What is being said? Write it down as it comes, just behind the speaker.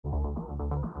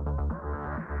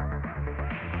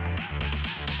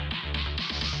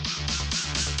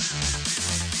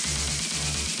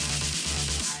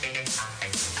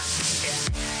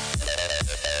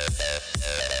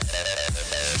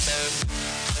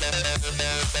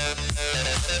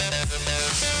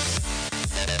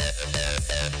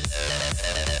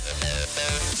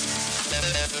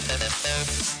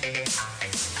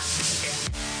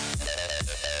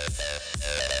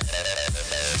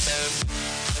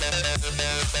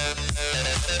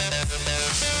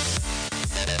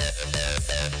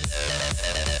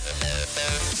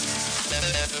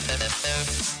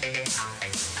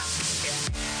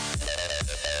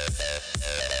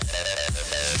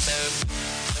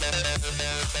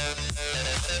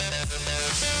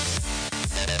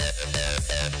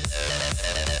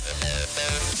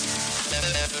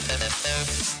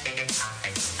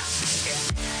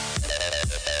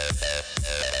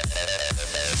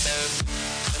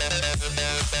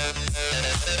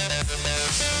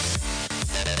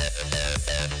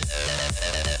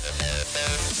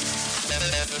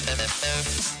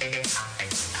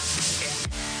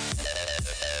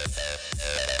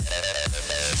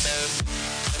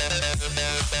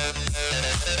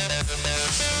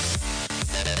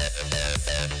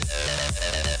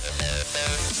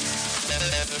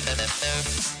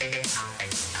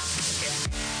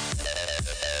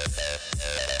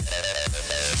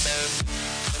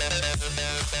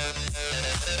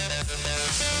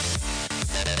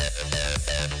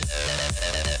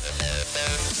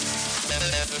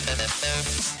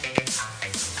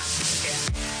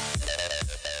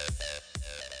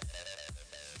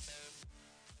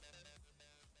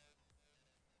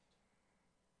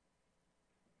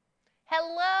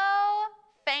Hello,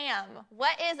 fam.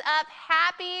 What is up?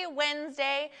 Happy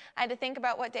Wednesday. I had to think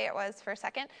about what day it was for a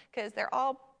second because they're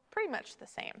all pretty much the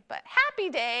same, but happy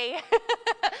day.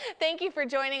 Thank you for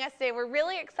joining us today. We're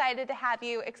really excited to have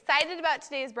you, excited about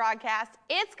today's broadcast.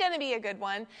 It's going to be a good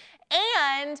one.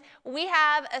 And we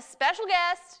have a special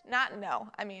guest.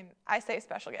 I say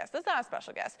special guest. That's not a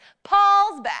special guest.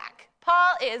 Paul's back.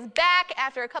 Paul is back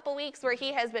after a couple weeks where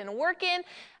he has been working,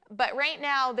 but right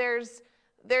now there's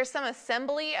some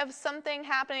assembly of something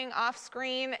happening off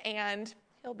screen, and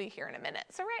he'll be here in a minute.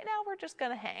 So right now we're just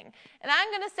going to hang. And I'm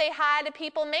going to say hi to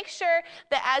people. Make sure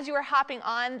that as you are hopping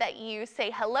on that you say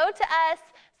hello to us,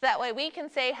 so that way we can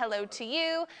say hello to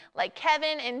you. Like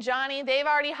Kevin and Johnny, they've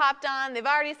already hopped on. They've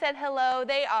already said hello.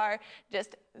 They are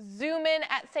just zooming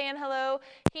at saying hello.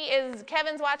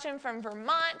 Kevin's watching from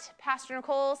Vermont. Pastor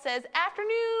Nicole says,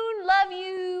 afternoon, love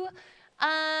you.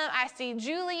 I see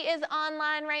Julie is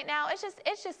online right now. It's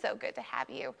just so good to have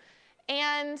you.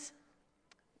 And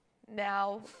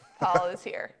now Paul is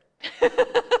here.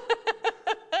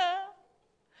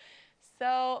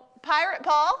 So, Pirate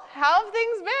Paul, how have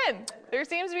things been? There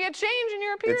seems to be a change in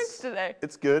your appearance today.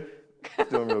 It's good. It's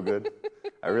doing real good.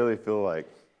 I really feel like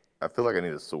I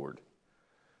need a sword.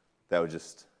 That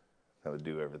would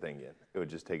do everything again. It would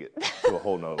just take it to a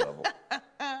whole nother level.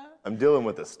 I'm dealing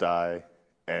with a sty,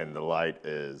 and the light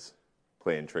is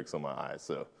playing tricks on my eyes.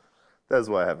 So that's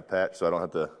why I have a patch, so I don't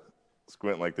have to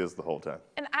squint like this the whole time.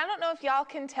 And I don't know if y'all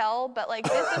can tell, but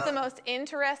this is the most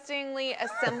interestingly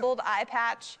assembled eye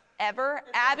patch ever.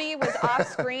 Abby was off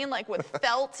screen with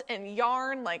felt and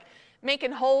yarn,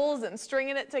 making holes and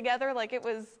stringing it together. It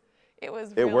was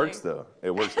really... It works though. It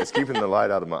works. It's keeping the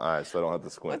light out of my eyes, so I don't have to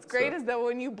squint. What's great is that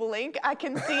when you blink, I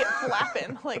can see it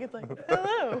flapping. It's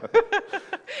hello.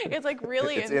 It's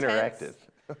really it's intense. Interactive.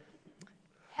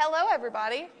 Hello,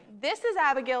 everybody. This is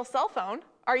Abigail's cell phone.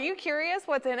 Are you curious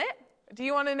what's in it? Do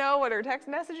you want to know what her text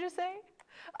messages say?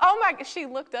 Oh my gosh, she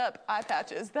looked up eye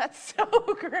patches. That's so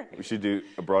great. We should do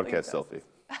a broadcast selfie.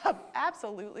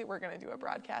 Absolutely, we're going to do a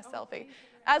broadcast selfie.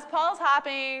 As Paul's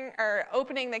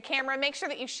opening the camera, make sure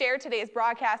that you share today's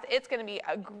broadcast. It's going to be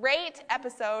a great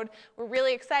episode. We're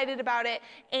really excited about it.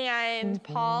 And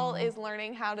Paul is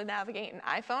learning how to navigate an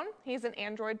iPhone. He's an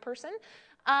Android person.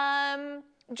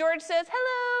 George says,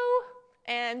 hello.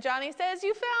 And Johnny says,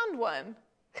 you found one.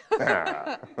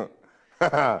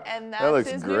 And that's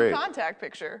his new contact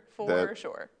picture for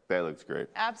sure. That looks great.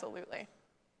 Absolutely.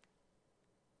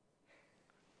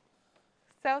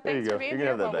 So thanks for being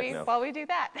here while we do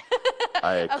that.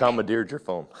 I commandeered your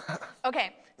phone.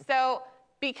 Okay, so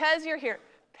because you're here,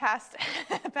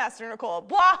 Pastor Nicole,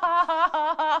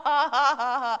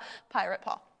 Pirate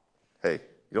Paul. Hey,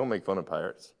 you don't make fun of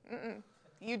pirates. Mm-mm.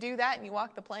 You do that and you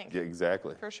walk the plank. Yeah,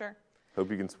 exactly. For sure. Hope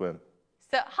you can swim.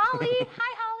 So Holly,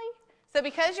 hi Holly. So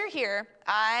because you're here,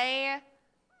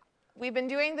 we've been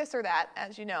doing this or that,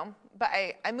 as you know, but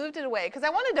I moved it away because I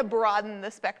wanted to broaden the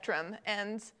spectrum,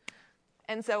 and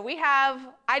so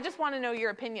I just want to know your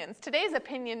opinions. Today's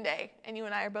opinion day, and you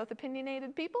and I are both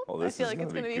opinionated people. Oh, this I feel like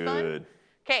it's going to be fun. Good.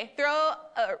 Okay,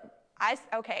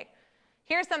 okay.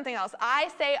 Here's something else. I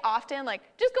say often, like,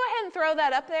 just go ahead and throw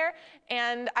that up there.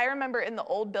 And I remember in the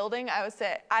old building, I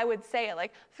would say,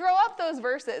 like, throw up those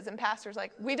verses. And pastors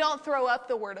like, we don't throw up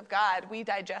the word of God. We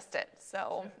digest it.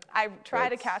 So I try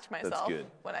to catch myself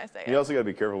when I say it. You also got to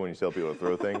be careful when you tell people to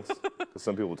throw things, because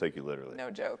some people will take you literally.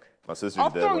 No joke. My sister I'll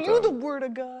did that throw one you time. the word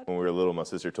of God. When we were little, my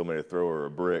sister told me to throw her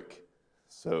a brick.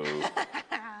 So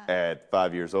at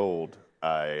 5 years old,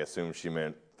 I assumed she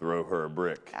meant throw her a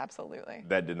brick. Absolutely.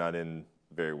 That did not end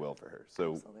very well for her.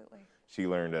 So Absolutely. she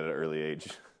learned at an early age,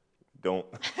 let's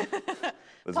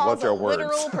Paul's watch our a words.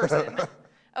 literal person.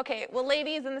 Okay, well,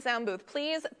 ladies in the sound booth,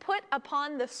 please put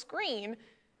upon the screen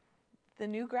the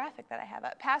new graphic that I have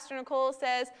up. Pastor Nicole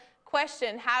says,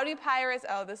 question, how do pirates,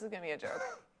 oh, this is going to be a joke.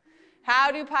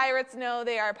 How do pirates know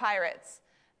they are pirates?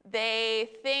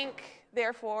 They think,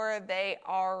 therefore they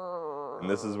are. And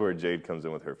this is where Jade comes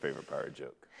in with her favorite pirate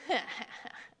joke.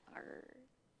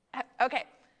 Okay,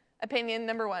 opinion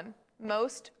number 1,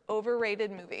 most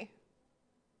overrated movie.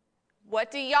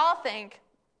 What do y'all think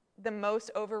the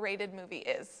most overrated movie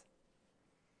is?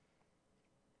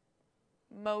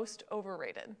 Most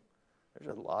overrated.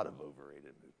 There's a lot of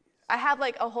overrated movies. I have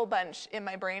like a whole bunch in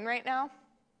my brain right now.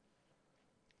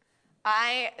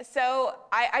 I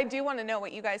do want to know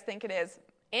what you guys think it is.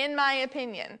 In my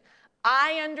opinion,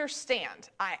 I understand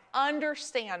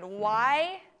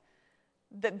why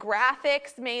the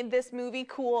graphics made this movie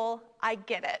cool. I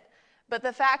get it. But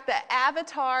the fact that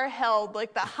Avatar held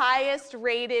like the highest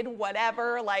rated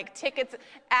whatever, like tickets,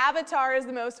 Avatar is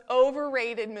the most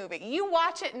overrated movie. You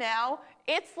watch it now,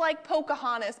 it's like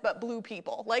Pocahontas but blue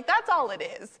people. Like that's all it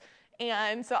is.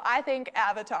 And so I think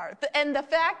Avatar, and the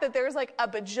fact that there's like a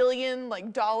bajillion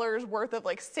like dollars worth of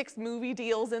like 6 movie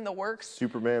deals in the works.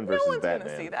 Superman versus no one's Batman.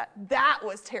 Gonna see that. That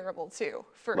was terrible too,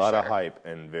 for sure. A lot of hype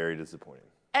and very disappointing.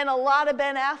 And a lot of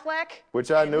Ben Affleck. Which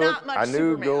I knew. Not much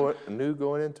knew Superman.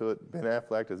 going into it. Ben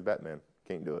Affleck as Batman.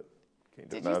 Can't do it.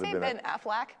 Did you say Ben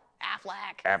Affleck?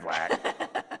 Affleck.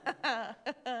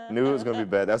 Knew it was going to be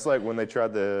bad. That's like when they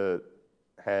tried to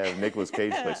have Nicolas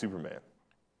Cage play Superman.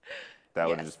 That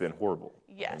would have just been horrible.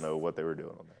 Yes. I don't know what they were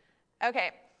doing on that.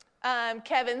 Okay.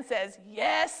 Kevin says,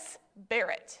 yes,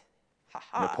 Barrett.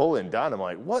 Napoleon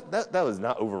Dynamite. What? That was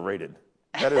not overrated.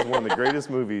 That is one of the greatest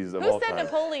movies of all time. Who said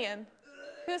Napoleon?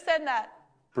 Who said that?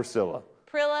 Priscilla.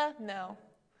 Prilla? No.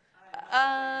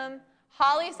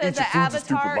 Holly says Eat your that food,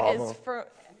 you Avatar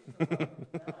stupid is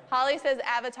Holly says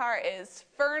Avatar is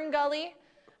Fern Gully.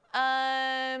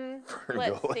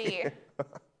 Let's see.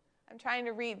 I'm trying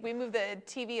to read. We moved the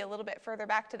TV a little bit further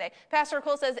back today. Pastor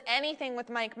Cole says anything with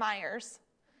Mike Myers.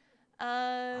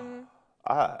 I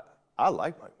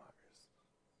like Mike Myers.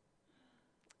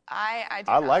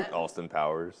 I liked Austin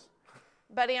Powers.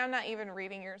 Buddy, I'm not even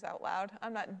reading yours out loud.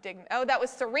 I'm not Oh, that was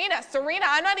Serena. Serena,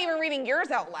 I'm not even reading yours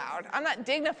out loud. I'm not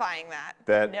dignifying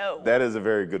that. No. That is a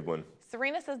very good one.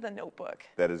 Serena says The Notebook.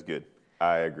 That is good.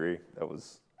 I agree. That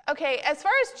was. Okay, as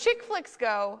far as chick flicks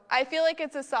go, I feel like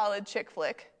it's a solid chick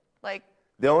flick. Like,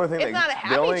 the only thing it's not a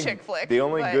happy chick flick. The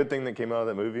only good thing that came out of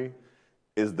that movie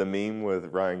is the meme with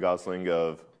Ryan Gosling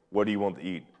of, what do you want to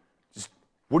eat? Just,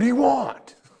 what do you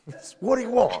want? What do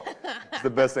you want? It's the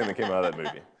best thing that came out of that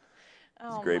movie.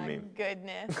 It's a great meme.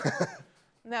 Goodness.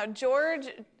 Now, George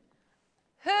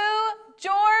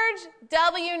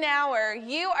W. Nauer,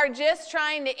 you are just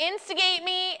trying to instigate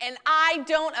me, and I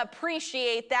don't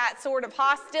appreciate that sort of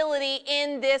hostility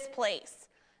in this place.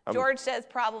 George says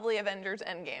probably Avengers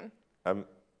Endgame.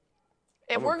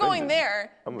 If we're going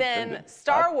there, then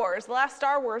Star Wars, the last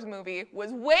Star Wars movie,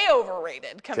 was way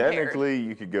overrated compared. Technically,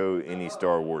 you could go any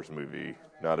Star Wars movie.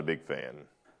 Not a big fan.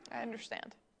 I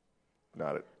understand.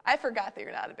 Not I forgot that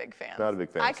you're not a big fan. Not a big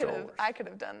fan of Star Wars. I could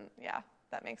have done, yeah,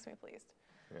 that makes me pleased.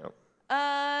 Yeah.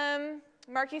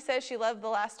 Marky says she loved the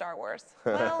last Star Wars.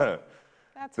 Well,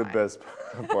 that's the fine. best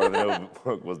part of the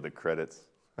Notebook was the credits.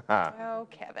 Oh,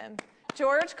 Kevin.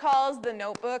 George calls The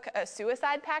Notebook a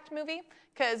suicide pact movie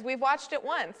because we've watched it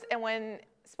once, and when,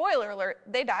 spoiler alert,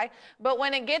 they die, but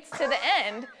when it gets to the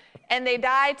end and they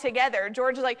die together,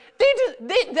 George is like,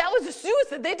 that was a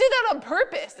suicide. They did that on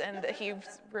purpose, and he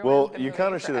ruined the you movie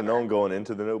kind of should have forever. known going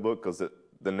into The Notebook because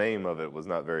the name of it was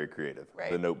not very creative.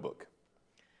 Right. The Notebook.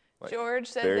 Like, George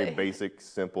says very that basic,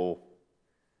 simple.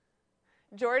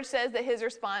 George says that his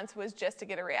response was just to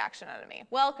get a reaction out of me.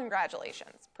 Well,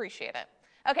 congratulations. Appreciate it.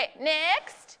 Okay,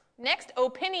 next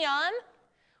opinion,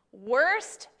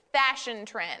 worst fashion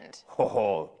trend.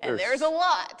 Oh, And there's a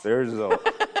lot. There's a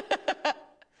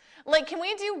Like, can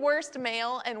we do worst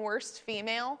male and worst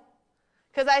female?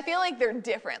 Because I feel like they're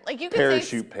different. Like, you could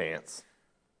parachute say pants.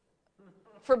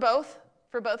 for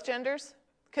both genders.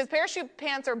 Because parachute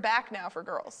pants are back now for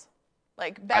girls.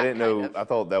 Like back I didn't know. kind of. I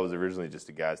thought that was originally just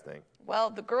a guy's thing.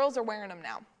 Well, the girls are wearing them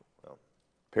now. Well,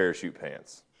 parachute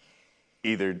pants.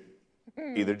 Either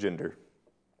gender.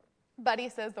 Buddy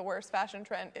says the worst fashion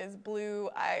trend is blue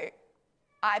eye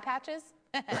patches.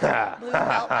 Blue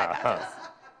felt eye patches.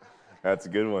 That's a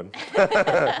good one.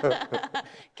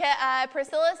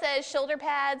 Priscilla says shoulder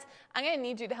pads. I'm going to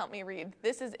need you to help me read.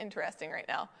 This is interesting right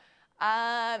now.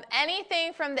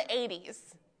 Anything from the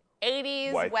 80s.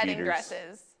 80s White wedding beaters.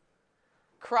 dresses.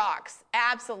 Crocs.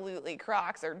 Absolutely,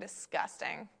 Crocs are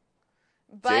disgusting.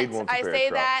 But Jade wants a I pair of say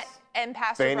Crocs. that, and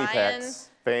Pastor Fanny Brian packs.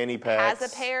 Fanny packs.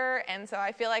 has a pair, and so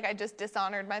I feel like I just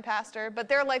dishonored my pastor. But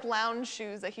they're like lounge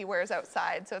shoes that he wears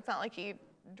outside, so it's not like he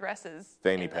dresses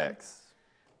Fanny in them. packs.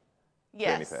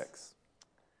 Yes. Fanny packs.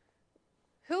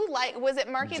 Was it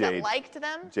Marky that Jade. liked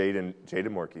them? Jade and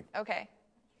Morky. Okay.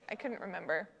 I couldn't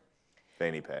remember.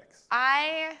 Fanny packs.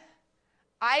 I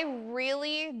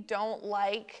really don't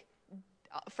like,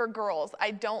 for girls,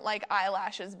 I don't like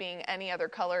eyelashes being any other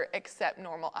color except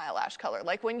normal eyelash color.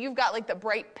 Like when you've got like the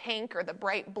bright pink or the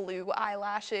bright blue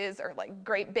eyelashes or like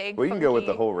great big Well, you can go with the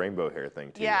funky- whole rainbow hair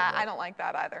thing too. Yeah, on that. I don't like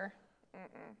that either.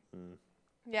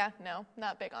 Yeah, no,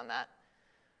 not big on that.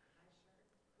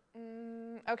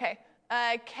 Okay.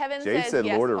 Kevin Jade said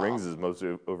yes, Lord of Paul. Rings is the most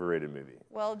overrated movie.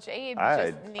 Well, Jade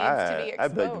I just needs to be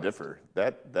exposed. beg to differ.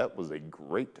 That was a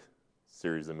great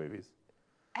series of movies.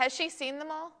 Has she seen them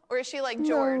all? Or is she like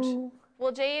George? No.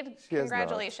 Well, Jade, She has not.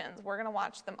 congratulations. We're going to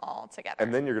watch them all together.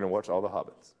 And then you're going to watch all the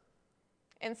Hobbits.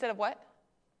 Instead of what?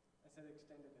 I said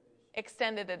extended edition.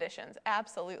 Extended editions.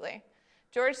 Absolutely.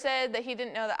 George said that he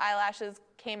didn't know the eyelashes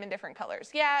came in different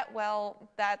colors. Yeah, well,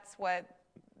 that's what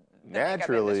the makeup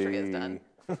industry has done.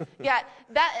 Yeah,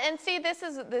 and see, this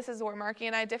is where Marky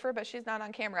and I differ, but she's not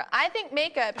on camera. I think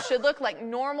makeup should look like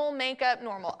normal makeup,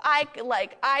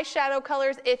 like eyeshadow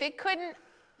colors. If it couldn't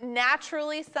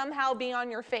naturally somehow be on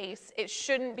your face, it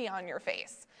shouldn't be on your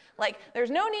face. Like,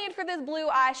 there's no need for this blue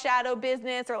eyeshadow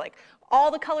business or like all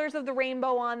the colors of the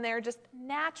rainbow on there. Just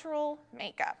natural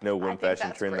makeup. No, I one think fashion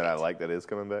that's trend that I great. like that is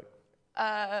coming back?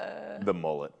 The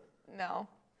mullet. No.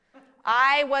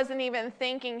 I wasn't even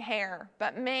thinking hair,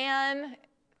 but man,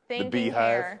 thinking beehive.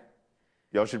 hair.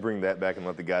 Y'all should bring that back and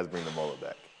let the guys bring the mullet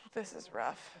back. This is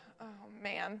rough. Oh,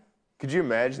 man. Could you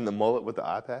imagine the mullet with the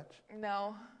eye patch?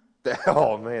 No.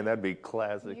 Oh, man, that'd be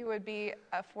classic. You would be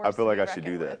a force I feel to like be I should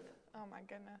do reckoned that. with. Oh, my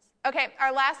goodness. Okay,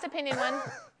 our last opinion one.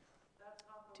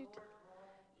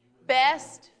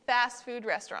 Best fast food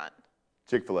restaurant.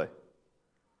 Chick-fil-A.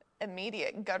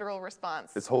 Immediate guttural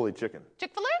response. It's holy chicken.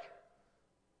 Chick-fil-A?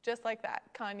 Just like that.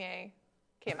 Kanye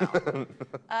came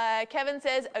out. Kevin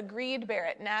says, agreed,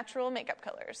 Barrett. Natural makeup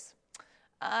colors.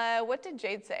 What did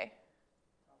Jade say?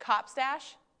 Cop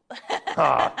stash? A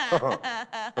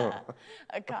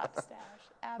cop stash.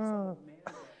 Absolutely.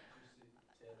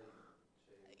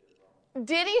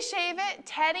 Did he shave it?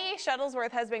 Teddy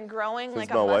Shuttlesworth has been growing Since like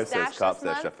my a wife mustache says cop this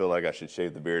stash, I month. feel like I should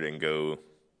shave the beard and go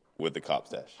with the cop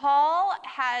stash. Paul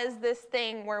has this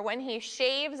thing where when he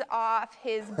shaves off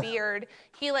his beard,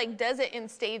 he like does it in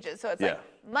stages. So it's like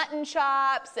mutton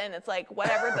chops and it's like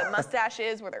whatever the mustache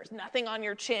is where there's nothing on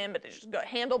your chin, but it's just got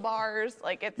handlebars.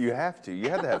 Like it's You have to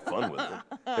have fun with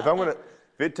it.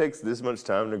 If it takes this much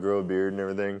time to grow a beard and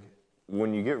everything,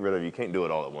 when you get rid of it, you can't do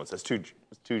it all at once. It's too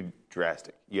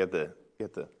drastic. You have to.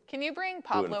 Can you bring in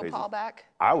Pablo phases. Paul back?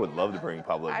 I would love to bring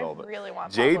Pablo I Paul back. really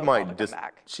want Jade Pablo might Paul to come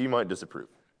back. She might disapprove.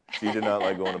 She did not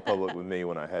like going to public with me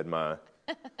when I had my.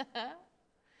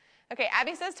 Okay,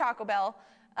 Abby says Taco Bell.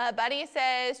 Buddy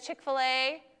says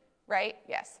Chick-fil-A, right?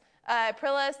 Yes.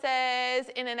 Prilla says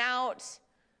In-N-Out.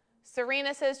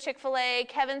 Serena says Chick-fil-A.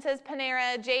 Kevin says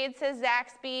Panera. Jade says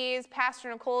Zaxby's.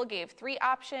 Pastor Nicole gave 3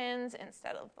 options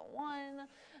instead of the 1,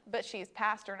 but she's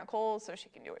Pastor Nicole, so she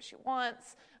can do what she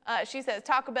wants. She says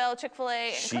Taco Bell, Chick-fil-A,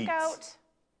 and Sheetz. Cookout.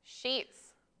 Sheets.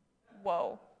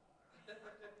 Whoa.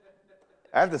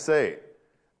 I have to say,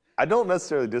 I don't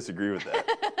necessarily disagree with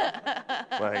that.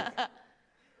 Like,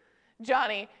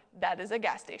 Johnny, that is a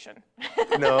gas station.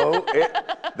 no,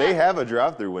 they have a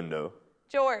drive-through window.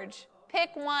 George, pick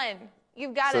one.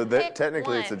 You've got So to pick that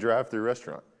technically one. it's a drive-through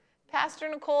restaurant. Pastor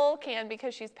Nicole can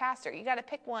because she's pastor. You got to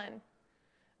pick one.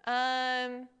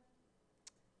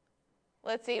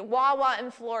 Let's see, Wawa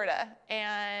in Florida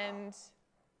and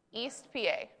East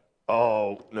PA.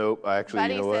 Oh, nope.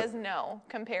 Buddy You know what? says no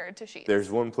compared to Sheets. There's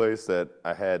one place that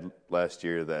I had last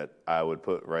year that I would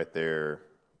put right there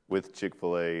with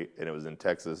Chick-fil-A, and it was in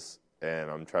Texas,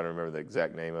 and I'm trying to remember the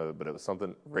exact name of it, but it was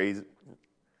something,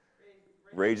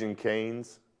 Raging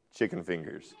Cane's Chicken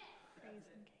Fingers.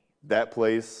 That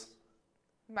place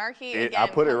Marky again I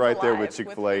put it comes right there alive with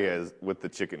Chick-fil-A food. as with the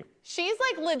chicken. She's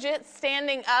like legit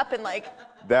standing up and like.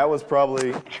 That was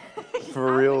probably,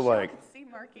 for real, wish y'all like, could see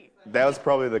Marky. that was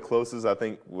probably the closest I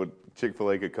think would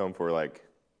Chick-fil-A could come for like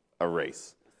a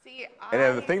race. See, And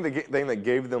then the thing that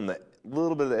gave them the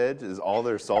little bit of the edge is all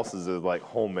their sauces are like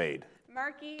homemade.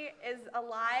 Marky is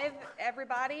alive,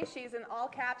 everybody. She's in all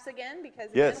caps again because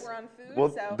Yes. again, we're on food. Well,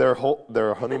 So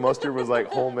their honey mustard was like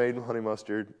homemade honey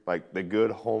mustard, like the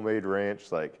good homemade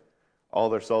ranch. Like all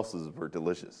their sauces were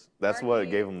delicious. That's what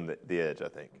Marky- gave them the edge, I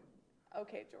think.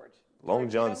 okay, George. Long George,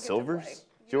 you John don't get to Silver's? play. You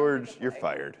don't get George, to you're play.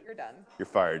 fired. You're done. You're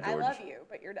fired, George. I love you,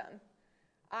 but you're done.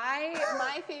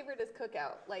 My favorite is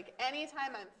Cookout. Like anytime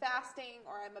I'm fasting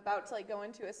or I'm about to like go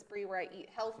into a spree where I eat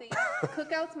healthy,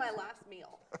 Cookout's my last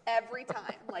meal every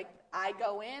time. Like I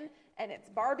go in and it's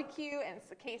barbecue and it's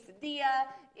a quesadilla,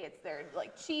 it's their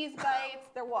like cheese bites,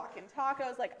 they're walking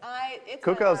tacos. Like it's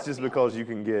my Cookout's last just meal. because you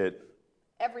can get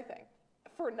Everything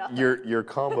for nothing. your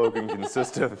combo can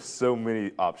consist of so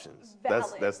many options.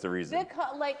 Valid. That's the reason.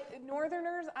 Like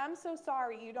Northerners, I'm so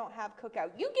sorry you don't have Cookout.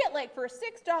 You get like for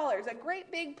 $6 a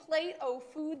great big plate of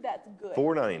food that's good.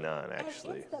 $4.99 And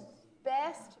actually. it's the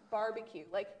best barbecue.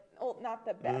 Like, well, not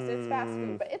the best. It's fast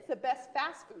food, but it's the best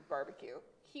fast food barbecue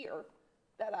here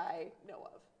that I know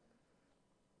of.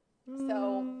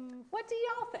 So, what do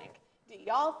y'all think? Do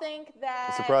y'all think that?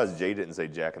 I'm surprised Jay didn't say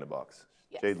Jack in the Box.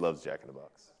 Yes. Jade loves Jack in the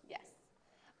Box. Yes.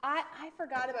 I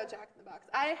forgot about Jack in the Box.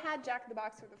 I had Jack in the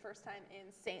Box for the first time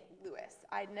in St. Louis.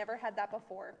 I'd never had that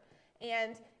before.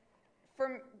 And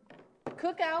from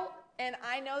Cookout, and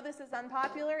I know this is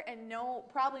unpopular, and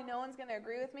probably no one's going to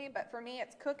agree with me, but for me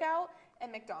it's Cookout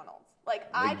and McDonald's. Like,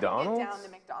 I can get down McDonald's?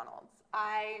 to McDonald's.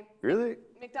 Really?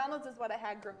 McDonald's is what I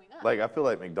had growing up. Like I feel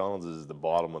like McDonald's is the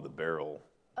bottom of the barrel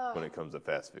when it comes to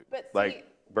fast food. But like see-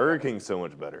 Burger King's so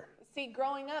much better. See,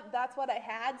 growing up, that's what I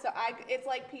had. So it's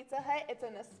like Pizza Hut. It's a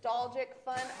nostalgic,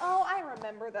 fun. Oh, I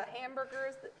remember the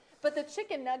hamburgers, but the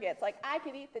chicken nuggets. Like I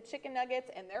could eat the chicken nuggets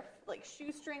and they're like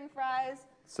shoestring fries.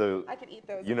 So I could eat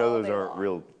those. you know all those day aren't long.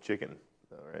 real chicken,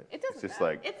 though, right? It doesn't It's just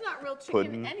matter. like It's not real chicken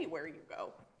pudding. anywhere you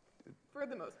go, for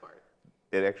the most part.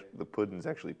 the pudding's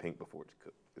actually pink before it's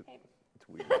cooked. Hey. It's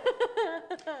weird.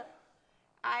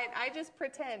 I just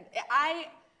pretend.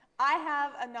 I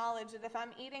have a knowledge that if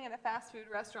I'm eating in a fast food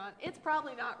restaurant, it's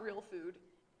probably not real food.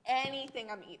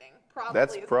 Anything I'm eating probably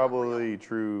That's is not real. probably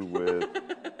true with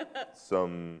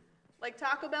some. Like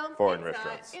Taco Bell, Foreign it's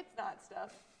restaurants. Not, it's not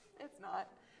stuff. It's not.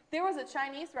 There was a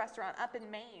Chinese restaurant up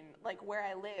in Maine, like where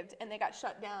I lived, and they got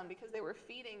shut down because they were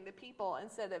feeding the people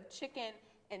instead of chicken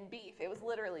and beef. It was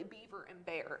literally beaver and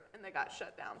bear, and they got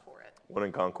shut down for it. One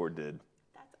in Concord did.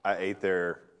 That's I ate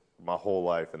there my whole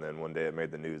life, and then one day it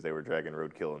made the news. They were dragging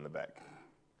roadkill in the back.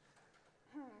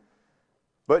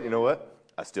 But you know what?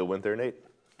 I still went there and ate.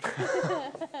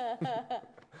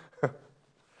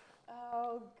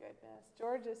 Oh, goodness.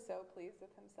 George is so pleased with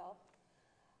himself.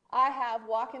 I have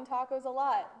walking tacos a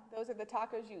lot. Those are the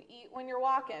tacos you eat when you're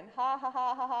walking. Ha, ha,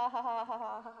 ha, ha, ha, ha, ha, ha,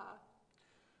 ha, ha.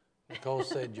 Nicole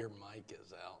said your mic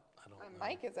is out. I don't know. My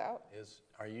mic is out.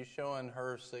 Are you showing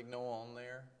her signal on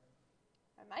there?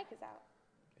 My mic is out.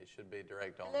 It should be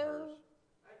direct on Hello? hers.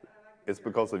 It's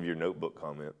because of your notebook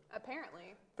comment.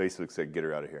 Apparently. Facebook said, "Get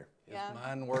her out of here." Is Yeah.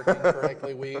 mine working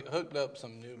correctly? We hooked up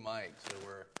some new mics, so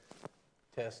we're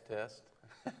test.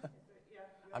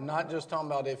 I'm not just talking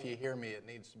about if you hear me. It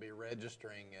needs to be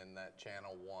registering in that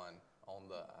channel 1 on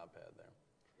the iPad there.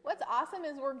 What's awesome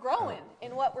is we're growing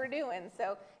in what we're doing.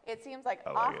 So it seems like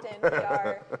I like often it. we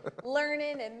are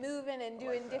learning and moving and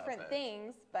doing that different bad.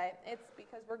 things, but it's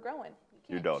because we're growing. You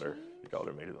Your can't daughter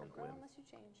change. made it on Grow Quinn. unless you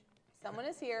change. Someone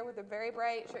is here with a very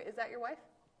bright shirt. Is that your wife?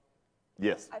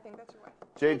 Yes, I think that's your wife.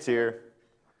 Jade's here.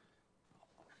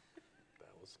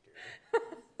 That was scary.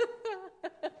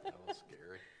 That was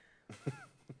scary.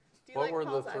 Do you What like were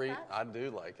the Paul's 3? iPad? I do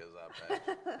like his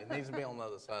iPad. It needs to be on the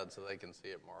other side so they can see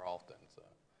it more often. So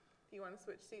Do you want to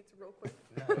switch seats real quick?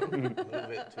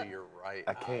 move it to your right.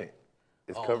 I can't.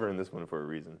 It's Oh. covering this one for a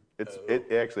reason.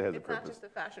 It actually has a It's not purpose. just a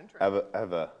fashion I trend.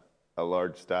 have a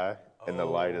large sty, and the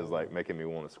light is Oh. like making me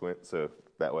want to squint, so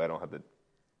that way I don't have to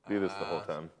do this the whole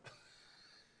time.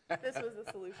 This was the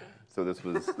solution. So this is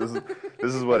what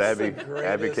It's the Abby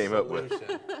greatest came up with.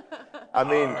 solution. I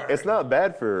mean, it's not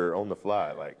bad for on the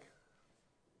fly. Like,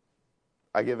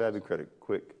 I give Abby credit.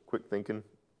 Quick thinking.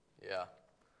 Yeah.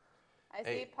 I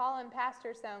Hey. see Paul and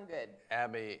Pastor sound good.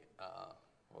 Abby,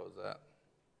 what was that?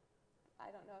 I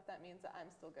don't know if that means that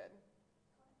I'm still good.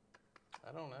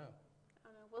 I don't know. I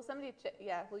don't know. Will somebody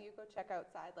will you go check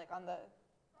outside, like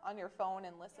on your phone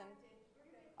and listen?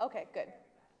 Okay, good.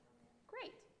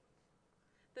 Great.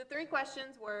 The 3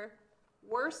 questions were,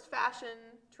 worst fashion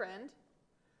trend,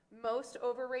 most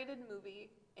overrated movie,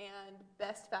 and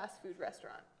best fast food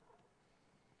restaurant.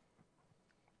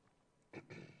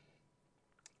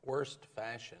 Worst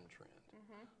fashion trend.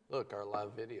 Look, our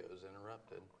live video is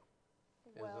interrupted.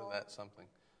 Well- Isn't that something?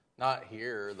 Not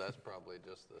here. That's probably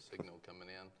just the signal coming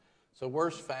in. So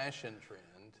worst fashion trend.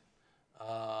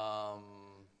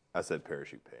 I said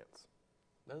parachute pants.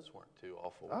 Those weren't too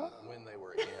awful when they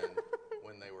were in.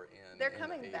 When they were in. They're in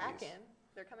coming the back 80s. in.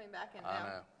 They're coming back in I now.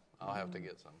 know. I'll have to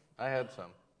get some. I had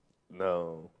some.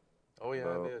 No. Oh yeah,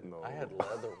 No, I did. no. I had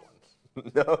leather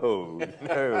ones. No.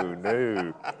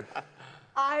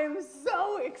 I'm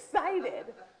so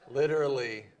excited.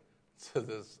 Literally, so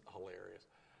this is hilarious.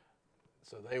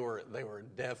 So they were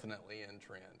definitely in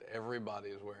trend.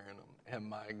 Everybody's wearing them, and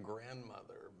my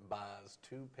grandmother buys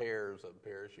 2 pairs of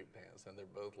parachute pants, and they're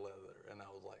both leather. And I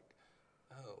was like,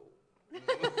 oh.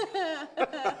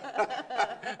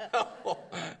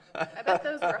 I bet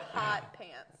those were hot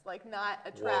pants, like not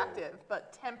attractive,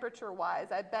 but temperature-wise,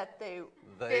 I bet they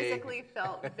physically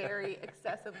felt very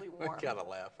excessively warm. I gotta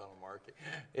laugh on a market.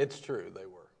 It's true, they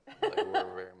were. They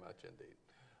were very much indeed.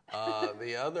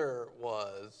 The other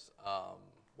was,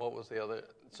 what was the other?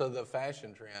 So the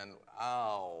fashion trend,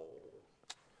 I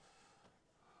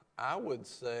would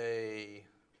say,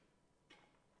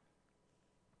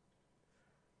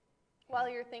 While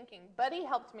you're thinking, Buddy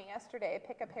helped me yesterday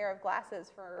pick a pair of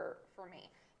glasses for me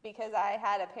because I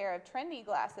had a pair of trendy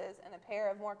glasses and a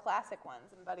pair of more classic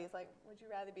ones. And Buddy's like, would you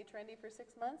rather be trendy for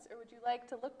 6 months or would you like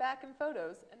to look back in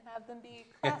photos and have them be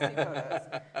classy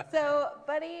photos? So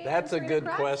Buddy That's and a Serena good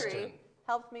Crabtree question.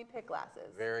 helped me pick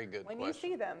glasses. Very good When question.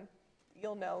 you see them,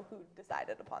 you'll know who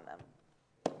decided upon them.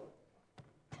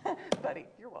 Buddy,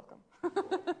 you're welcome.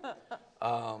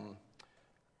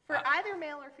 For either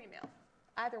male or female,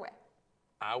 either way.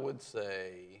 I would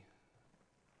say,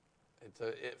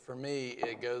 for me,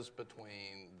 it goes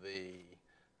between the,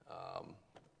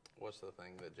 what's the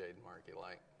thing that Jade and Marky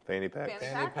like? Fanny pack. Fanny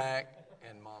Fanny pack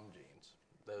and mom jeans.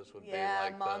 Those would Yeah, be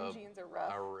like mom jeans are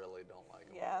rough. I really don't like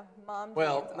them. Yeah, mom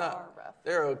Well, jeans no, are rough.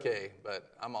 they're okay,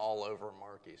 but I'm all over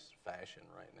Marky's fashion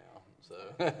right now. So,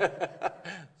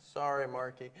 sorry,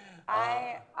 Marky.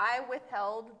 I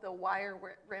withheld the wire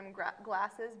rim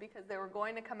glasses because they were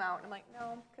going to come out, and I'm like,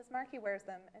 no, because Marky wears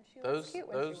them, and she looks cute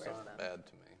when she Those wears aren't them. bad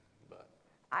to me, but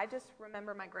I just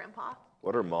remember my grandpa.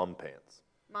 What are mom pants?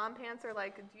 Mom pants are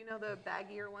like, do you know the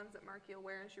baggier ones that Marky will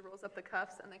wear, and she rolls up the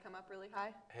cuffs and they come up really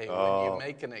high? hey, when you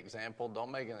make an example,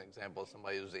 don't make an example of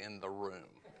somebody who's in the room.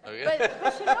 Okay?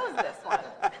 But she knows this one.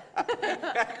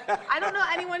 I don't know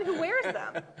anyone who wears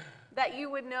them that you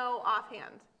would know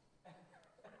offhand.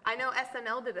 I know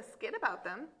SNL did a skit about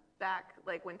them back,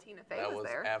 like when Tina Fey That was was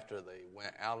there. after they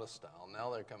went out of style. Now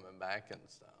they're coming back in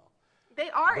style. They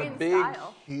are The in big,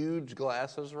 style. huge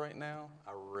glasses right now,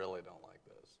 I really don't like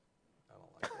those. I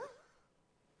don't like those.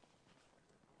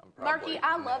 I'm Marky, probably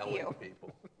I love nailing you.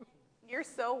 People. You're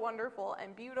so wonderful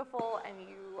and beautiful, and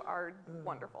you are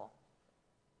wonderful.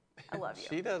 I love you.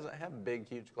 She doesn't have big,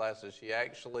 huge glasses. She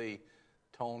actually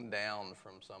toned down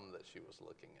from some that she was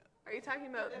looking at. Are you talking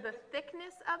about the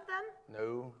thickness of them?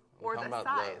 No, I'm Or talking the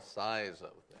about size? the size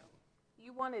of them.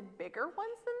 You wanted bigger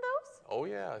ones than those? Oh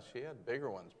yeah, she had bigger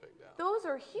ones picked out. Those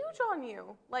are huge on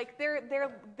you. Like they're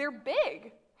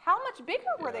big. How much bigger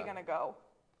were they Yeah. gonna go?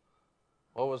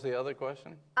 What was the other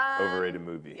question? Overrated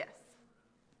movie. Yes.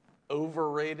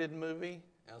 Overrated movie?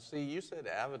 Now see, you said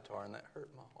Avatar and that hurt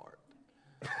my heart.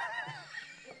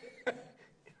 It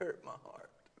hurt my heart.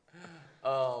 I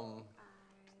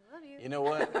love you. You know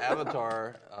what?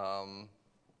 Avatar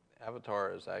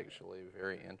is actually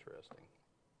very interesting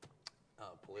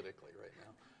politically right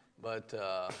now. But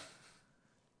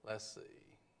let's see.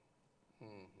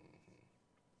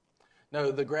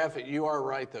 No, the graphic, you are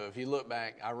right, though. If you look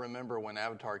back, I remember when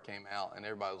Avatar came out and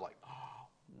everybody was like, oh,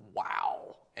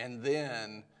 wow. And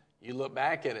then you look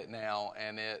back at it now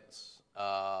and it's,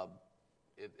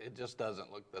 it just doesn't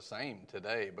look the same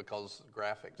today because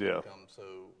graphics have come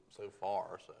so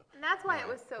far. So And that's why it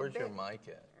was so where's big. your mic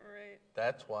at? Right.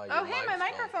 That's why your Oh, hey, my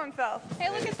mic's microphone fell. Hey,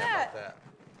 gone. look at How about that.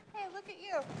 Hey, look at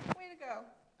you. Way to go.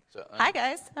 So, Hi,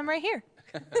 guys. I'm right here.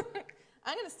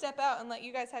 I'm going to step out and let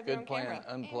you guys have your good own plan. camera.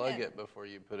 Unplug Amen. it before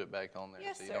you put it back on there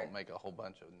Yes, so you sir. don't make a whole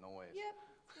bunch of noise. Yep.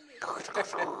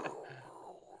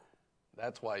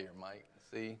 That's why your mic,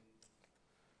 see?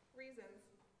 Reasons.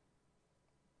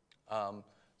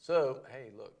 So,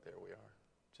 hey, look, there we are.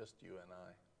 Just you and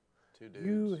I. Two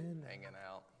dudes hanging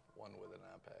out, one with an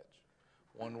eye patch,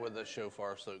 one with a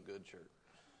Shofar So Good shirt.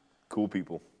 Cool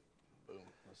people. Boom,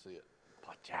 let's see it.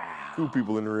 Pachow. Cool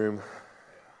people in the room.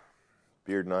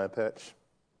 Beard and eye patch.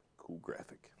 Cool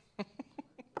graphic.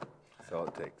 That's all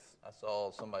it takes. I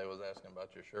saw somebody was asking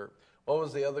about your shirt. What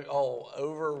was the other? Oh,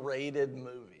 overrated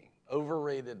movie.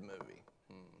 Overrated movie.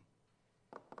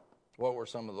 What were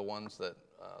some of the ones that?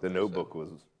 The they Notebook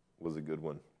said? was a good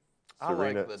one. I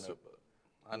like The Notebook.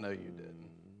 I know you didn't.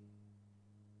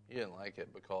 You didn't like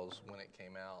it because when it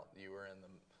came out, you were in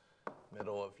the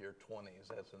middle of your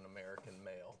 20s as an American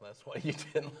male. That's why you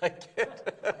didn't like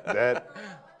it. That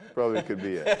probably could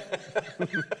be it.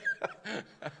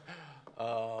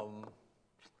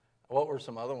 What were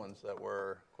some other ones that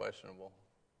were questionable?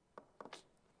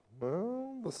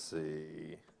 Well, let's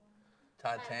see.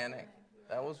 Titanic.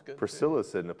 That was good. Priscilla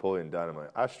said Napoleon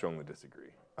Dynamite. I strongly disagree.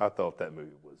 I thought that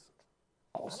movie was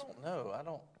awesome. I don't know. I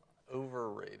don't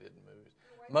overrated movies.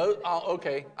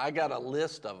 Okay, I got a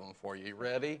list of them for you. You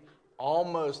ready?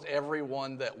 Almost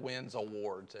everyone that wins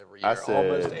awards every year.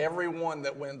 Almost everyone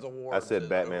that wins awards. I said is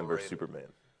Batman overrated. versus Superman.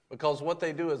 Because what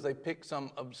they do is they pick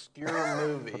some obscure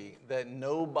movie that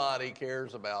nobody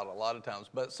cares about a lot of times,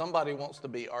 but somebody wants to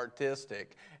be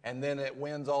artistic, and then it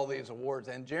wins all these awards.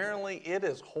 And generally, it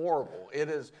is horrible. It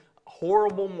is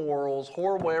horrible morals,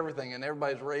 horrible everything, and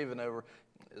everybody's raving over.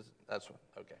 That's one.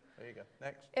 Okay, there you go.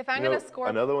 Next. If I'm going to score,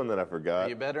 Another one that I forgot. Are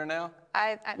you better now?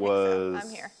 I think so. was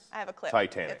I'm here. I have a clip.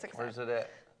 Titanic. It's Where's it at?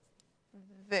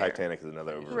 there. Titanic is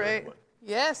another overrated Right. one.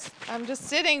 Yes, I'm just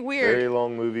sitting weird. Very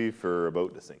long movie for a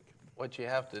boat to sink. What you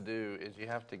have to do is you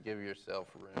have to give yourself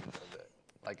room for that.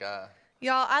 Like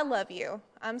Y'all, I love you.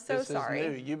 I'm so this sorry.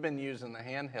 is new. You've been using the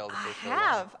handheld I for so long.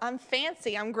 have. I'm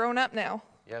fancy. I'm grown up now.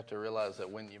 You have to realize that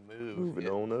when you move, Moving it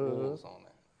on up. pulls on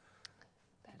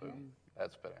it. Boom.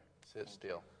 That's better. Sit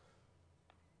still.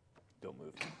 Don't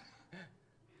move.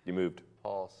 You moved.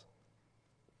 Pause.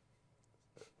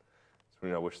 I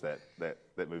mean, I wish that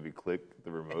movie clicked, the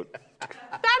remote.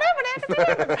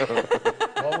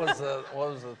 What was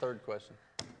the third question?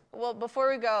 Well, before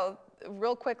we go,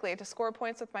 real quickly, to score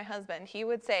points with my husband, he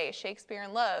would say Shakespeare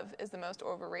in Love is the most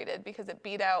overrated because it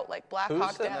beat out like Black Who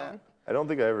Hawk said Down. I don't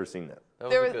think I've ever seen that. That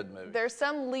was There a good movie. There's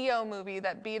some Leo movie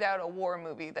that beat out a war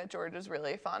movie that George is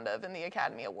really fond of in the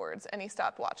Academy Awards, and he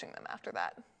stopped watching them after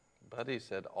that. Buddy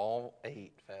said all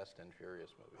 8 Fast and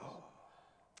Furious movies.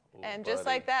 Ooh, And just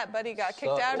Buddy. like that, Buddy got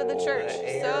kicked Sucked out of the church the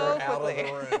air so out of quickly.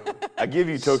 the room. I give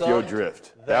you Tokyo Sucked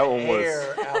Drift. The That one was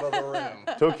air out of the room.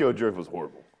 Tokyo Drift was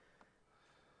horrible.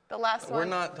 The last We're one.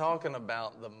 not talking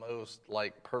about the most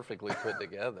like perfectly put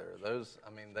together. Those, I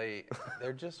mean,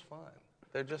 they're just fun.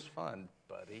 They're just fun,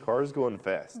 buddy. Cars going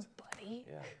fast. Buddy.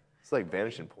 Yeah. It's like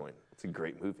Vanishing Point. It's a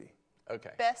great movie.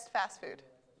 Okay. Best fast food.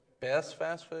 Best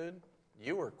fast food?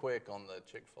 You were quick on the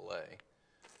Chick-fil-A.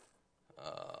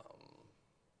 Wow.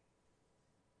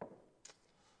 I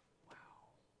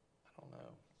don't know.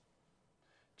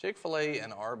 Chick-fil-A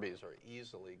and Arby's are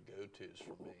easily go-tos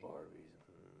for me. Arby's.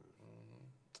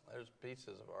 There's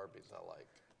pieces of Arby's I like.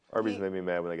 Arby's made me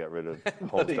mad when they got rid of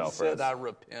But he Homestyle said, fries. I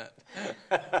repent.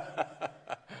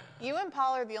 You and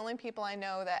Paul are the only people I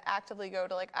know that actively go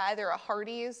to like either a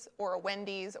Hardee's or a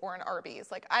Wendy's or an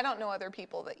Arby's. Like I don't know other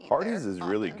people that eat Hardee's there is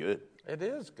really often. good. It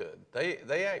is good. They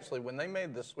actually, when they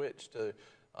made the switch to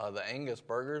the Angus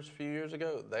burgers a few years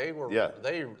ago, that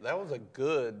was a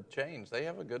good change. They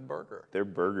have a good burger. Their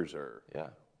burgers are Yeah.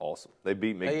 awesome. They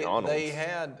beat McDonald's.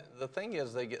 The thing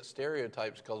is they get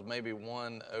stereotypes because maybe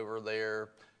one over there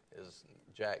is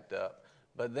jacked up.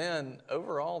 But then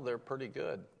overall they're pretty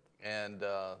good. And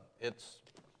I've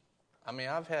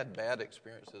had bad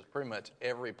experiences pretty much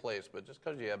every place, but just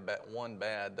because you have one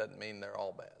bad doesn't mean they're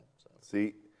all bad. So.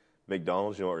 See,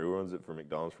 McDonald's, you know what ruins it for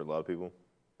McDonald's for a lot of people?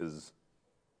 Is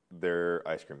their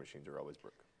ice cream machines are always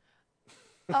broken.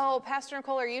 Oh, Pastor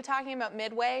Nicole, are you talking about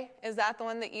Midway? Is that the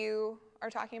one that you are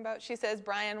talking about? She says,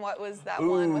 Brian, what was that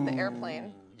one with the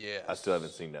airplane? Yes. I still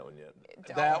haven't seen that one yet.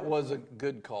 That was a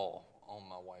good call on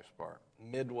my wife's part.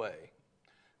 Midway.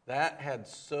 That had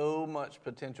so much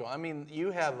potential. I mean,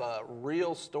 you have a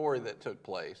real story that took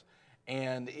place,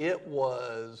 and it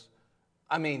was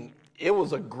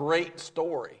a great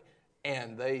story,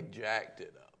 and they jacked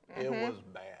it up. It was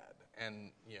bad.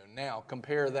 And, now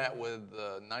compare that with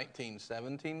the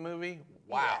 1917 movie.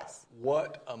 Wow, Yes.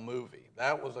 What a movie.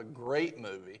 That was a great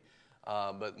movie.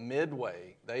 But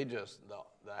Midway, the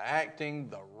acting,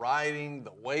 the writing,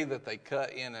 the way that they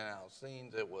cut in and out of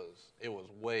scenes, it was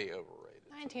way overrated.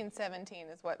 1917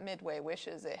 is what Midway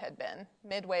wishes it had been.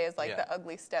 Midway is like the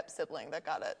ugly step sibling that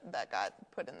got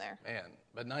put in there. Man,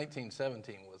 but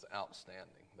 1917 was outstanding.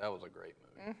 That was a great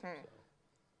movie. So.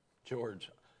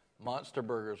 George, Monster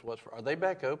Burgers, are they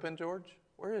back open, George?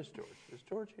 Where is George? Is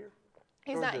George here?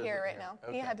 He's George not isn't here right now.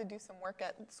 Okay. He had to do some work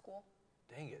at school.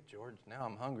 Dang it, George. Now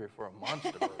I'm hungry for a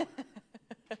Monster Burger.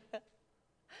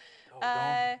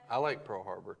 I like Pearl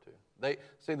Harbor too.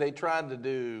 They tried to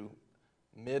do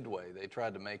Midway. They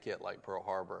tried to make it like Pearl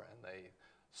Harbor, and they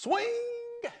swing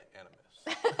and a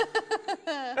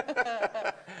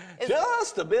miss.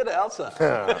 Just a bit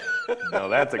outside. No,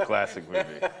 that's a classic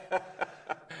movie.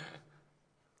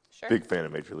 Sure. Big fan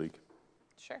of Major League.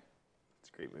 Sure. It's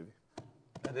a great movie.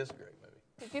 That is a great movie.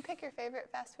 Did you pick your favorite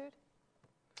fast food?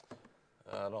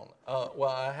 I don't. Well,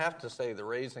 I have to say the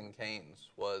Raising Cane's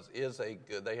is a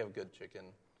good. They have good chicken.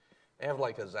 They have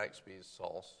like a Zaxby's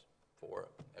sauce for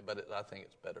it, but I think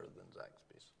it's better than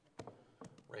Zaxby's.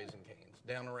 Raising Cane's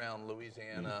down around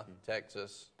Louisiana,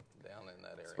 Texas, down in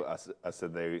that area. So I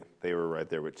said they were right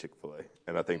there with Chick-fil-A,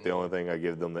 and I think the only thing I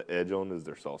give them the edge on is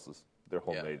their sauces. They're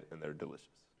homemade and they're delicious.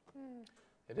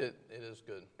 It is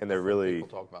good. And they're really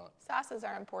People talk about it. Sauces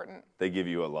are important. they give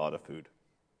you a lot of food.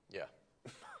 Yeah.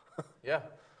 Yeah.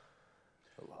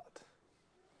 A lot.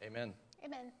 Amen.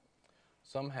 Amen.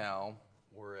 Somehow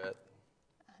we're at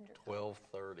 100.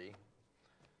 12:30.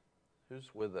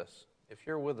 Who's with us? If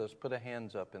you're with us, put a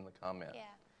hands up in the comment. Yeah.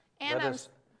 And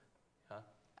Huh?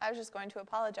 I was just going to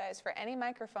apologize for any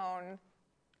microphone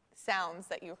sounds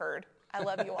that you heard. I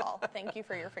love you all. Thank you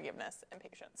for your forgiveness and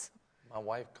patience. My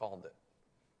wife called it.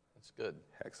 It's good.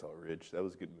 Hacksaw Ridge, that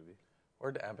was a good movie.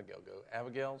 Where'd Abigail go?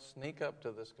 Abigail, sneak up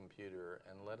to this computer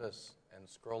and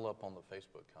scroll up on the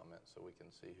Facebook comments so we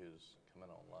can see who's coming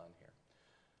online here.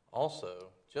 Also,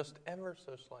 just ever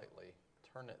so slightly,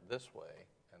 turn it this way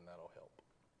and that'll help.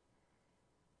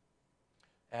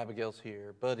 Abigail's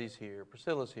here, Buddy's here,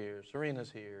 Priscilla's here,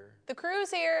 Serena's here. The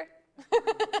crew's here.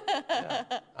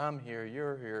 Yeah, I'm here,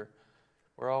 you're here,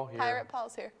 we're all here. Pirate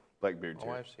Paul's here. Blackbeard's My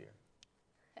here. wife's here.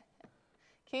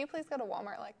 Can you please go to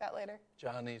Walmart like that later?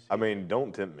 Johnny's here. I mean,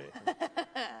 don't tempt me.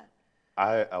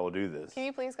 I will do this. Can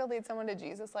you please go lead someone to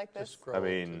Jesus like this? Just scroll I to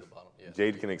mean, the bottom. Yes.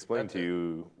 Jade can explain That's to it.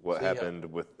 you what See ya.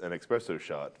 happened with an espresso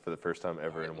shot for the first time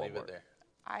ever in All right, leave it Walmart. there.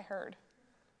 I heard.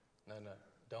 No,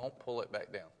 don't pull it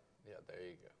back down. Yeah, there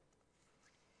you go.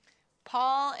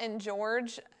 Paul and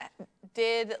George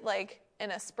did like an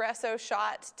espresso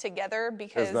shot together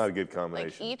because That's not a good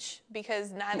combination. Like each,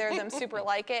 because neither of them super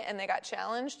like it and they got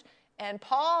challenged. And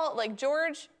Paul, like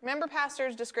George, remember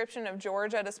Pastor's description of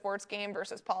George at a sports game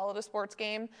versus Paul at a sports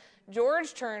game?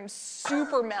 George turned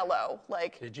super mellow.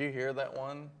 Like, Did you hear that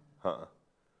one? Huh.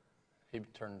 He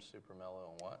turned super mellow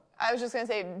on what? I was just going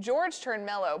to say, George turned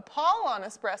mellow. Paul on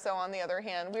espresso, on the other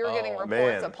hand, we were getting Oh,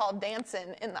 reports man. of Paul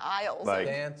dancing in the aisles. Like,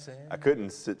 Dancing. I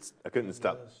couldn't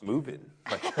stop moving.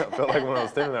 Like, I felt like when I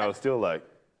was standing there, I was still like,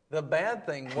 The bad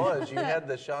thing was you had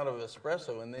the shot of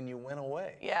espresso and then you went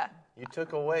away. Yeah, You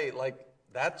took away, like,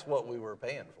 that's what we were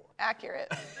paying for.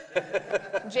 accurate.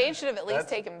 Jade should have at least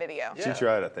taken video. Yeah. she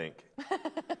tried, I think.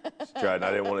 She tried, and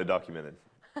I didn't want it documented.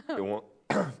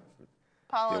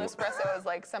 Paul on espresso is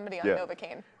like somebody on Yeah.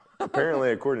 Novocaine.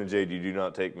 Apparently, according to Jade, you do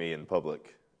not take me in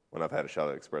public when I've had a shot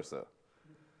of espresso.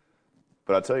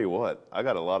 But I tell you what, I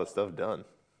got a lot of stuff done.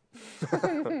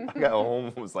 I got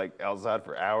home, was like outside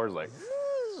for hours, like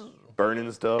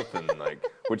burning stuff, and like,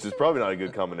 which is probably not a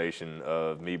good combination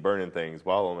of me burning things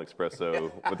while on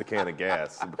espresso with a can of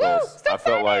gas, because I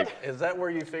felt like Is that where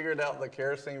you figured out the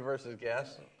kerosene versus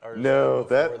gas? Or is no,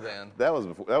 before then? that was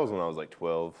before, that was when I was like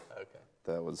 12. Okay.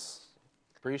 That was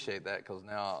Appreciate that because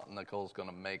now Nicole's going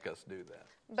to make us do that.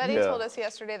 Buddy Yeah. told us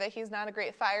yesterday that he's not a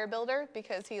great fire builder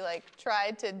because he like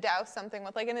tried to douse something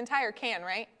with like an entire can,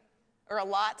 right? Or a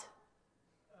lot.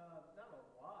 Not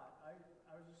a lot.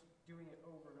 I was just doing it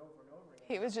over and over and over again.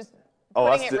 He was just Oh,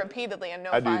 I putting it sti- repeatedly and no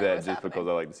I fire do that was just happening. because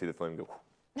I like to see the flame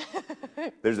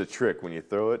go. There's a trick when you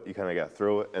throw it, you kind of got to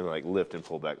throw it and like lift and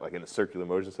pull back, like in a circular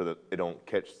motion, so that it don't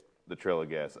catch the trail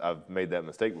of gas. I've made that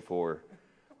mistake before,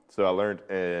 so I learned,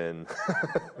 and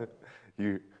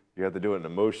you have to do it in a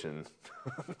motion.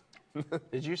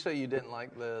 Did you say you didn't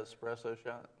like the espresso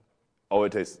shot? Oh,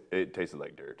 it tasted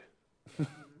like dirt.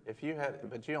 If you had,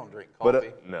 but you don't drink But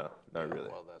coffee. no, not really.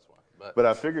 Well, that's why. But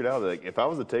I figured out that like, if I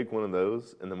was to take one of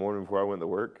those in the morning before I went to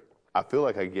work, I feel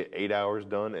like I could get 8 hours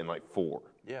done in like 4.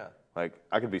 Yeah. Like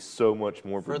I could be so much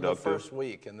more For the productive. first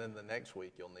week, and then the next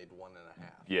week you'll need 1.5.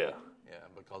 Yeah. Yeah,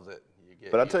 because you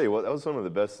get. But I used tell you what, that was some of the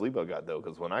best sleep I got though,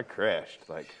 because when I crashed,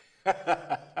 like,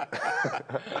 I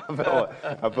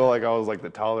felt like I was like the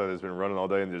toddler that's been running all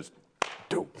day and just,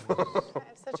 doop. I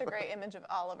have such a great image of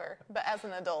Oliver, but as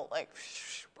an adult, like,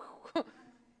 That's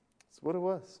what it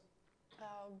was.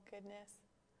 oh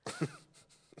goodness.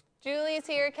 Julie's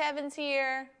here, Kevin's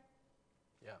here.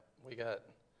 Yeah, we got.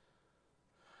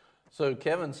 So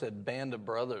Kevin said Band of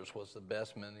Brothers was the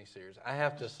best miniseries. I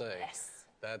have to say, Yes.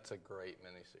 that's a great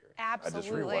miniseries. I just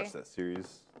Absolutely. rewatched that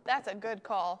series That's a good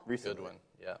call. recently. Good one,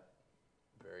 yeah.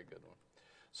 Very good one.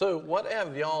 So what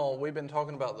have y'all, we've been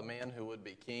talking about the man who would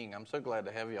be king. I'm so glad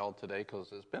to have y'all today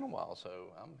because it's been a while, so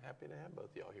I'm happy to have both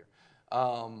y'all here.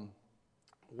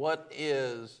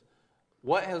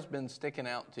 What has been sticking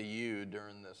out to you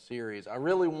during this series? I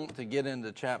really want to get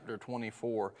into chapter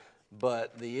 24,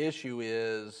 but the issue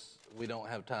is we don't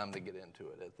have time to get into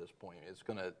it at this point. It's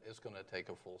gonna take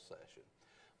a full session.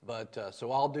 But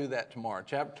so I'll do that tomorrow.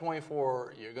 Chapter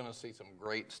 24, you're going to see some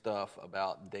great stuff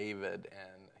about David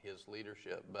and his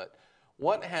leadership. But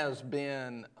what has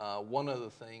been one of the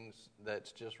things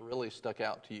that's just really stuck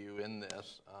out to you in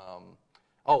this?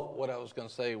 What I was going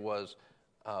to say was,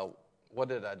 what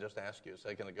did I just ask you a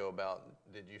second ago about?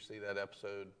 Did you see that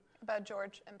episode? About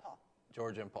George and Paul.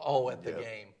 George and Paul. Oh, at the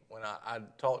game. When I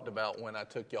talked about when I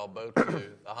took y'all both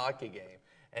to the hockey game.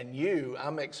 And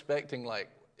I'm expecting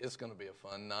it's going to be a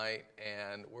fun night,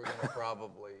 and we're going to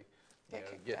probably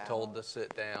get told to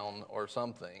sit down or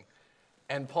something.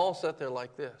 And Paul sat there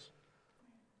like this,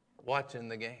 watching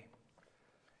the game.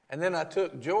 And then I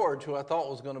took George, who I thought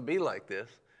was going to be like this,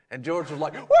 and George was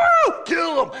like, woo,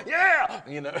 kill him, yeah!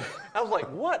 I was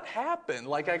like, what happened?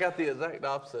 I got the exact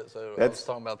opposite, so I was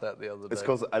talking about that the other day. It's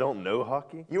because I don't know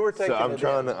hockey. You were taking I'm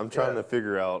trying to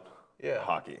figure out Yeah.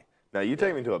 hockey. Now, you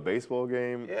take me to a baseball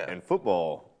game and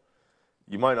football,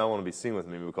 you might not want to be seen with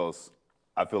me because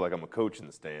I feel like I'm a coach in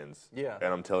the stands. Yeah.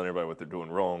 And I'm telling everybody what they're doing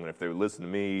wrong. And if they would listen to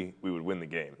me, we would win the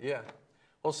game. Yeah.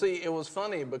 Well, see, it was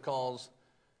funny because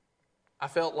I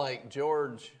felt like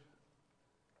George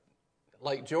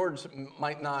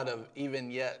might not have even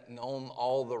yet known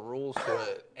all the rules to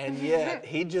it, and yet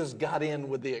he just got in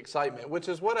with the excitement, which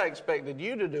is what I expected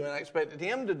you to do, and I expected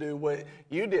him to do what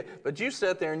you did. But you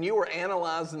sat there and you were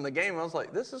analyzing the game. I was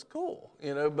like, this is cool,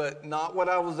 but not what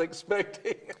I was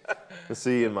expecting.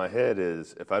 See, in my head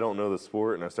is if I don't know the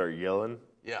sport and I start yelling,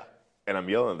 and I'm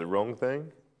yelling at the wrong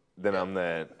thing, then I'm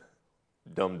that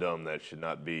dum-dum that should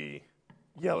not be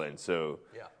yelling. So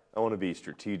I want to be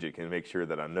strategic and make sure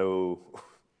that I know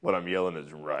what I'm yelling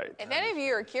is right. If any of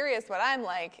you are curious what I'm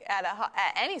like at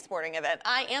any sporting event,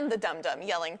 I am the dum-dum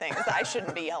yelling things I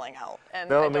shouldn't be yelling out. And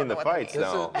No, I I mean don't know the what fights that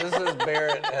means. now. This is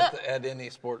Barrett at any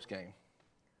sports game.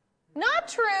 Not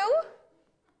true.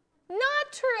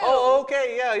 Not true. Oh,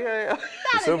 okay, yeah.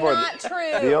 That So is far, not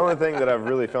true. The only thing that I've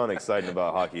really found exciting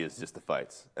about hockey is just the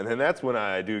fights. And then that's when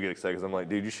I do get excited because I'm like,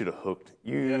 dude, you should have hooked.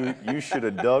 You should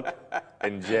have ducked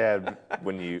and jabbed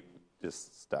when you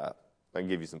just stop. I can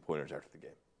give you some pointers after the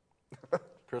game.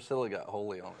 Priscilla got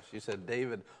wholly honest. She said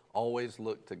David always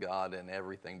looked to God in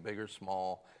everything, big or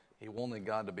small. He wanted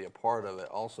God to be a part of it.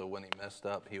 Also, when he messed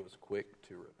up, he was quick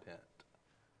to repent.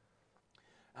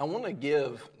 I want to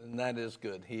give, and that is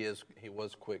good. He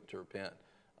was quick to repent.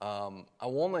 I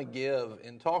want to give,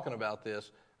 in talking about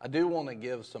this, I do want to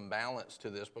give some balance to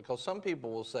this because some people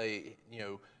will say,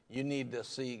 you need to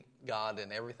see God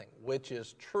in everything, which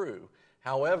is true.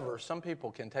 However, some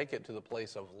people can take it to the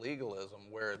place of legalism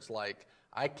where it's like,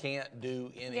 I can't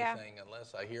do anything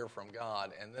unless I hear from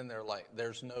God. And then they're like,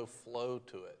 there's no flow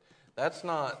to it. That's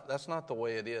not the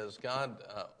way it is. God,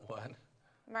 what?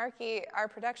 Marky, our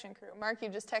production crew, Marky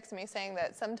just texted me saying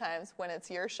that sometimes when it's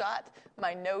your shot,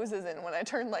 my nose isn't when I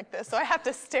turn like this, so I have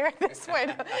to stare this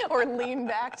way or lean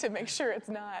back to make sure it's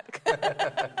not.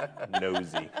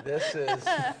 Nosy. This is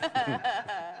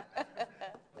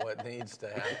what needs to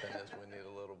happen is we need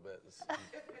a little bit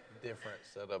different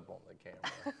setup on the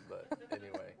camera. But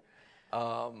anyway,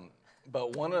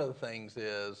 but one of the things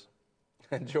is,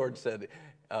 and George said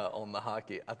on the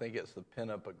hockey, I think it's the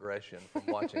pin-up aggression from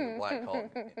watching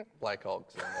the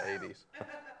Blackhawks in the 80s.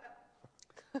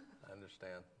 I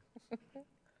understand.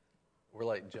 We're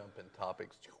like jumping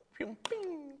topics.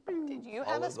 Did you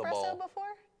have espresso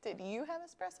before? Did you have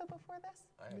espresso before this?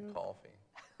 I had coffee,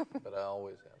 but I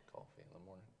always have coffee in the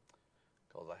morning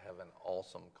because I have an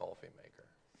awesome coffee maker.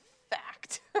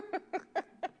 Fact.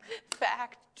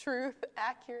 Fact, truth,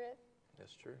 accurate.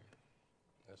 It's true.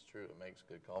 That's true. It makes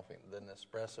good coffee. The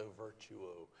Nespresso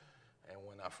Virtuo. And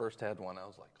when I first had one, I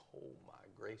was like, oh my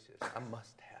gracious, I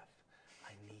must have.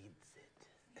 I needs it.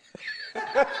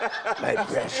 My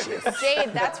precious.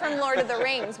 Jade, that's from Lord of the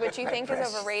Rings, which you think is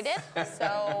overrated,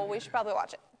 so we should probably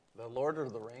watch it. The Lord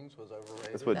of the Rings was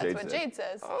overrated. That's what That's Jade what said. Jade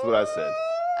says. That's what I said.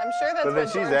 I'm sure that's But then what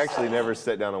she's George actually says. never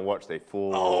sat down and watched a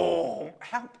full.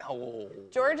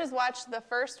 George has watched the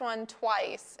first one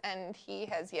twice, and he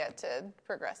has yet to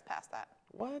progress past that.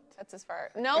 What? That's as far.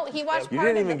 No, he watched You part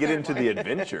didn't of even the get third into one. the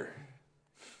adventure.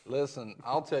 Listen,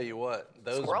 I'll tell you what.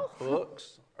 Those Squirrel?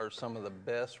 books are some of the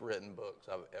best written books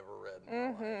I've ever read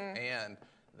in my life. And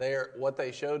what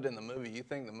they showed in the movie, you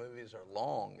think the movies are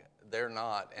long. They're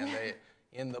not. And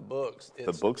in the books,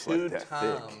 it's book's like 2 that thick.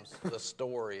 times the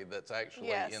story that's actually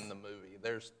Yes. in the movie.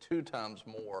 There's 2 times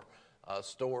more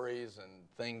stories and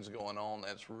things going on.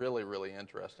 That's really, really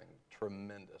interesting.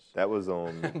 Tremendous. That was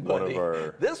on one of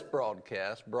our. This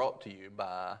broadcast brought to you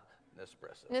by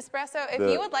Nespresso. Nespresso, if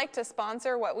The- you would like to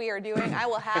sponsor what we are doing, I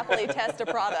will happily test a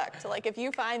product. Like, if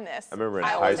you find this, I remember in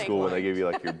I will high take school when one. they gave you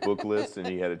like your book list and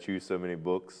you had to choose so many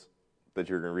books that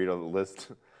you were going to read on the list.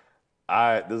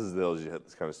 This is the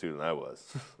kind of student I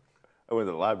was. I went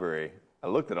to the library, I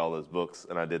looked at all those books,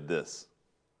 and I did this.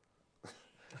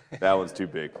 That one's too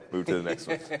big. Move to the next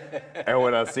one. And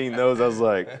when I seen those, I was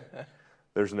like,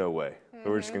 "There's no way.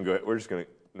 We're just gonna go. We're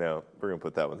gonna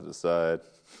put that one to the side."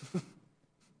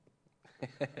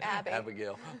 Abby.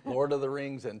 Abigail, Lord of the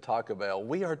Rings and Taco Bell.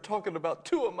 We are talking about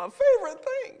 2 of my favorite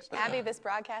things. Abby, this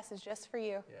broadcast is just for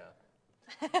you.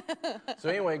 Yeah. So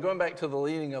anyway, going back to the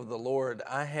leading of the Lord,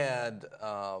 I had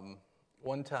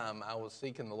one time I was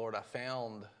seeking the Lord. I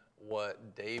found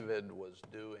what David was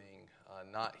doing,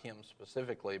 not him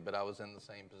specifically, but I was in the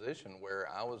same position where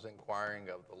I was inquiring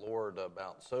of the Lord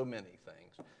about so many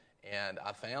things. And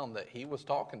I found that he was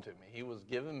talking to me. He was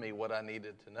giving me what I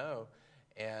needed to know.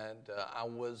 And I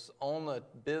was on a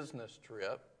business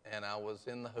trip, and I was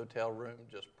in the hotel room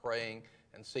just praying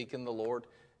and seeking the Lord.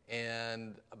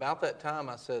 And about that time,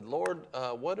 I said, "Lord,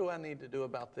 what do I need to do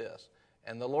about this?"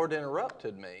 And the Lord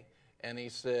interrupted me, and he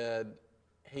said,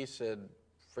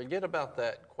 "Forget about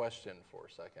that question for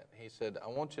a second." He said, "I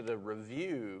want you to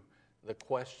review the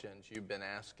questions you've been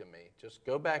asking me. Just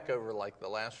go back over like the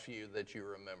last few that you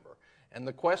remember." And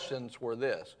the questions were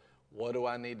this: what do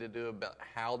I need to do about,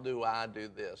 how do I do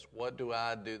this? What do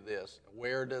I do this?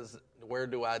 Where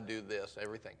do I do this?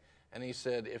 Everything. And he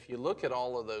said, if you look at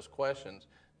all of those questions,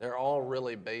 they're all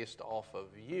really based off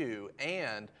of you,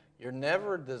 and you're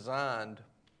never designed,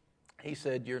 he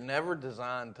said, you're never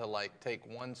designed to like take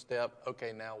one step,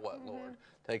 okay, now what, Lord?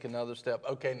 Take another step,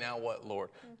 okay, now what,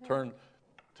 Lord? Turn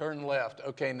left,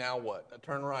 okay, now what?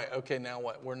 Turn right, okay, now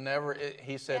what? We're never,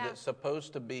 he said it's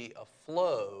supposed to be a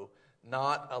flow,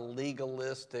 not a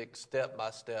legalistic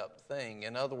step-by-step thing.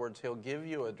 In other words, he'll give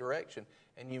you a direction,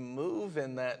 and you move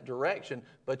in that direction,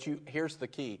 but here's the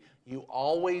key. You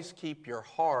always keep your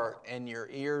heart and your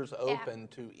ears open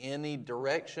to any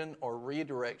direction or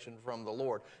redirection from the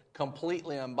Lord,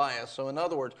 completely unbiased. So in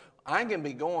other words, I can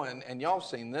be going, and y'all have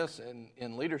seen this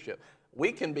in leadership,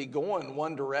 we can be going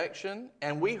one direction,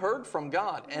 and we heard from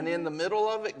God. And in the middle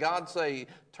of it, God say,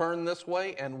 turn this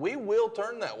way, and we will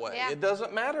turn that way. Yeah. It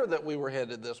doesn't matter that we were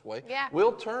headed this way. Yeah.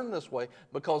 We'll turn this way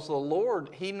because the Lord,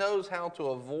 he knows how to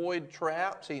avoid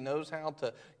traps. He knows how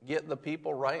to get the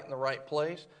people right in the right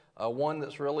place. One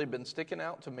that's really been sticking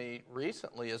out to me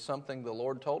recently is something the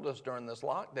Lord told us during this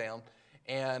lockdown.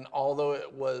 And although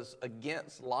it was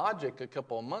against logic a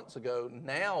couple of months ago,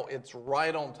 now it's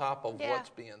right on top of what's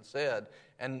being said.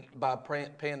 And by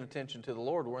paying attention to the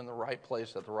Lord, we're in the right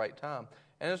place at the right time.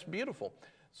 And it's beautiful.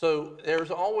 So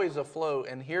there's always a flow.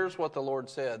 And here's what the Lord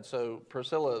said. So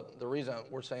Priscilla, the reason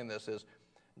we're saying this is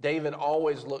David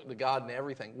always looked to God in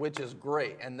everything, which is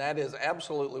great. And that is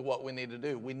absolutely what we need to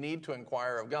do. We need to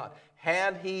inquire of God.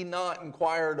 Had he not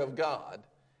inquired of God,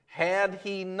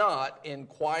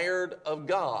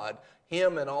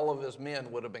 him and all of his men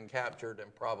would have been captured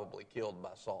and probably killed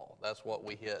by Saul. That's what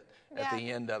we hit at the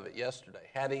end of it yesterday.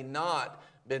 Had he not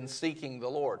been seeking the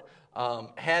Lord,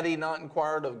 had he not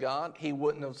inquired of God, he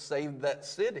wouldn't have saved that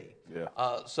city. Yeah.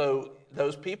 So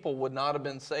those people would not have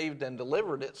been saved and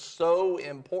delivered. It's so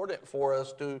important for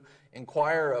us to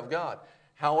inquire of God.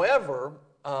 However,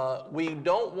 we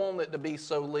don't want it to be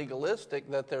so legalistic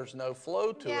that there's no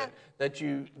flow to it, that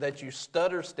you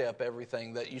stutter step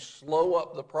everything, that you slow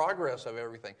up the progress of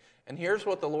everything. And here's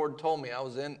what the Lord told me. I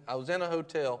was in a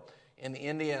hotel in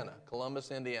Indiana,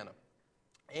 Columbus, Indiana,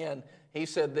 and he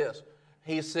said this.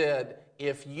 He said,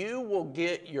 if you will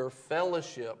get your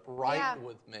fellowship right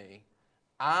with me,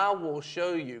 I will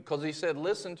show you, because he said,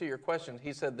 listen to your questions.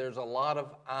 He said, there's a lot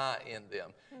of I in them.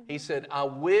 He said, I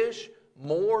wish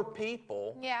more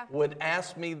people would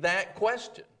ask me that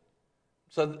question.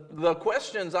 So the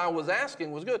questions I was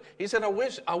asking was good. He said, I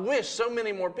wish so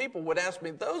many more people would ask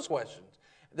me those questions.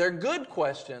 They're good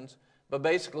questions, but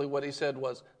basically what he said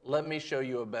was, let me show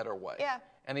you a better way. Yeah.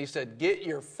 And he said, get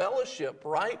your fellowship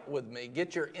right with me,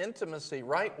 get your intimacy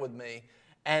right with me,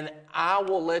 and I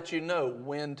will let you know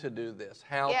when to do this,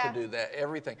 how to do that,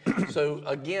 everything. So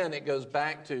again, it goes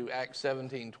back to Acts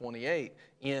 17:28.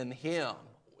 In him,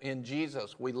 in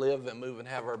Jesus, we live and move and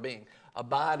have our being.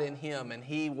 Abide in him, and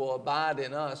he will abide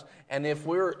in us. And if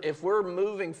we're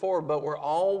moving forward, but we're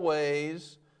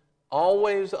always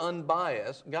always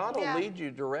unbiased, God will Yeah. lead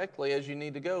you directly as you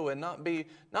need to go, and not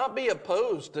be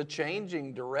opposed to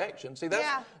changing direction. See, that's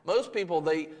Yeah. most people,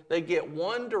 they get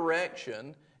one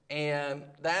direction, and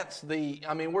that's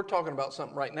we're talking about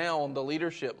something right now on the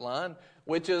leadership line,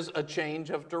 which is a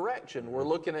change of direction. We're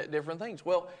looking at different things.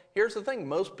 Well, here's the thing.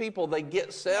 Most people, they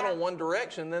get set on one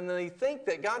direction, and then they think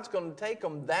that God's going to take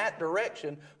them that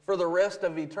direction for the rest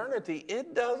of eternity.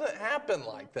 It doesn't happen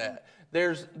like that.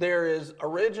 There is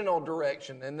original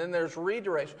direction, and then there's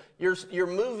redirection. You're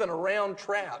moving around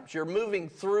traps. You're moving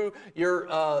through.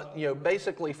 You're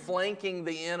basically flanking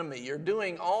the enemy. You're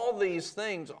doing all these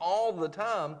things all the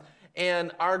time,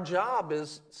 and our job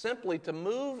is simply to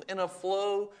move in a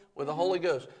flow with the Holy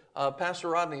Ghost. Pastor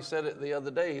Rodney said it the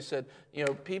other day. He said,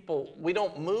 people, we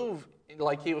don't move,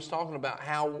 like he was talking about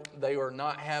how they are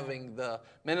not having the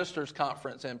ministers'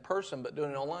 conference in person but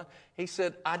doing it online. He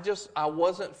said, I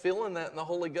wasn't feeling that in the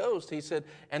Holy Ghost. He said,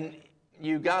 and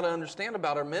you got to understand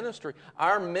about our ministry.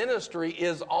 Our ministry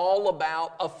is all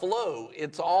about a flow.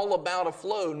 It's all about a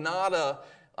flow,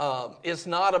 it's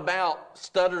not about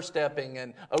stutter stepping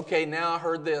and, okay, now I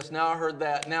heard this, now I heard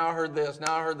that, now I heard this,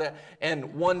 now I heard that,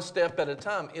 and one step at a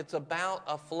time. It's about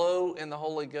a flow in the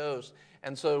Holy Ghost.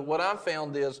 And so what I've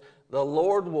found is the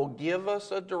Lord will give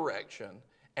us a direction,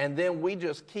 and then we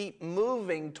just keep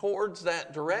moving towards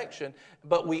that direction,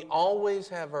 but we always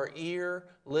have our ear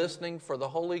listening for the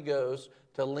Holy Ghost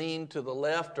to lean to the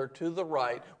left or to the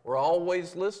right. We're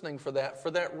always listening for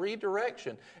that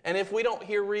redirection. And if we don't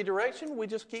hear redirection, we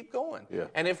just keep going. Yeah.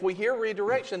 And if we hear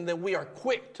redirection, then we are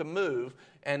quick to move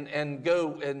and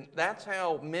go. And that's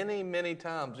how many, many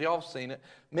times, y'all have seen it,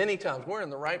 many times we're in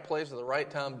the right place at the right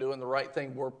time doing the right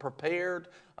thing. We're prepared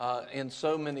in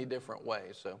so many different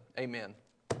ways. So, amen.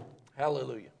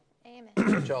 Hallelujah. Amen.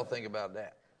 What y'all think about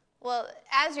that? Well,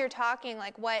 as you're talking,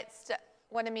 like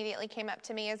what immediately came up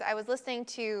to me is I was listening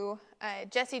to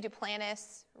Jesse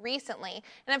Duplantis recently,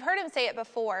 and I've heard him say it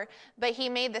before, but he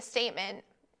made the statement,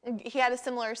 he had a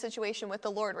similar situation with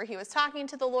the Lord where he was talking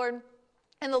to the Lord,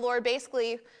 and the Lord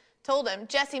basically told him,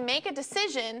 Jesse, make a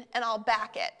decision and I'll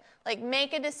back it. Like,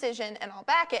 make a decision and I'll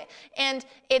back it. And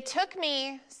it took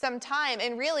me some time,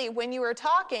 and really when you were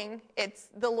talking,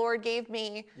 the Lord gave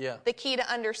me the key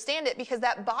to understand it, because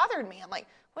that bothered me. I'm like,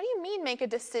 what do you mean make a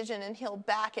decision and he'll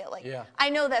back it? Like, I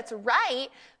know that's right,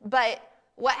 but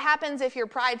what happens if you're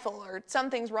prideful or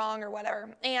something's wrong or whatever?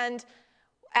 And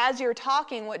as you're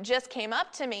talking, what just came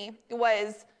up to me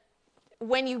was,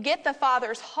 when you get the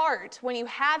Father's heart, when you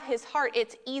have his heart,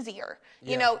 it's easier.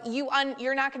 You know,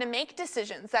 you're not going to make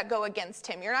decisions that go against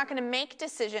him. You're not going to make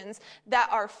decisions that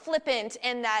are flippant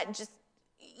and that just,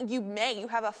 you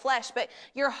have a flesh, but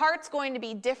your heart's going to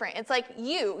be different. It's like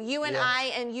you and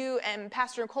I, and you and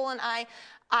Pastor Nicole and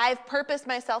I've purposed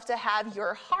myself to have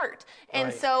your heart.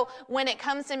 And so when it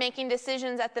comes to making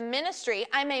decisions at the ministry,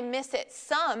 I may miss it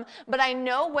some, but I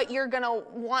know what you're going to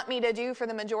want me to do for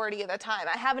the majority of the time.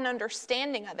 I have an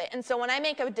understanding of it. And so when I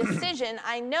make a decision,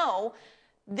 I know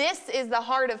this is the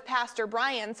heart of Pastor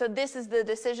Brian, so this is the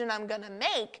decision I'm going to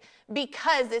make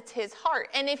because it's his heart.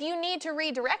 And if you need to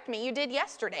redirect me, you did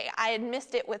yesterday. I had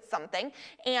missed it with something,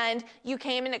 and you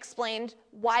came and explained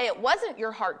why it wasn't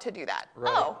your heart to do that.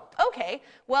 Right. Oh, okay.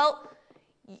 Well,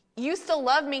 you still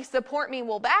love me, support me,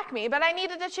 will back me, but I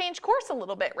needed to change course a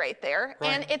little bit right there. Right.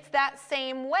 And it's that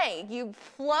same way. You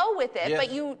flow with it,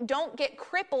 but you don't get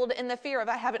crippled in the fear of,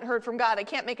 I haven't heard from God. I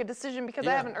can't make a decision because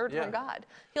I haven't heard from God.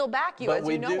 He'll back you as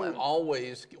you know him.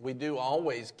 We do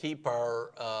always keep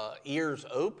our ears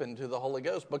open to the Holy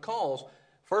Ghost, because,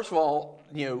 first of all,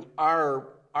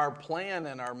 our plan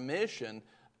and our mission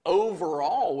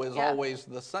overall is always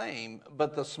the same,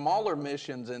 but the smaller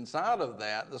missions inside of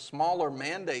that, the smaller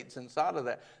mandates inside of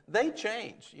that, they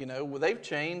change. They've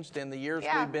changed in the years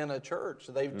we've been a church.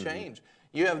 They've changed.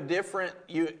 You have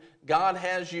God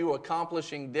has you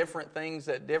accomplishing different things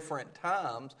at different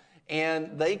times,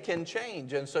 and they can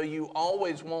change. And so you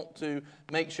always want to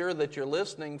make sure that you're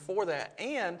listening for that.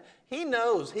 And he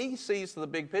knows, he sees the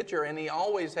big picture, and he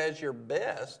always has your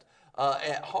best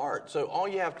at heart. So all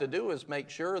you have to do is make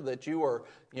sure that you are,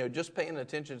 just paying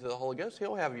attention to the Holy Ghost.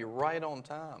 He'll have you right on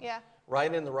time. Yeah.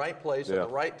 Right in the right place at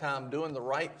the right time, doing the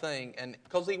right thing, and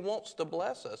because he wants to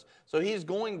bless us. So he's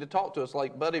going to talk to us,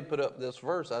 like Buddy put up this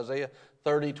verse, Isaiah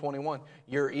 30:21.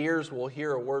 Your ears will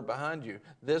hear a word behind you.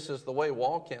 This is the way,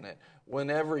 walk in it.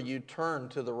 Whenever you turn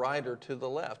to the right or to the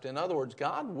left. In other words,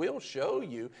 God will show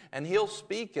you, and he'll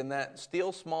speak in that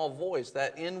still small voice,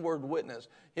 that inward witness.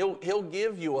 He'll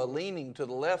give you a leaning to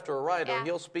the left or right, or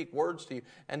he'll speak words to you,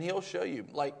 and he'll show you.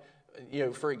 Like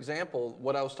For example,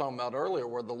 what I was talking about earlier,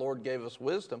 where the Lord gave us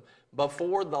wisdom,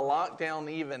 before the lockdown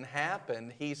even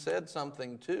happened, He said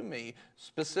something to me,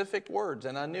 specific words,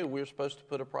 and I knew we were supposed to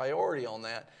put a priority on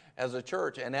that as a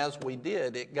church, and as we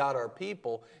did, it got our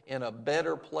people in a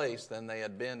better place than they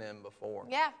had been in before.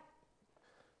 Yeah.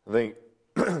 I think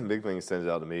big thing that stands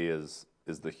out to me is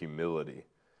the humility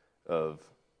of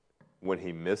when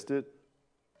he missed it,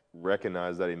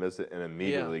 recognize that he missed it, and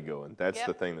immediately going. That's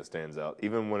the thing that stands out.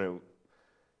 Even when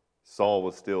Saul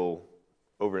was still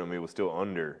over him, he was still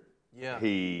under. Yeah.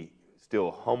 He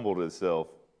still humbled himself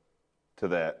to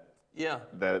that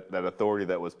authority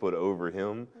that was put over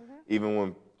him, even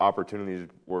when opportunities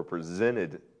were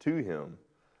presented to him.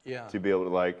 Yeah. To be able to,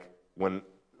 like, when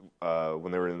he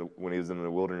was in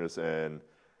the wilderness and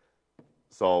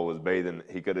Saul was bathing,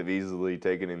 he could have easily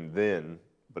taken him then,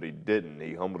 but he didn't.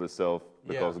 He humbled himself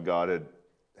because God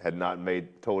had not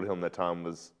told him that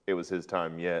it was his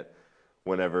time yet.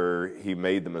 Whenever he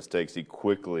made the mistakes, he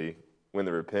quickly, when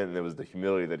they repented, it was the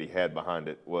humility that he had behind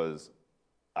it was,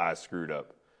 I screwed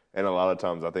up. And a lot of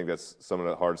times I think that's some of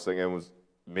the hardest thing. And was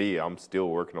me, I'm still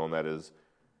working on that, is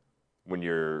when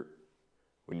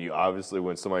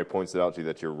somebody points it out to you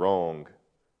that you're wrong,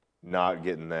 not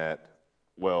getting that,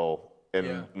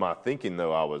 my thinking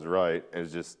though I was right, and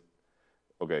it's just,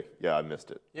 okay, I missed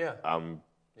it. Yeah. I'm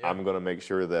going to make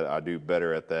sure that I do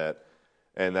better at that.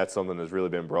 And that's something that's really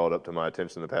been brought up to my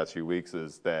attention the past few weeks,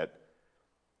 is that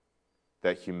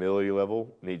humility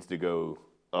level needs to go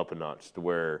up a notch to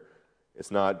where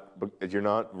you're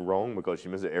not wrong because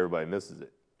you miss it. Everybody misses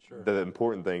it. Sure. The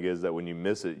important thing is that when you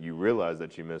miss it, you realize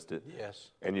that you missed it. Yes.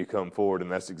 And you come forward, and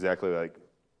that's exactly like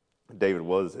David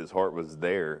was. His heart was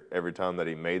there. Every time that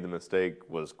he made the mistake,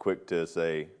 was quick to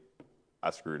say, I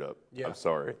screwed up. Yeah. I'm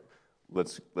sorry.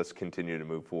 Let's continue to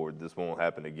move forward. This won't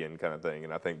happen again, kind of thing.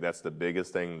 And I think that's the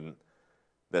biggest thing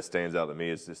that stands out to me,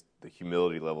 is just the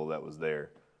humility level that was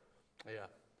there. Yeah.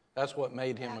 That's what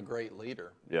made him a great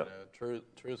leader. Yeah.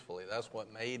 Truthfully, that's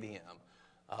what made him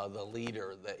the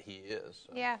leader that he is.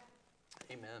 So. Yeah.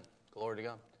 Amen. Glory to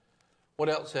God. What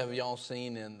else have y'all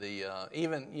seen in the,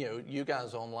 even, you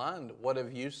guys online, what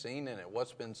have you seen in it?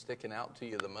 What's been sticking out to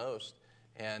you the most?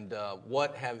 And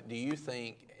what do you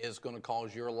think is going to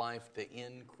cause your life to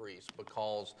increase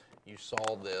because you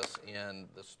saw this in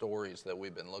the stories that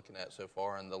we've been looking at so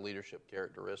far and the leadership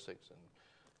characteristics? And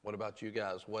what about you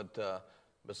guys? What,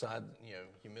 besides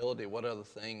humility, what other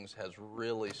things has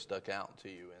really stuck out to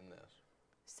you in this?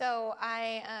 So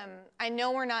I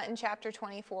know we're not in chapter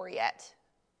 24 yet.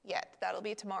 That'll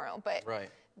be tomorrow. But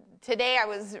today I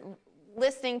was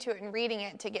listening to it and reading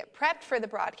it to get prepped for the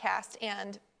broadcast.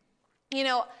 And,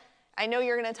 I know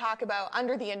you're going to talk about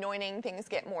under the anointing, things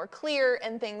get more clear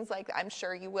and things like that. I'm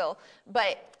sure you will.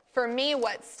 But for me,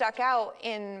 what stuck out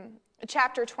in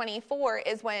chapter 24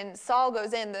 is when Saul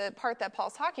goes in, the part that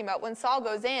Paul's talking about, when Saul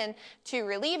goes in to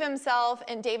relieve himself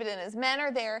and David and his men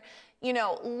are there.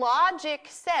 Logic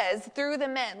says through the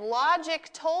men, logic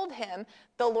told him,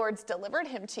 the Lord's delivered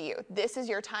him to you. This is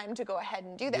your time to go ahead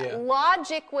and do that. Yeah.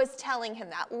 Logic was telling him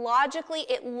that. Logically,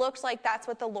 it looked like that's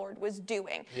what the Lord was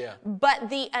doing. Yeah. But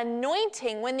the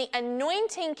anointing, when the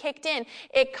anointing kicked in,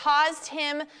 it caused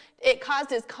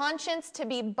his conscience to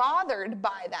be bothered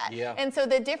by that. Yeah. And so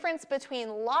the difference between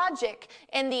logic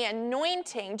and the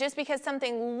anointing, just because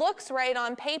something looks right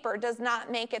on paper does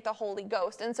not make it the Holy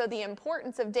Ghost. And so the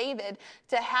importance of David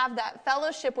to have that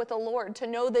fellowship with the Lord, to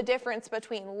know the difference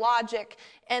between logic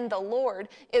and the Lord,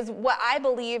 is what I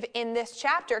believe in this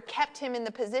chapter kept him in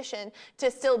the position to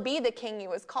still be the king he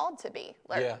was called to be.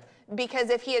 Because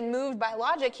if he had moved by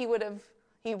logic, he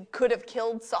could have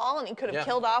killed Saul, and he could have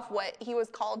killed off what he was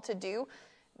called to do.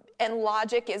 And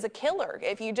logic is a killer.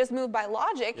 If you just move by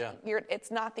logic,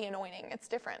 it's not the anointing. It's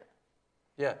different.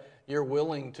 Yeah, you're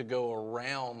willing to go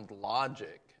around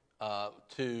logic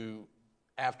to,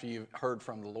 after you've heard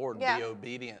from the Lord, be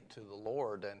obedient to the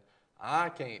Lord. And I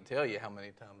can't tell you how many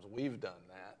times we've done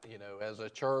that, as a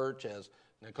church, as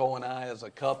Nicole and I as a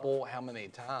couple, how many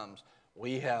times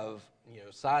we have,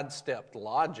 sidestepped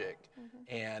logic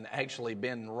and actually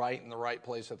been right in the right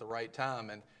place at the right time.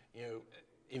 And,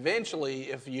 eventually,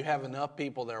 if you have enough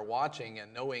people there watching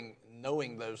and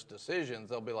knowing those decisions,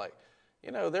 they'll be like,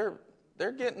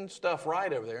 they're getting stuff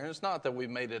right over there. And it's not that we've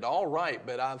made it all right,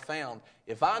 but I've found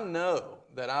if I know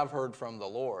that I've heard from the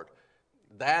Lord,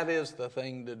 that is the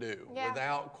thing to do,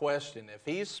 without question. If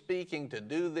he's speaking to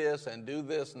do this and do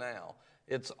this now,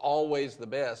 it's always the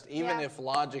best, even if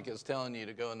logic is telling you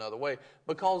to go another way,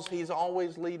 because he's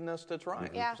always leading us to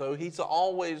triumph. Yeah. So he's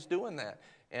always doing that.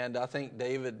 And I think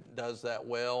David does that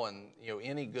well, and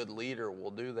any good leader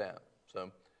will do that. So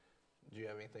do you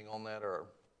have anything on that? Or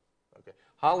Okay.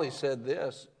 Holly said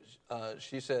this.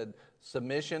 She said,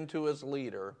 submission to his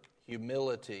leader,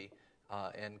 humility,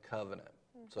 and covenant.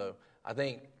 So I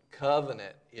think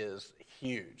covenant is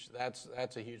huge. That's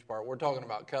a huge part. We're talking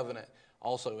about covenant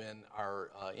also in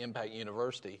our Impact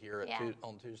University here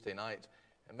on Tuesday nights.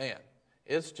 And man,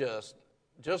 it's just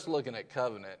looking at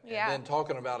covenant and then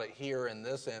talking about it here in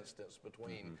this instance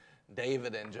between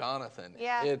David and Jonathan.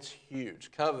 Yeah. It's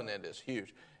huge. Covenant is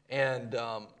huge. And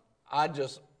I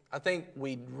think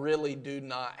we really do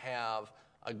not have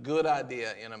a good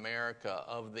idea in America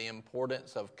of the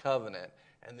importance of covenant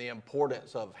and the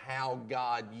importance of how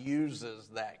God uses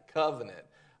that covenant.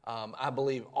 I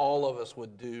believe all of us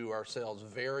would do ourselves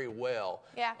very well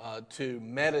to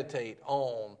meditate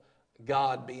on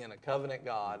God being a covenant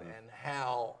God and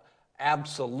how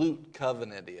absolute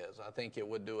covenant is. I think it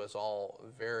would do us all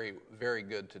very, very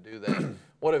good to do that.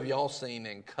 What have y'all seen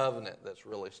in covenant that's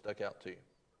really stuck out to you?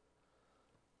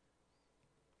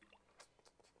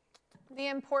 The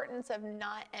importance of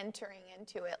not entering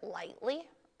into it lightly.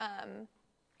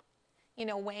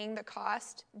 Weighing the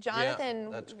cost.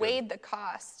 Jonathan weighed the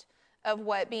cost of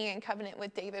what being in covenant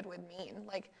with David would mean.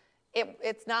 Like,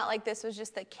 it's not like this was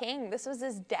just the king. This was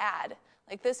his dad.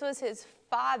 Like, this was his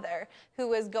father who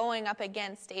was going up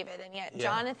against David. And yet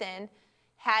Jonathan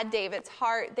had David's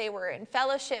heart. They were in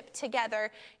fellowship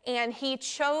together. And he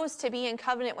chose to be in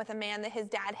covenant with a man that his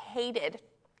dad hated,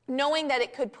 knowing that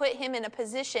it could put him in a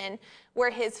position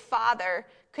where his father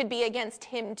could be against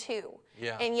him too.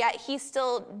 Yeah. And yet he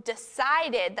still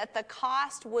decided that the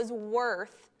cost was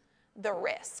worth the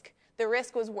risk. The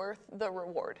risk was worth the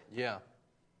reward. Yeah.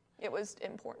 It was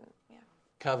important. Yeah.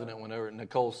 Covenant, whenever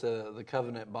Nicole said the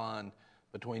covenant bond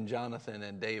between Jonathan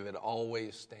and David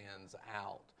always stands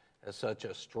out as such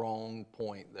a strong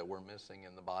point that we're missing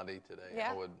in the body today.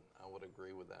 Yeah. I would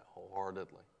agree with that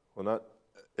wholeheartedly. Well,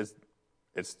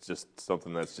 it's just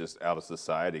something that's just out of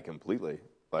society completely.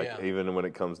 Like, even when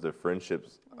it comes to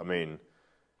friendships, I mean,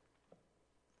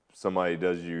 somebody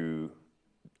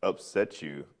upsets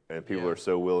you, and people are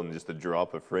so willing just to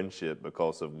drop a friendship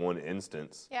because of one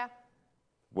instance. Yeah.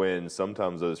 When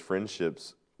sometimes those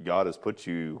friendships, God has put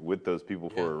you with those people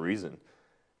for a reason.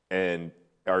 And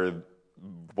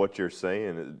what you're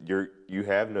saying, you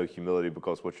have no humility,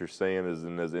 because what you're saying is,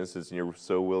 in those instances, you're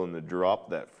so willing to drop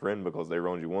that friend because they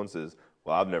wronged you once, is,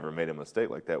 well, I've never made a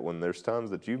mistake like that. When there's times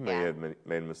that you may have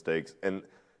made mistakes, and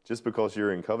just because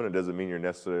you're in covenant doesn't mean you're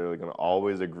necessarily going to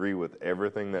always agree with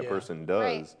everything that person does.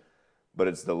 Right. But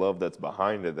it's the love that's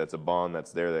behind it, that's a bond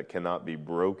that's there that cannot be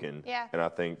broken. Yeah. And I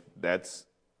think that's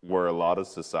where a lot of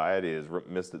society has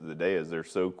missed it today, is they're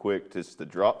so quick just to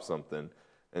drop something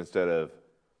instead of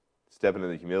stepping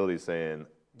into humility saying,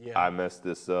 I messed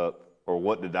this up, or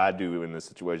what did I do in this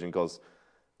situation? Because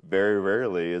very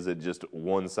rarely is it just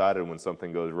one-sided when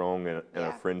something goes wrong in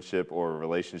a friendship or a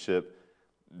relationship.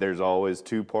 There's always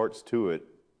two parts to it,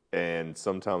 and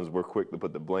sometimes we're quick to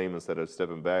put the blame instead of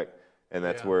stepping back, and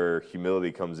that's where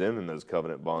humility comes in those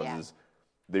covenant bonds, is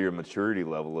your maturity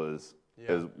level is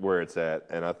where it's at.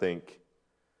 And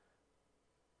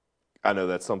I know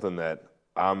that's something that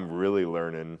I'm really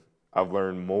learning. I've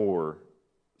learned more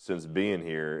since being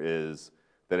here, is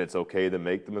that it's okay to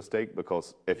make the mistake,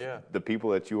 because if the people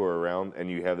that you are around and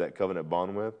you have that covenant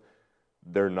bond with,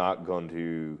 they're not going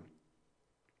to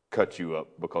cut you up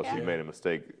because you made a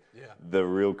mistake. Yeah. The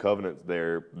real covenants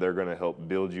they're going to help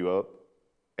build you up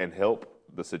and help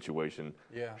the situation.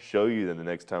 Yeah. Show you then the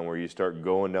next time where you start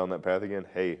going down that path again,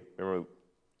 hey, remember,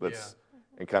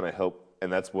 and kind of help.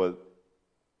 And that's what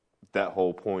that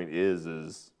whole point is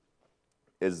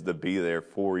to be there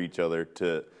for each other,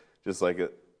 to just like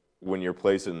when you're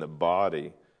placed in the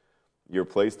body, you're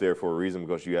placed there for a reason,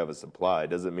 because you have a supply. It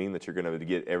doesn't mean that you're going to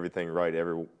get everything right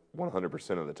every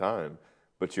 100% of the time,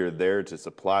 but you're there to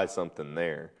supply something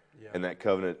there. Yeah. And that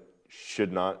covenant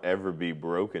should not ever be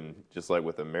broken, just like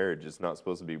with a marriage. It's not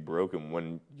supposed to be broken.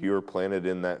 When you're planted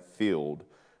in that field,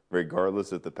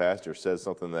 regardless if the pastor says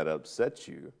something that upsets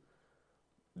you,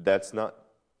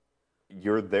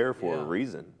 you're there for a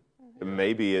reason.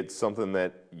 Maybe it's something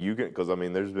that you can, because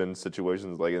there's been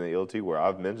situations like in the LT where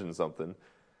I've mentioned something,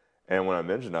 and when I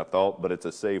mentioned, I thought, but it's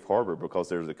a safe harbor because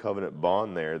there's a covenant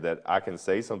bond there that I can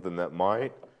say something that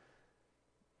might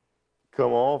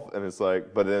come off, and it's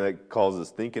like, but then it causes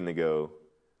thinking to go,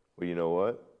 well, you know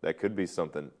what? That could be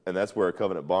something. And that's where a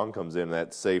covenant bond comes in,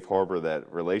 that safe harbor,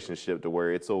 that relationship, to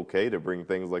where it's okay to bring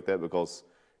things like that, because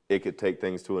it could take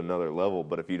things to another level.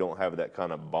 But if you don't have that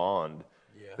kind of bond,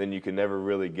 then you can never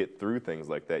really get through things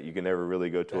like that. You can never really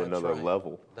go to another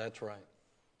level. That's right.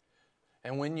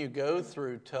 And when you go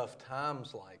through tough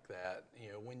times like that,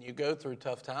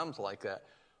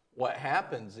 what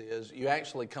happens is you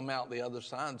actually come out the other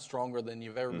side stronger than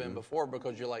you've ever been before,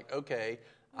 because you're like, okay,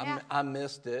 I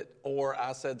missed it, or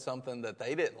I said something that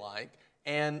they didn't like,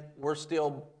 and we're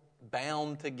still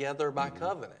bound together by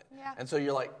covenant. Yeah. And so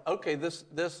you're like, okay, this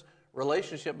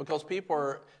relationship, because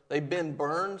they've been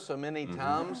burned so many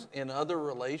times in other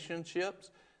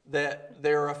relationships that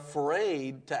they're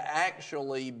afraid to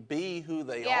actually be who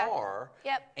they are.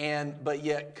 Yep. But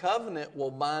yet covenant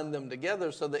will bind them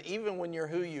together, so that even when you're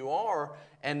who you are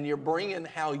and you're bringing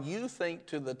how you think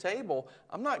to the table,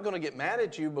 I'm not going to get mad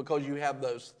at you because you have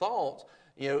those thoughts.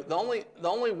 The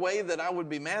only way that I would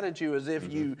be mad at you is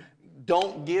if you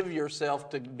don't give yourself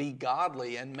to be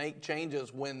godly and make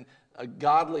changes when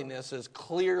godliness is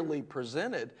clearly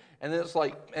presented. And it's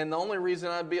like, and the only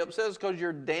reason I'd be upset is because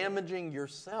you're damaging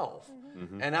yourself.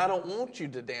 And I don't want you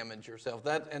to damage yourself.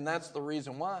 That's the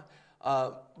reason why.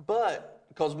 But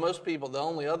because most people, the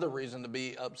only other reason to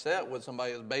be upset with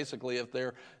somebody is basically if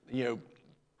they're,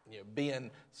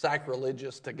 being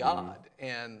sacrilegious to God.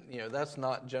 And, that's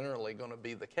not generally going to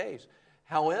be the case.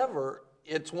 However,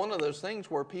 it's one of those things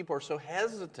where people are so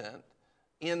hesitant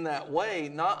in that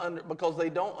way, because they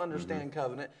don't understand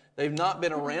covenant. They've not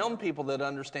been around people that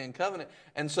understand covenant.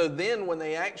 And so then when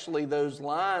they actually, those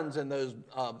lines and those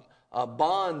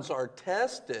bonds are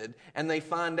tested, and they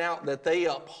find out that they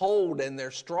uphold and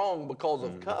they're strong because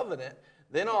of covenant,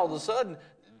 then all of a sudden,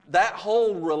 that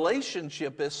whole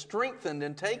relationship is strengthened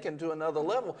and taken to another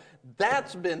level.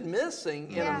 That's been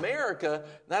missing in America.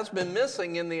 That's been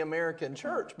missing in the American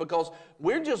church, because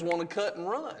we just want to cut and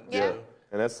run. Yeah.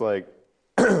 And that's like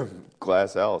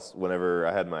Glass House. Whenever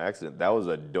I had my accident, that was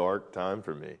a dark time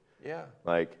for me. Yeah.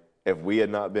 Like, if we had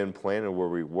not been planted where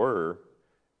we were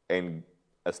and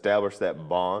established that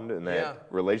bond and that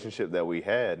relationship that we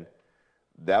had,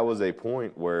 that was a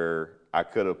point where I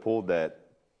could have pulled that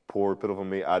poor, pitiful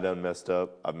me. I done messed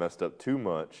up. I've messed up too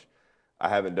much. I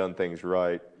haven't done things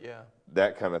right. Yeah.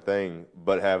 That kind of thing.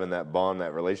 But having that bond,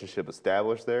 that relationship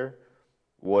established there,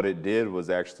 what it did was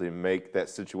actually make that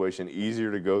situation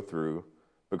easier to go through,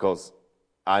 because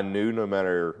I knew no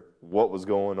matter what was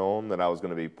going on that I was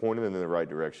going to be pointed in the right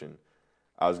direction.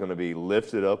 I was going to be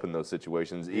lifted up in those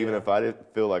situations. Even if I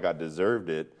didn't feel like I deserved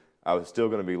it, I was still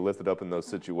going to be lifted up in those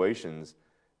situations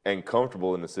and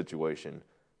comfortable in the situation.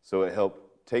 So it helped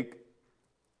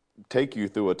take you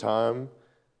through a time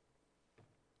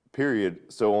period.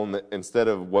 So instead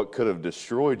of what could have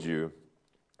destroyed you,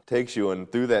 takes you,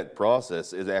 and through that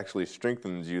process, it actually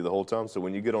strengthens you the whole time. So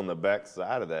when you get on the back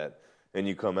side of that and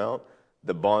you come out,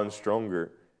 the bond's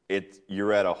stronger.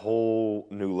 You're at a whole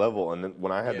new level. And then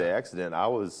when I had the accident, I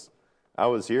was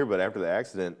here, but after the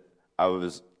accident, I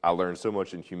learned so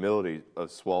much in humility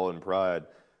of swallowing pride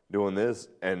doing this.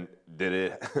 And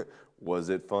was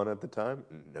it fun at the time?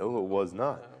 No, it was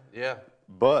not. Yeah.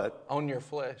 But on your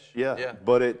flesh. Yeah.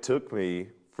 But it took me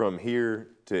from here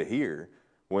to here,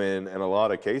 when in a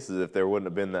lot of cases, if there wouldn't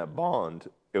have been that bond,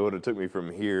 it would have took me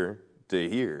from here to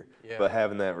here. Yeah. But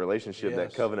having that relationship,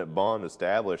 that covenant bond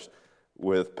established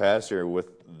with Pastor,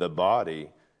 with the body,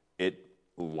 it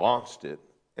launched it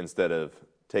instead of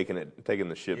taking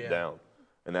the ship down.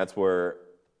 And that's where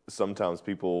sometimes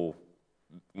people,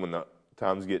 when the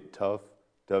times get tough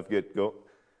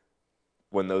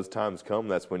when those times come,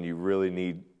 that's when you really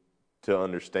need to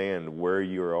understand where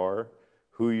you are,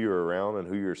 who you're around, and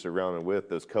who you're surrounded with.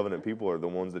 Those covenant people are the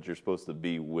ones that you're supposed to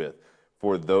be with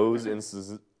for those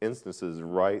instances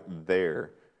right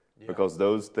there. Yeah. Because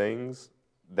those things,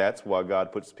 that's why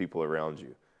God puts people around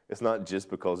you. It's not just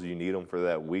because you need them for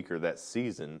that week or that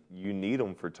season. You need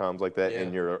them for times like that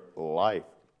in your life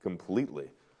completely.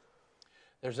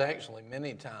 There's actually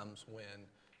many times when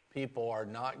people are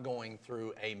not going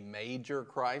through a major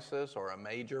crisis or a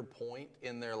major point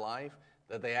in their life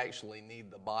that they actually need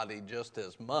the body just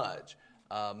as much.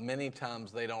 Many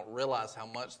times they don't realize how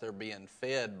much they're being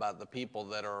fed by the people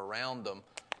that are around them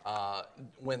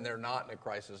when they're not in a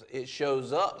crisis. It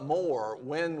shows up more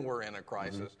when we're in a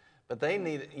crisis. But they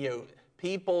need,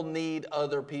 people need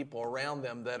other people around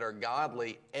them that are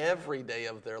godly every day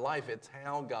of their life. It's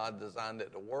how God designed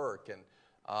it to work. And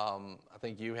I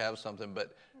think you have something,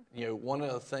 but one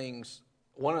of the things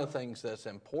that's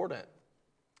important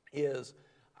is,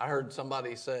 I heard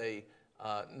somebody say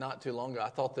not too long ago, I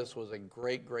thought this was a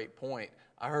great point.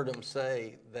 I heard them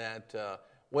say that,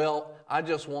 I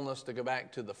just want us to go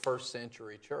back to the first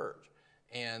century church.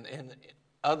 And in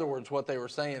other words, what they were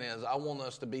saying is, I want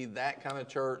us to be that kind of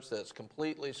church that's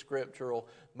completely scriptural,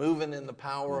 moving in the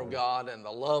power of God and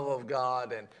the love of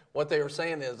God. And what they were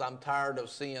saying is, I'm tired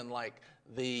of seeing like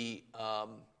the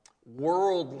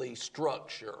worldly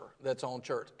structure that's on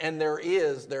church. And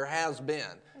there has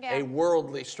been. a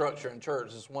worldly structure in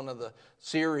church. It's one of the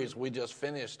series we just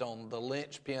finished on the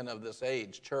linchpin of this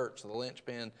age, church, the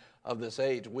linchpin of this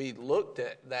age. We looked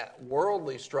at that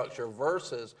worldly structure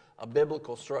versus a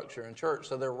biblical structure in church.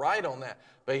 So they're right on that.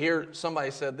 But here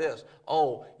somebody said this,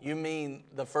 oh, you mean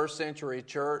the first century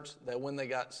church, that when they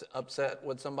got upset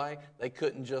with somebody, they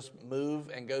couldn't just move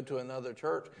and go to another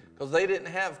church? Because they didn't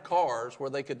have cars where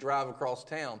they could drive across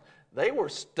town. They were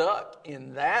stuck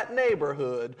in that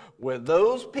neighborhood with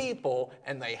those people,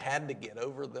 and they had to get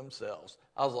over themselves.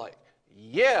 I was like,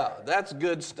 yeah, that's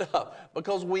good stuff.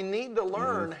 Because we need to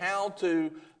learn how to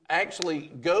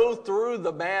actually go through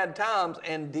the bad times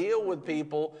and deal with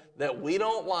people that we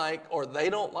don't like or they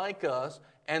don't like us,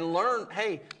 and learn,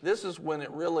 hey, this is when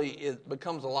it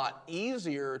becomes a lot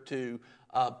easier to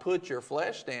put your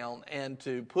flesh down and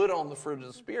to put on the fruit of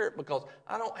the Spirit, because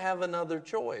I don't have another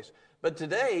choice. But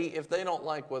today, if they don't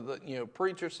like what the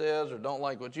preacher says, or don't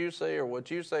like what you say or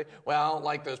what you say, well, I don't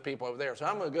like those people over there, so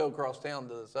I'm going to go across town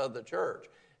to this other church.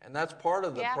 And that's part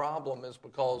of the problem, is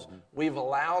because we've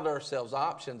allowed ourselves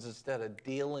options instead of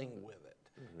dealing with it.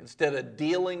 Instead of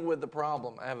dealing with the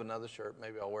problem. I have another shirt,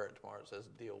 maybe I'll wear it tomorrow, it says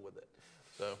deal with it.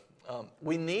 So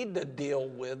we need to deal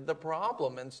with the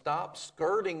problem and stop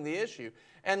skirting the issue.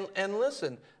 And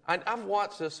listen, I've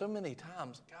watched this so many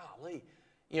times, golly,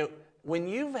 when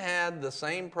you've had the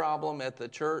same problem at the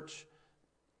church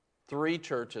 3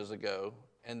 churches ago,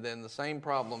 and then the same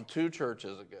problem 2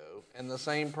 churches ago, and the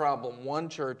same problem 1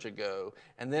 church ago,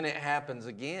 and then it happens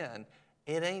again,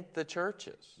 it ain't the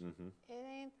churches. It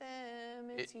ain't them,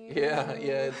 it's you. Yeah,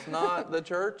 it's not the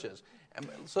churches.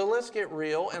 So let's get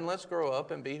real, and let's grow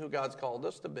up and be who God's called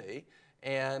us to be,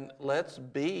 and let's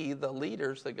be the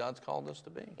leaders that God's called us to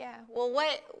be. Yeah, well,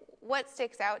 what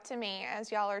sticks out to me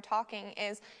as y'all are talking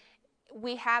is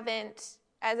we haven't,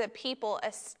 as a people,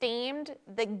 esteemed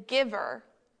the giver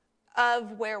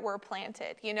of where we're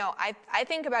planted. I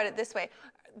think about it this way.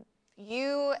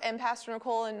 You and Pastor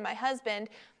Nicole and my husband,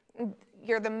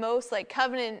 you're the most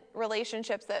covenant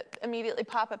relationships that immediately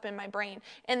pop up in my brain.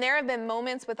 And there have been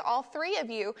moments with all 3 of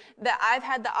you that I've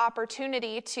had the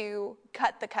opportunity to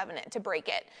cut the covenant, to break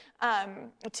it,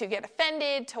 to get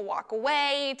offended, to walk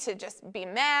away, to just be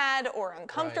mad or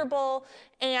uncomfortable.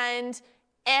 Right. And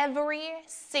every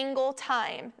single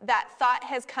time that thought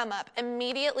has come up,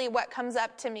 immediately what comes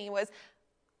up to me was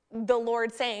the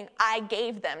Lord saying, I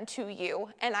gave them to you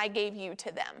and I gave you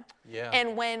to them. Yeah.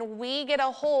 And when we get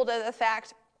a hold of the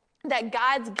fact that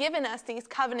God's given us these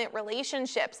covenant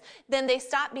relationships, then they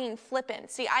stop being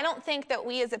flippant. See, I don't think that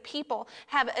we as a people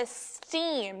have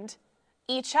esteemed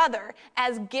each other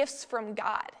as gifts from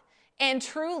God. And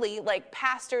truly,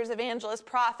 pastors, evangelists,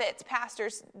 prophets,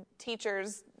 pastors,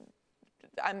 teachers,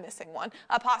 I'm missing one,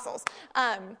 apostles.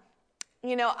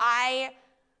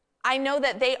 I know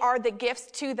that they are the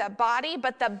gifts to the body,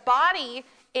 but the body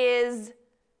is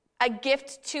a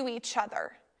gift to each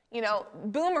other.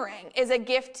 Boomerang is a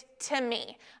gift to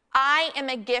me. I am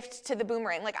a gift to the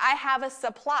boomerang. I have a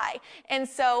supply. And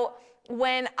so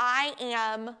when I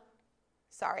am,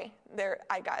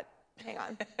 hang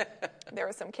on. There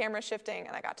was some camera shifting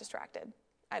and I got distracted.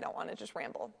 I don't want to just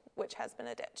ramble, which has been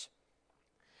a ditch.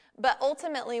 But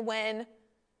ultimately, when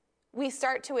we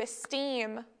start to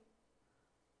esteem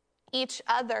each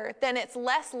other, then it's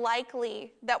less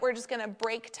likely that we're just going to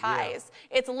break ties.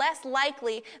 Yeah. It's less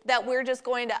likely that we're just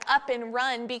going to up and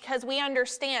run, because we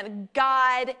understand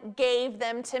God gave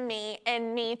them to me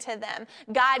and me to them.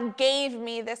 God gave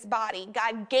me this body.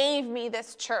 God gave me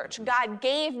this church. God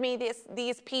gave me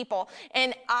these people,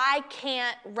 and I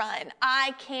can't run.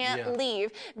 I can't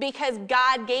leave because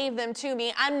God gave them to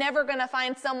me. I'm never going to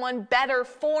find someone better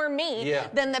for me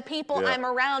than the people I'm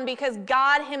around, because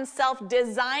God himself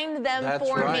designed them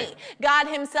for me. God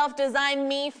himself designed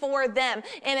me for them.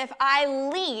 And if I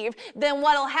leave, then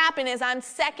what'll happen is I'm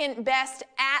second best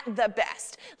at the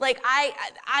best.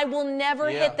 I will never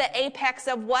hit the apex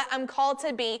of what I'm called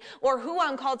to be or who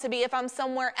I'm called to be if I'm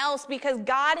somewhere else, because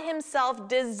God himself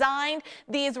designed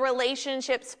these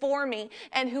relationships for me.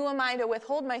 And who am I to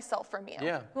withhold myself from you?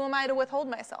 Yeah. Who am I to withhold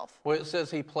myself? Well, it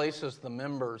says he places the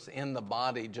members in the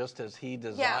body just as he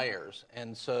desires. Yeah.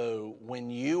 And so when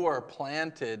you are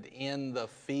planted in the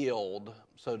field,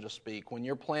 so to speak, when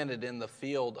you're planted in the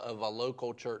field of a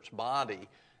local church body,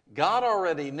 God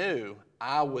already knew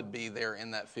I would be there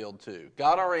in that field too.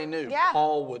 God already knew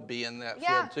Paul would be in that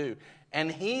field too. And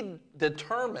he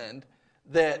determined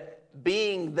that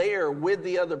being there with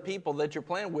the other people that you're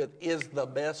planted with is the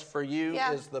best for you,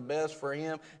 is the best for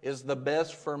him, is the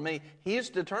best for me. He's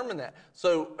determined that.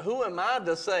 So who am I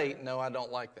to say, no, I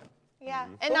don't like them? Yeah,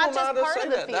 and not just part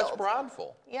of the field. That's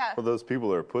prideful. Yeah. Well, those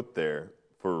people are put there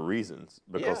for reasons,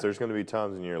 because Yeah. there's going to be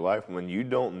times in your life when you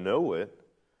don't know it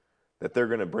that they're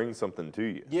going to bring something to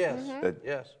you. Yes. That,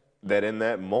 Yes. that in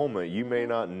that moment you may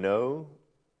not know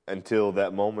until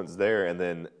that moment's there, and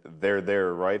then they're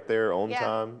there right there on Yeah.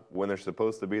 time when they're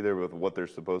supposed to be there with what they're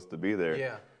supposed to be there.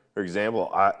 Yeah. For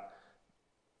example,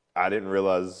 I didn't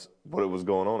realize what was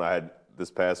going on. I had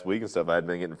this past week and stuff, I had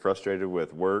been getting frustrated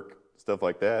with work, stuff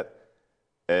like that,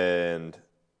 and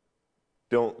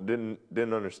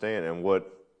didn't understand. And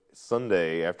what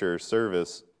Sunday after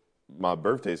service, my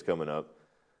birthday's coming up,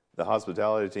 the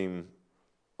hospitality team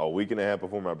a week and a half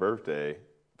before my birthday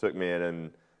took me in,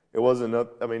 and it wasn't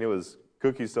up, I mean, it was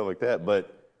cookies, stuff like that,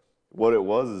 but what it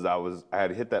was is I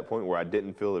had hit that point where I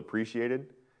didn't feel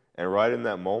appreciated, and right in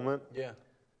that moment, Yeah.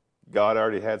 God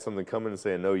already had something coming and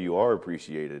saying, no, you are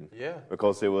appreciated. Yeah.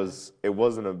 Because it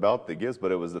wasn't about the gifts,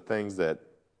 but it was the things that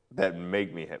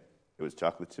make me happy. It was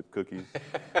chocolate chip cookies,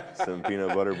 some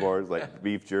peanut butter bars, like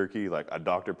beef jerky, like a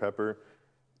Dr. Pepper,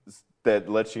 that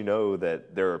lets you know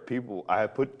that there are people, I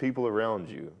have put people around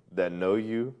you that know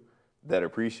you, that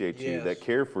appreciate you, Yes. that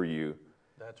care for you.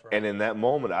 That's right. And in that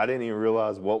moment, I didn't even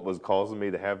realize what was causing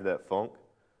me to have that funk.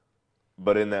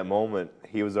 But in that moment,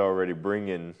 he was already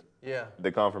bringing Yeah.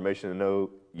 the confirmation to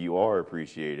know you are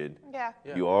appreciated. Yeah.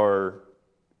 Yeah. You are,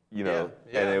 you know,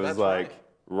 Yeah, and it was that's like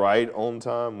right on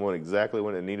time when exactly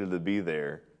when it needed to be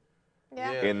there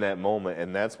Yeah. Yeah. in that moment.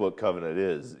 And that's what covenant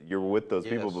is. You're with those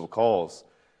people Yes. because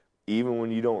even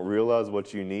when you don't realize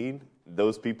what you need,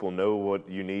 those people know what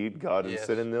you need. God is Yes.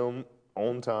 sending them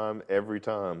on time every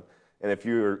time. And if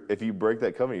you break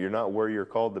that covenant, you're not where you're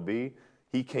called to be.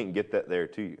 He can't get that there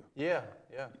to you. Yeah.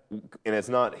 Yeah. And it's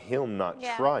not him not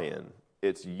Yeah. trying.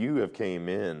 It's you have came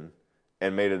in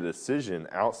and made a decision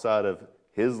outside of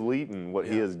his leading what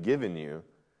he Yeah. has given you,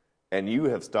 and you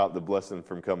have stopped the blessing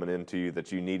from coming into you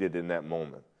that you needed in that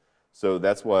moment. So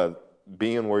that's why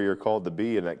being where you're called to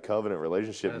be in that covenant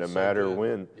relationship, That's no so matter good.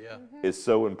 when, Yeah. is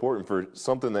so important for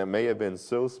something that may have been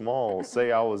so small.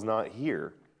 Say I was not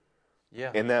here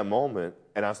Yeah. in that moment,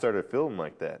 and I started feeling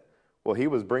like that. Well, he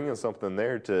was bringing something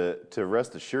there to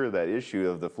rest assured that issue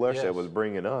of the flesh Yes. that was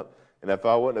bringing up. And if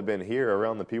I wouldn't have been here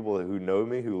around the people who know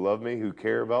me, who love me, who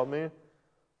care about me,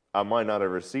 I might not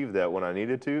have received that when I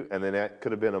needed to. And then that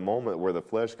could have been a moment where the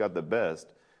flesh got the best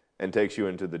and takes you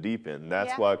into the deep end.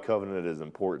 That's Yeah. why covenant is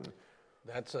important.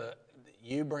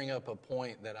 You bring up a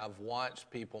point that I've watched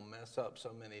people mess up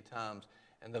so many times,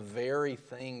 and the very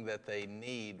thing that they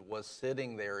need was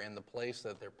sitting there in the place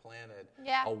that they're planted.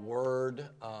 Yeah. A word,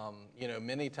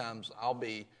 many times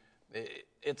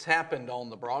it's happened on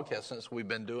the broadcast since we've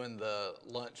been doing the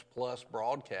Lunch Plus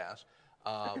broadcast.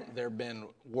 There have been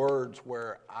words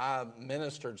where I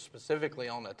ministered specifically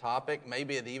on a topic.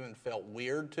 Maybe it even felt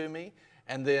weird to me.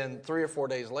 And then 3 or 4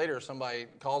 days later, somebody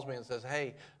calls me and says,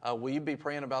 hey, will you be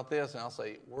praying about this? And I'll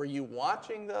say, were you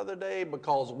watching the other day?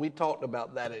 Because we talked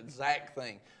about that exact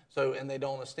thing. So, and they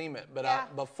don't esteem it. But Yeah.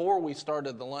 before we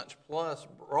started the Lunch Plus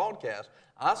broadcast,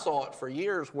 I saw it for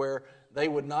years where they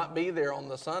would not be there on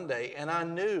the Sunday. And I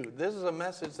knew this is a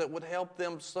message that would help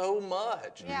them so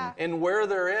much Yeah. and where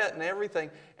they're at and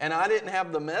everything. And I didn't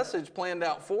have the message planned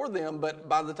out for them, but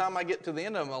by the time I get to the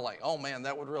end of them, I'm like, oh man,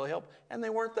 that would really help. And they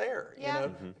weren't there. Yeah. You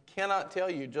know, cannot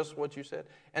tell you just what you said.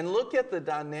 And look at the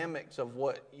dynamics of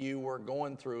what you were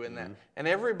going through in that. And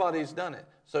everybody's done it.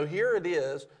 So here it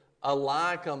is. A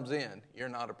lie comes in. You're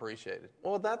not appreciated.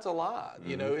 Well, that's a lie.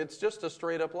 You know, it's just a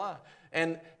straight up lie.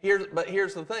 And here's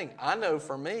the thing. I know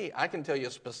for me, I can tell you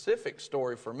a specific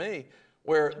story for me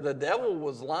where the devil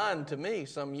was lying to me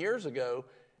some years ago,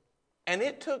 and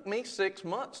it took me 6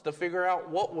 months to figure out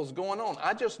what was going on.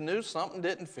 I just knew something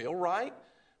didn't feel right,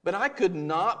 but I could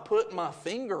not put my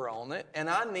finger on it, and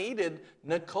I needed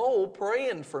Nicole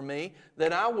praying for me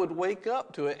that I would wake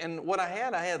up to it. And what I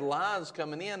had lies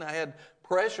coming in. I had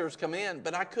pressures come in,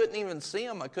 but I couldn't even see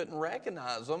them. I couldn't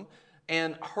recognize them.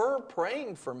 And her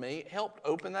praying for me helped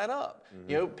open that up.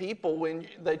 You know, people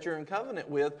that you're in covenant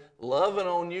with, loving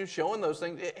on you, showing those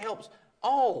things, it helps.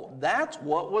 Oh, that's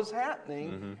what was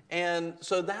happening. And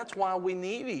so that's why we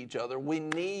need each other. We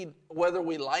need, whether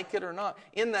we like it or not.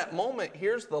 In that moment,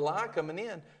 here's the lie coming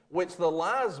in, which the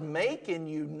lie is making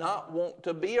you not want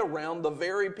to be around the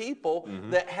very people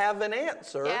that have an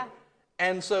answer. Yeah.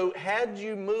 And so had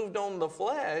you moved on the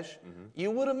flesh,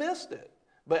 you would have missed it.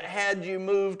 But had you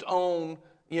moved on,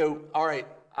 all right,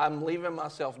 I'm leaving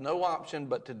myself no option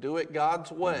but to do it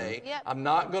God's way. Yep. I'm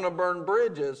not going to burn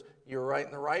bridges. You're right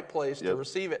in the right place to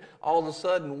receive it. All of a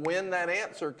sudden, when that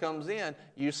answer comes in,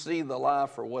 you see the lie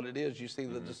for what it is. You see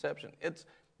the deception.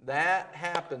 That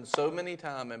happens so many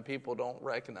times, and people don't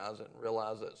recognize it and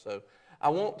realize it. So I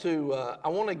want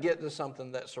to get to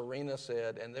something that Serena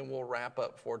said, and then we'll wrap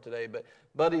up for today. But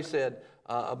Buddy said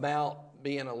about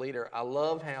being a leader. I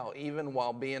love how even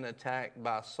while being attacked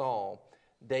by Saul,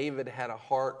 David had a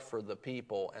heart for the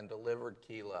people and delivered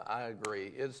Keilah. I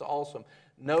agree. It's awesome.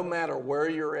 No matter where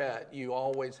you're at, you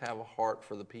always have a heart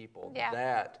for the people. Yeah.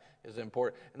 That is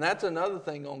important. And that's another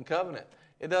thing on covenant.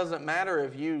 It doesn't matter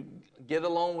if you get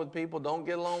along with people, don't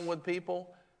get along with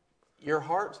people. Your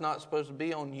heart's not supposed to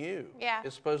be on you. Yeah.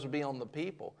 It's supposed to be on the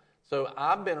people. So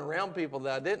I've been around people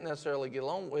that I didn't necessarily get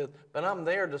along with, but I'm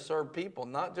there to serve people,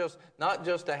 not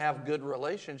just to have good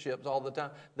relationships all the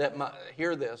time.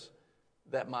 Hear this,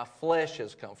 that my flesh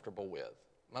is comfortable with.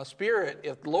 My spirit,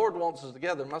 if the Lord wants us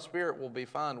together, my spirit will be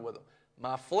fine with them.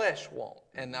 My flesh won't,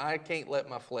 and I can't let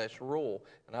my flesh rule.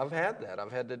 And I've had that.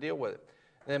 I've had to deal with it.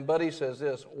 And then Buddy says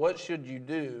this, what should you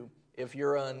do if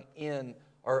you're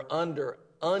under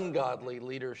ungodly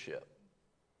leadership?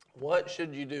 What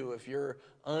should you do if you're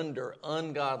under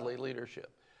ungodly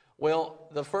leadership? Well,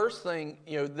 the first thing,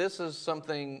 this is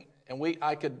something, and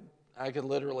I could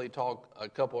literally talk a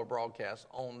couple of broadcasts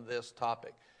on this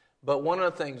topic. But one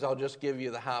of the things, I'll just give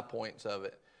you the high points of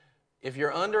it. If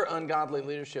you're under ungodly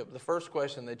leadership, the first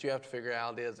question that you have to figure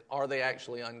out is, are they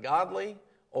actually ungodly?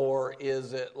 Or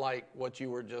is it like what you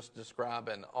were just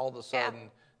describing? All of a sudden,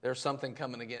 there's something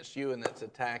coming against you and it's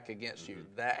attack against you.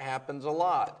 That happens a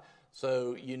lot.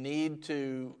 So you need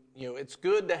to, it's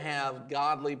good to have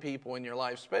godly people in your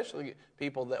life, especially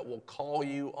people that will call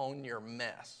you on your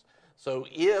mess. So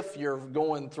if you're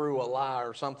going through a lie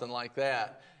or something like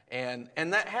that, and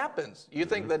that happens, you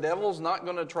think the devil's not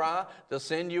going to try to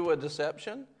send you a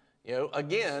deception?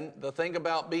 Again, the thing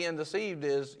about being deceived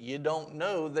is you don't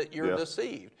know that you're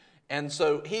deceived. And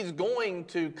so he's going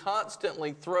to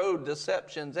constantly throw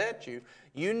deceptions at you.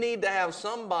 You need to have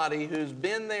somebody who's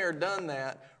been there, done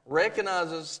that,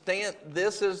 recognizes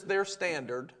this is their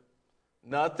standard,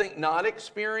 not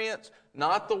experience,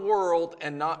 not the world,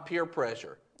 and not peer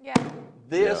pressure. Yeah.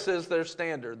 This is their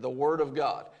standard, the Word of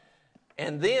God.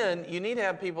 And then you need to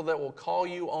have people that will call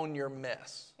you on your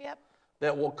mess. Yep.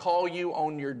 That will call you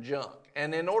on your junk.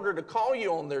 And in order to call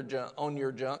you on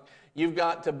your junk, you've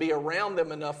got to be around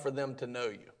them enough for them to know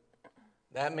you.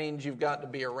 That means you've got to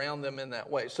be around them in that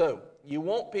way. So you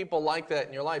want people like that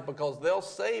in your life because they'll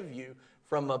save you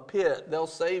from a pit. They'll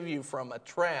save you from a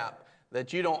trap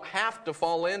that you don't have to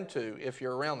fall into if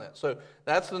you're around that. So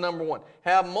that's the number one.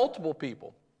 Have multiple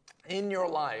people in your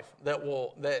life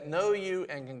that know you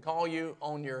and can call you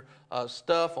on your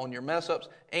stuff, on your mess ups,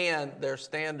 and their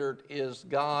standard is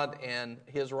God and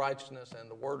His righteousness and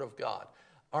the Word of God.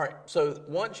 All right, so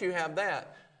once you have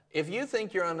that, if you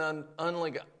think you're in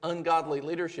ungodly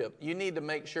leadership, you need to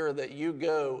make sure that you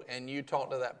go and you talk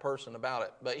to that person about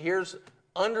it. But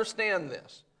understand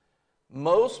this.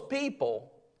 Most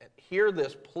people, hear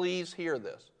this, please hear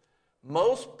this.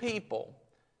 Most people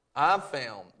I've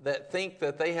found that think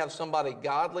that they have somebody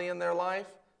godly in their life,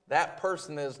 that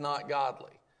person is not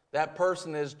godly. That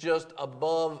person is just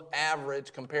above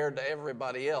average compared to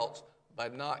everybody else,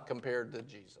 but not compared to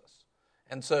Jesus.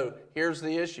 And so here's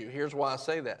the issue. Here's why I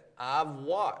say that. I've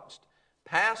watched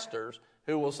pastors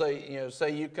who will say,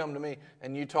 say you come to me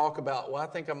and you talk about, well, I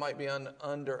think I might be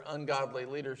under ungodly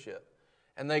leadership.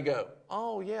 And they go,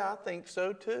 oh, yeah, I think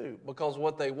so too. Because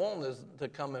what they want is to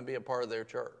come and be a part of their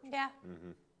church. Yeah.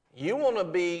 Mm-hmm. You want to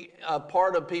be a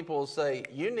part of people who say,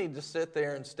 you need to sit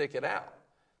there and stick it out.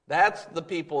 That's the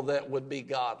people that would be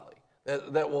godly,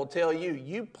 that will tell you,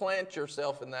 you plant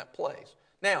yourself in that place.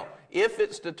 Now, if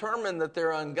it's determined that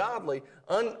they're ungodly,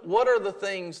 what are the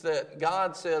things that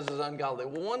God says is ungodly?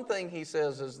 Well, one thing He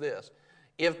says is this.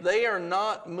 If they are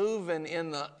not moving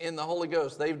in the Holy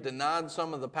Ghost, they've denied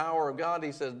some of the power of God,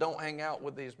 He says, don't hang out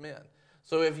with these men.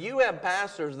 So if you have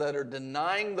pastors that are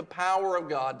denying the power of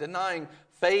God, denying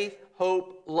faith,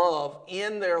 hope, love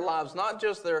in their lives, not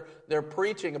just they're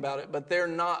preaching about it, but they're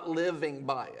not living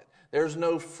by it. There's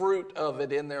no fruit of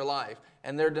it in their life,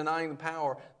 and they're denying the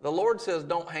power. The Lord says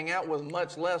don't hang out with them,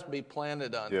 much less be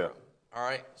planted under them. All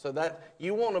right? So that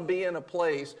you want to be in a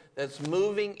place that's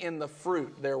moving in the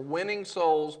fruit. They're winning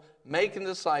souls, making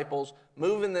disciples,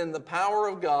 moving in the power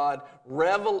of God,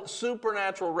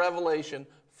 supernatural revelation,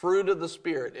 fruit of the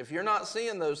Spirit. If you're not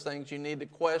seeing those things, you need to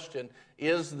question,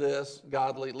 is this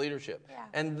godly leadership? Yeah.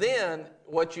 And then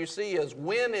what you see is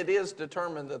when it is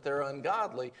determined that they're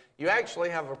ungodly, you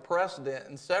actually have a precedent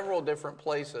in several different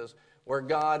places where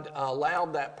God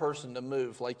allowed that person to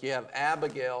move. Like you have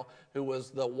Abigail, who was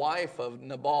the wife of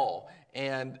Nabal,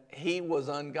 and he was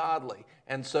ungodly.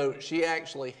 And so she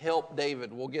actually helped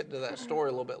David. We'll get to that story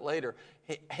a little bit later.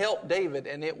 Helped David,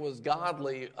 and it was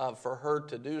godly for her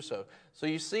to do so. So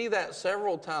you see that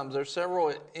several times. There's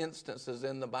several instances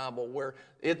in the Bible where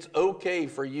it's okay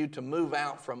for you to move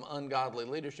out from ungodly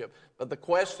leadership. But the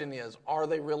question is, are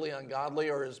they really ungodly,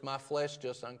 or is my flesh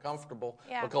just uncomfortable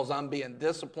because I'm being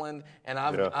disciplined and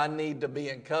I need to be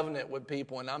in covenant with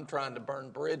people and I'm trying to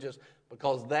burn bridges?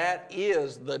 Because that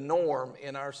is the norm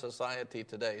in our society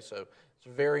today. So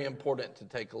it's very important to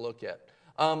take a look at.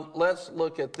 Let's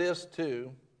look at this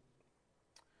too.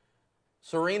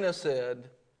 Serena said,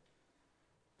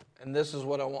 and this is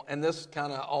what I want, and this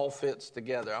kind of all fits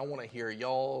together. I want to hear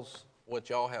what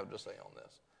y'all have to say on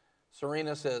this.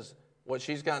 Serena says, what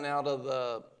she's gotten out of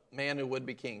the man who would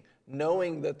be king,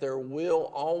 knowing that there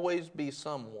will always be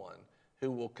someone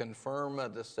who will confirm a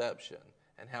deception,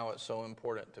 and how it's so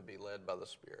important to be led by the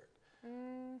Spirit.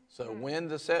 So when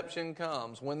deception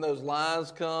comes, when those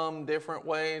lies come different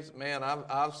ways, man,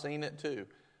 I've seen it too.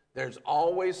 There's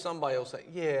always somebody who'll say,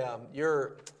 yeah,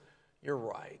 you're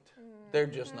right. They're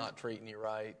just not treating you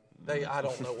right. I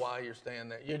don't know why you're staying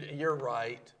there. You're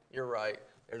right. You're right.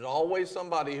 There's always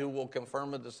somebody who will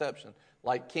confirm a deception.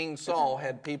 Like King Saul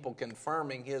had people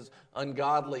confirming his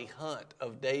ungodly hunt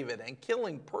of David and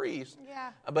killing priests. Yeah.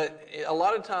 But a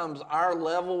lot of times our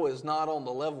level is not on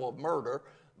the level of murder,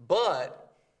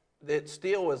 but it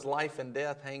still is life and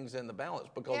death hangs in the balance.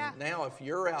 Because now if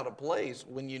you're out of place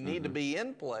when you need to be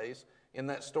in place in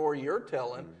that story you're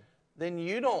telling, then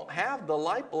you don't have the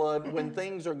lifeblood when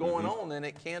things are going on, and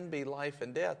it can be life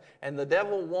and death. And the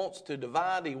devil wants to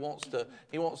divide. He wants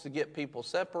to get people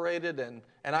separated. And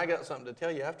I got something to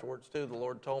tell you afterwards too. The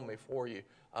Lord told me for you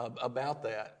about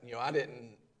that. You know, I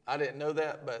didn't know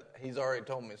that, but He's already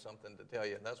told me something to tell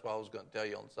you, and that's why I was going to tell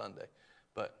you on Sunday.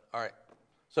 But all right,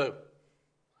 so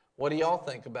what do y'all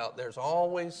think about? There's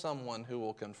always someone who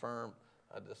will confirm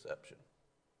a deception.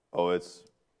 Oh, it's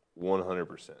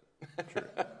 100% true.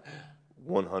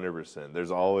 100%.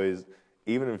 There's always,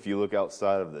 even if you look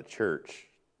outside of the church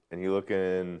and you look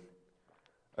in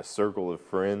a circle of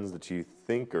friends that you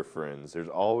think are friends, there's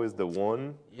always the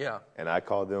one, and I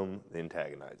call them the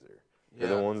antagonizer. They're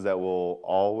the ones that will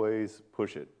always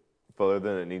push it further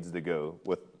than it needs to go.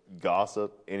 With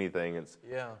gossip, anything, it's,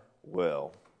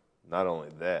 well, not only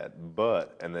that,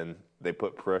 but, and then they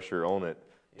put pressure on it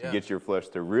to get your flesh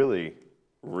to really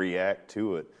react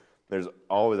to it. There's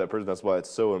always that person. That's why it's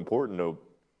so important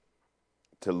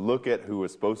to look at who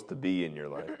is supposed to be in your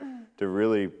life, to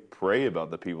really pray about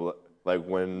the people. Like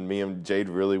when me and Jade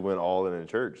really went all in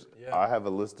church, I have a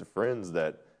list of friends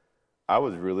that I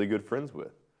was really good friends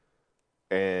with.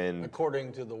 And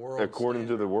according to the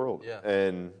world.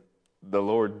 And the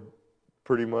Lord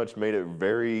pretty much made it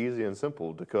very easy and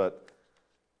simple to cut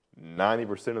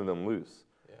 90% of them loose.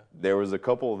 There was a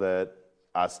couple that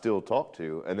I still talk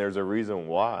to, and there's a reason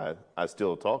why I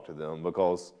still talk to them,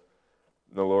 because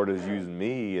the Lord has used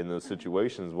me in those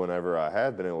situations whenever I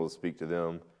have been able to speak to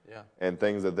them, and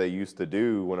things that they used to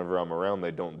do whenever I'm around,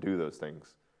 they don't do those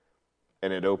things.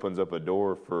 And it opens up a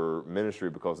door for ministry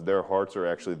because their hearts are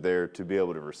actually there to be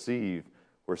able to receive,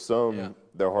 where some,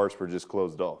 their hearts were just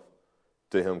closed off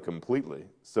to Him completely.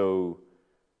 So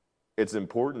it's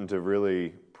important to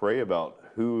really pray about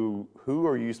who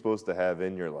are you supposed to have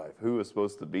in your life? Who is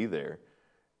supposed to be there?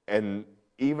 And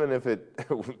even if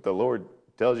the Lord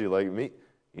tells you, like me,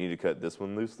 you need to cut this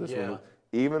one loose, this one loose.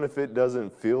 Even if it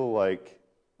doesn't feel like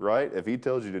right, if He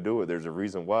tells you to do it, there's a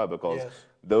reason why, because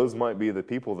those might be the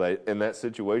people that in that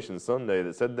situation Sunday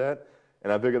that said that,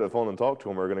 and I pick up the phone and talk to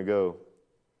them, are going to go,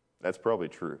 that's probably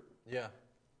true.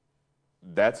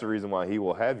 That's the reason why He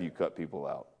will have you cut people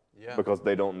out, because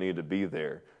they don't need to be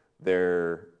there.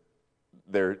 They're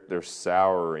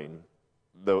souring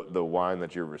the wine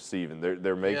that you're receiving.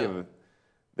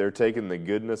 They're taking the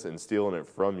goodness and stealing it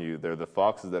from you. They're the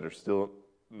foxes that are stealing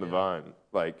the vine.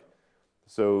 Like,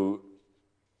 so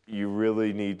you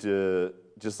really need to,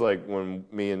 just like when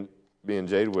me and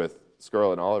Jade with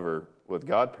Scarlett and Oliver with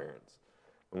godparents,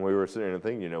 and we were sitting there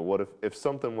thinking, you know, what if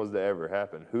something was to ever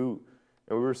happen? And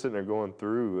we were sitting there going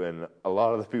through, and a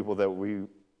lot of the people that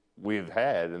we've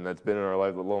had and that's been in our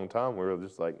life a long time, we were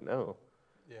just like, no.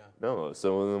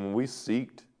 So then we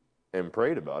seeked and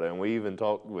prayed about it, and we even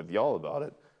talked with y'all about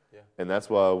it. And that's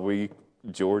why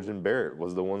George and Barrett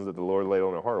was the ones that the Lord laid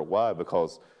on our heart. Why?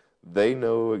 Because they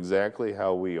know exactly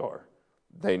how we are.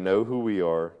 They know who we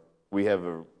are. We have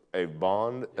a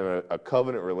bond and a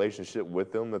covenant relationship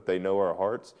with them, that they know our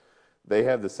hearts. They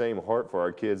have the same heart for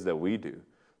our kids that we do.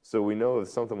 So we know if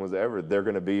something was ever, they're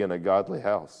going to be in a godly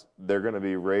house. They're going to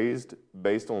be raised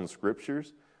based on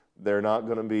scriptures. they're not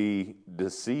going to be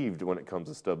deceived when it comes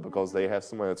to stuff because they have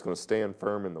somebody that's going to stand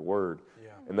firm in the Word.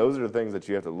 Yeah. And those are the things that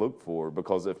you have to look for,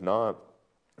 because if not,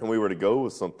 and we were to go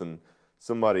with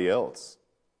somebody else,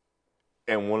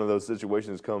 and one of those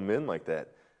situations come in like that,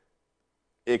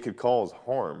 it could cause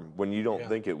harm when you don't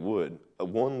think it would.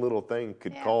 One little thing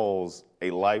could cause a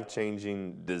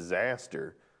life-changing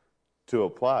disaster to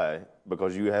apply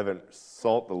because you haven't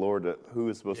sought the Lord who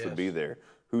is supposed to be there,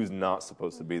 who's not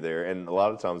supposed to be there. And a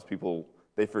lot of times people,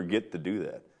 they forget to do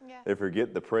that. Yeah. They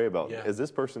forget to pray about, is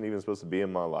this person even supposed to be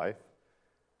in my life?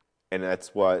 And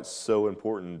that's why it's so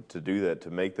important to do that,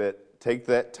 to take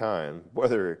that time,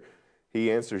 whether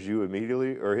he answers you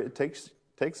immediately or it takes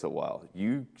a while.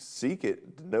 You seek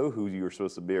it to know who you're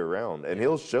supposed to be around. And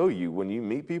he'll show you when you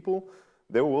meet people,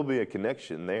 there will be a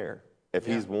connection there if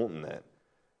he's wanting that.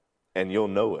 And you'll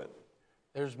know it.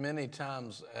 There's many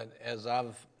times as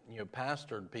I've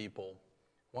pastored people,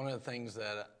 one of the things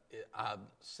that I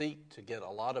seek to get a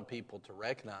lot of people to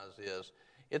recognize is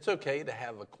it's okay to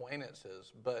have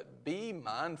acquaintances, but be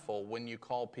mindful when you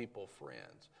call people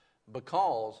friends,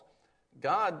 because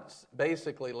God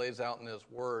basically lays out in His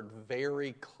Word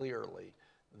very clearly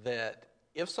that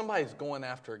if somebody's going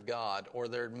after God or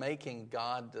they're making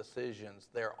God decisions,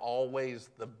 they're always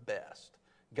the best.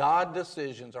 God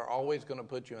decisions are always going to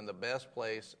put you in the best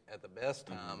place at the best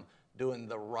time, doing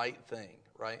the right thing,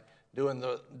 right? Doing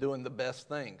the best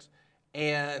things.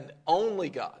 And only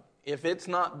God. If it's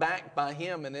not backed by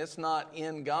Him and it's not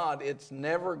in God, it's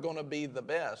never going to be the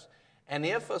best. And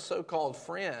if a so-called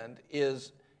friend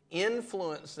is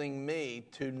influencing me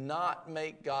to not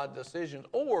make God decisions,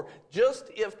 or just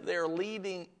if they're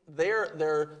leading their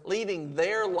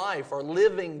life or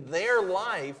living their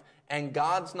life and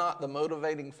God's not the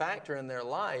motivating factor in their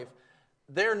life,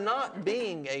 they're not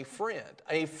being a friend.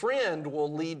 A friend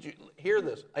will lead you, hear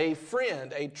this, a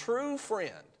true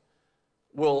friend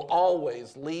will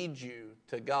always lead you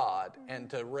to God and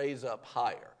to raise up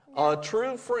higher. A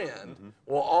true friend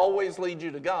will always lead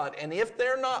you to God. And if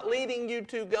they're not leading you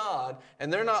to God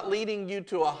and they're not leading you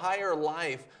to a higher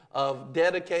life of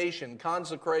dedication,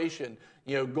 consecration,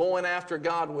 going after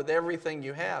God with everything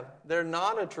you have, they're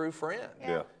not a true friend.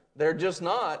 Yeah. They're just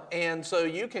not. And so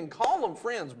you can call them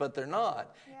friends, but they're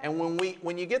not. Yeah. And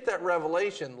when you get that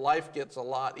revelation, life gets a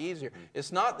lot easier.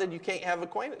 It's not that you can't have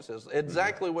acquaintances.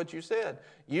 Exactly what you said.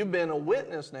 You've been a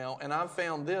witness now, and I've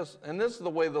found this, and this is the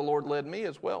way the Lord led me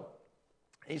as well.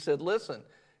 He said, listen,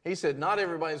 not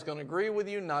everybody's going to agree with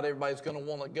you. Not everybody's going to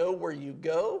want to go where you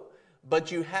go.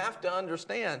 But you have to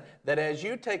understand that as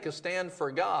you take a stand for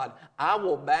God, I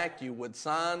will back you with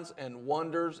signs and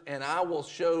wonders, and I will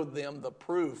show them the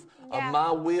proof of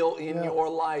my will in your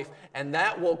life. And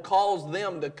that will cause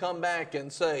them to come back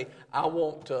and say,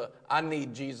 I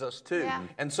need Jesus too. Yeah.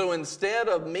 And so instead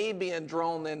of me being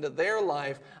drawn into their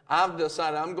life, I've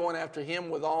decided I'm going after Him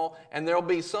with all, and there'll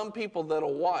be some people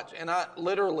that'll watch. And I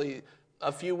literally,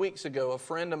 a few weeks ago, a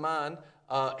friend of mine,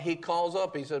 he calls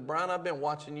up. He said, Brian, I've been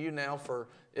watching you now for,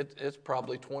 it's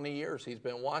probably 20 years he's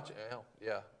been watching.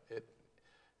 Well,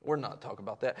 we're not talking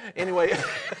about that. Anyway,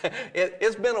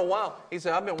 it's been a while. He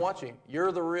said, I've been watching.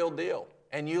 You're the real deal.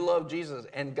 And you love Jesus.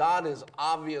 And God is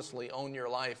obviously on your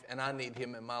life. And I need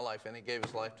Him in my life. And he gave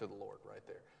his life to the Lord right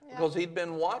there. Yeah. Because he'd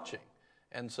been watching.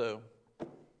 And so,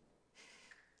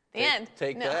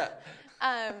 take that.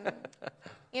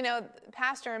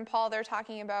 Pastor and Paul, they're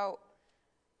talking about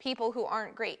people who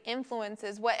aren't great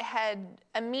influences. What had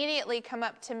immediately come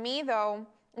up to me, though,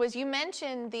 was you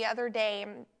mentioned the other day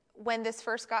when this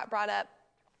first got brought up,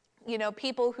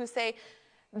 people who say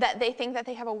that they think that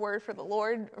they have a word for the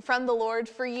Lord, from the Lord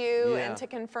for you, and to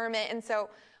confirm it. And so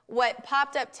what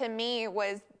popped up to me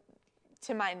was,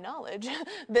 to my knowledge,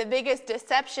 the biggest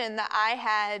deception that I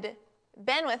had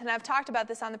been with, and I've talked about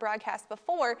this on the broadcast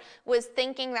before, was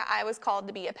thinking that I was called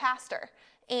to be a pastor.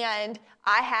 And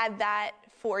I had that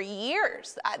for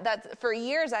years. For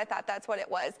years I thought that's what it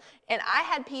was. And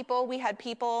we had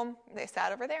people, they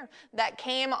sat over there, that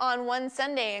came on one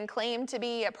Sunday and claimed to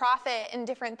be a prophet and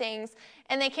different things.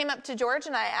 And they came up to George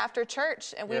and I after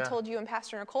church, and we told you and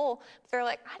Pastor Nicole, they're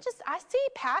like, I see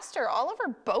pastor all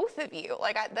over both of you.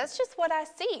 That's just what I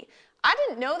see. I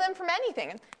didn't know them from anything.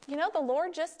 And, the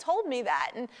Lord just told me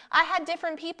that. And I had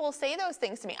different people say those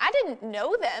things to me. I didn't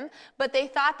know them, but they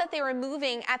thought that they were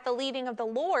moving at the leading of the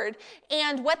Lord.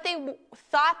 And what they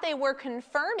thought they were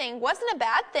confirming wasn't a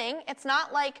bad thing. It's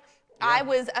not like I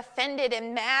was offended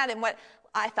and mad and what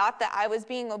I thought that I was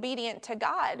being obedient to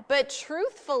God. But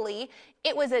truthfully,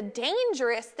 it was a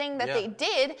dangerous thing that they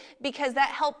did, because that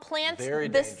helped plant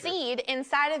the seed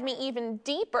inside of me even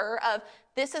deeper of,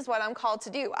 this is what I'm called to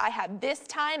do. I have this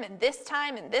time and this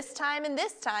time and this time and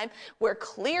this time where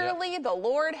clearly the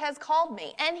Lord has called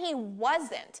me. And he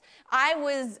wasn't. I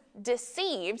was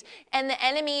deceived, and the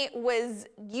enemy was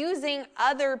using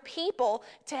other people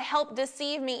to help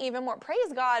deceive me even more.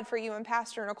 Praise God for you and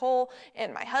Pastor Nicole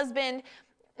and my husband,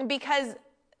 because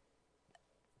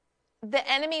the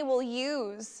enemy will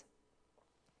use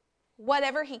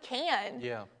whatever he can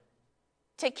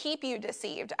to keep you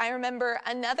deceived. I remember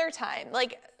another time,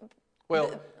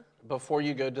 before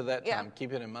you go to that time,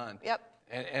 keep it in mind. Yep.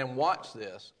 And watch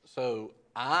this. So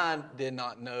I did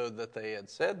not know that they had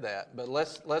said that, but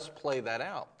let's play that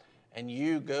out. And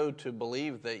you go to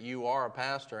believe that you are a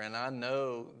pastor, and I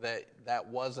know that that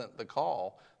wasn't the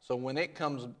call. So when it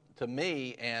comes to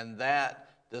me and that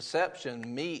deception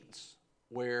meets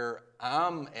where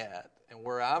I'm at and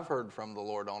where I've heard from the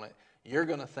Lord on it, you're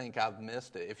going to think I've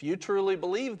missed it. If you truly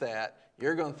believe that,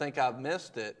 you're going to think I've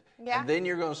missed it. Yeah. And then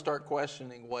you're going to start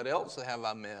questioning, what else have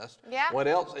I missed? Yeah. What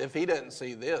else? If he doesn't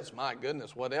see this, my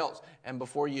goodness, what else? And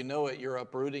before you know it, you're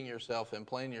uprooting yourself and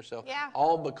playing yourself. Yeah.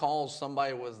 All because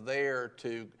somebody was there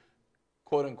to,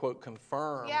 quote unquote,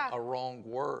 confirm a wrong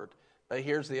word. But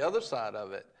here's the other side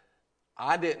of it.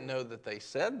 I didn't know that they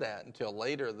said that until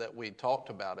later that we talked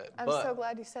about it. I'm so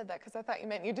glad you said that, because I thought you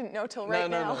meant you didn't know till right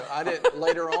now. No. I didn't.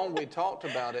 Later on, we talked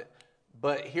about it.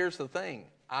 But here's the thing.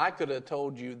 I could have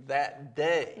told you that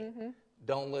day,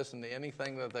 don't listen to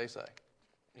anything that they say.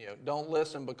 Don't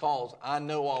listen, because I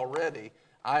know already.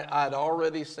 I'd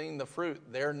already seen the fruit.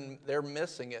 They're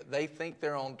missing it. They think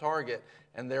they're on target,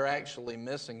 and they're actually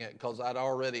missing it, because I'd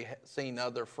already seen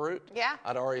other fruit. Yeah.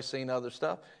 I'd already seen other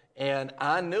stuff. And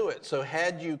I knew it. So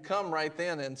had you come right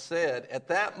then and said, at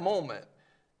that moment,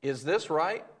 is this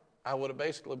right? I would have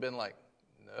basically been like,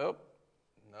 nope,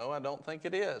 no, I don't think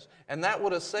it is. And that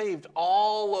would have saved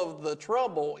all of the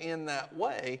trouble in that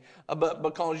way. But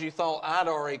because you thought I'd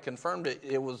already confirmed it,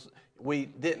 we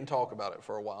didn't talk about it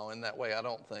for a while in that way, I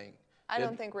don't think. I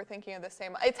don't think we're thinking of the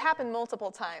same. It's happened multiple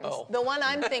times. Oh. The one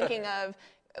I'm thinking of,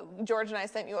 George and I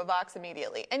sent you a Vox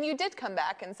immediately. And you did come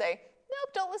back and say,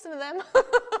 nope, don't listen to them.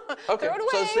 Okay, Throw it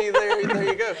away. so see, there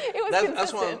you go. It was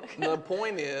That's consistent.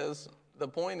 the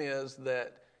point is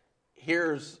that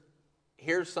here's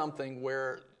something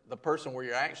where the person where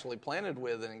you're actually planted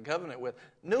with and in covenant with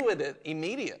knew it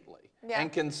immediately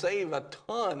and can save a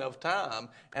ton of time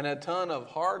and a ton of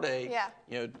heartache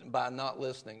by not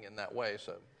listening in that way.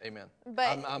 So, amen.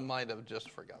 But I might have just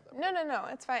forgot that. No,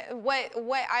 it's fine.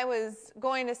 What I was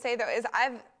going to say, though, is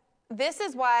this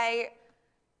is why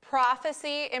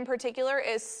prophecy in particular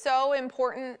is so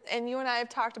important, and you and I have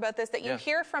talked about this, that you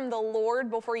hear from the Lord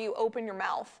before you open your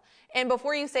mouth. And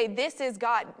before you say, this is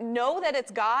God, know that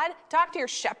it's God. Talk to your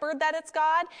shepherd that it's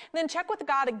God. Then check with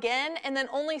God again, and then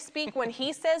only speak when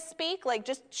he says speak. Like,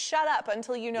 just shut up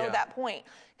until you know that point.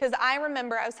 Because I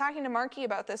remember, I was talking to Marky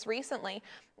about this recently,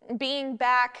 being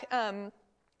back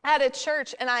at a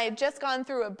church, and I had just gone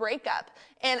through a breakup,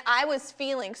 and I was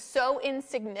feeling so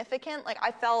insignificant. Like,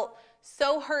 I felt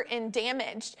so hurt and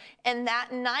damaged. And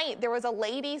that night there was a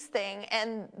ladies' thing,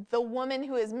 and the woman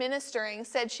who was ministering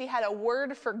said she had a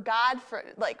word for God,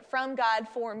 from God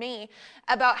for me,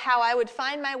 about how I would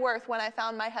find my worth when I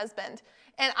found my husband.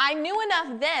 And I knew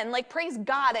enough then, praise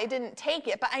God I didn't take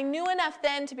it, but I knew enough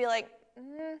then to be like,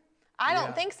 I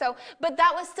don't think so. But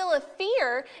that was still a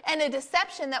fear and a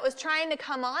deception that was trying to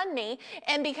come on me.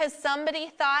 And because somebody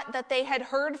thought that they had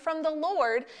heard from the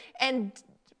Lord, and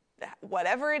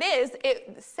whatever it is,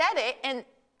 it said it, and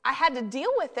I had to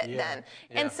deal with it then.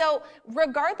 Yeah. And so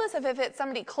regardless of if it's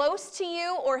somebody close to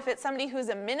you or if it's somebody who's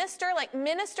a minister,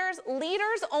 ministers,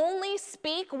 leaders only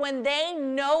speak when they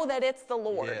know that it's the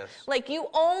Lord. Yes. You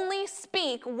only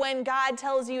speak when God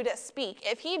tells you to speak.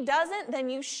 If he doesn't, then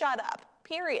you shut up,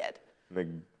 period.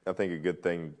 I think a good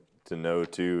thing to know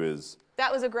too is...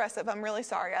 That was aggressive. I'm really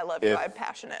sorry. I love you. I'm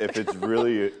passionate. If it's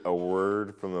really a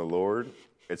word from the Lord,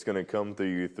 it's going to come through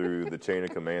you through the chain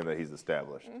of command that he's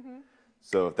established. Mm-hmm.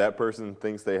 So if that person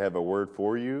thinks they have a word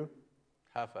for you,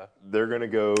 they're going to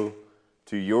go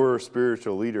to your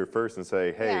spiritual leader first and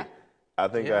say, hey, I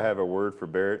think I have a word for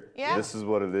Barrett. Yeah. This is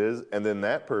what it is. And then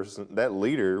that person, that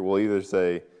leader will either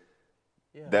say,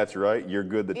 that's right, you're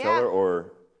good to tell her,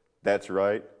 or that's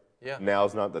right,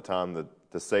 now's not the time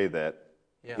to say that.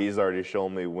 Yeah. He's already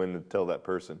shown me when to tell that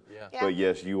person. But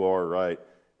yes, you are right.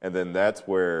 And then that's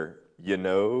where you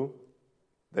know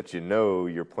that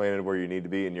you're planted where you need to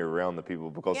be and you're around the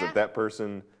people. Because if that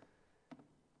person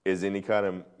is any kind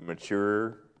of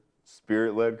mature,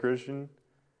 spirit-led Christian,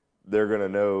 they're going to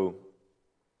know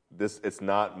this. It's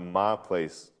not my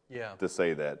place to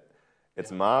say that.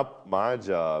 It's my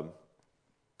job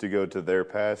to go to their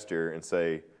pastor and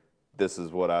say, this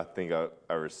is what I think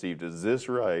I received. Is this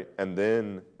right? And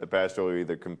then the pastor will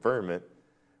either confirm it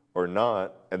or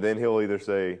not. And then he'll either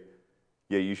say,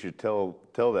 yeah, you should tell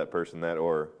that person that,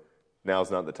 or now's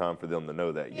not the time for them to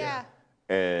know that yet.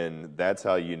 And that's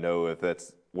how you know if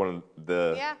that's one of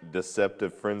the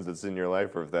deceptive friends that's in your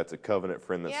life, or if that's a covenant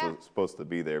friend that's supposed to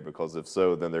be there. Because if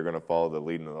so, then they're going to follow the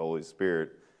leading of the Holy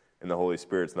Spirit, and the Holy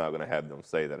Spirit's not going to have them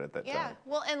say that at that time. Yeah,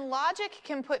 well, and logic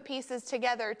can put pieces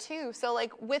together too. So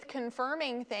like with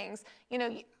confirming things, you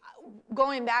know,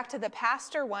 going back to the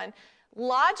pastor one,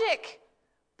 logic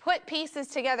put pieces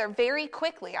together very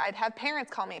quickly. I'd have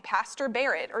parents call me Pastor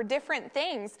Barrett or different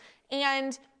things,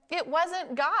 and it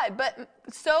wasn't God, but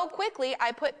so quickly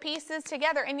I put pieces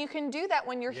together. And you can do that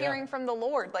when you're hearing from the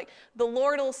Lord. Like the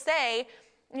Lord will say,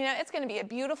 you know, it's going to be a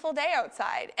beautiful day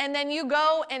outside. And then you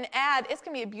go and add, it's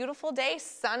going to be a beautiful day,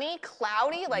 sunny,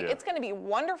 cloudy. Like it's going to be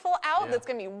wonderful out. It's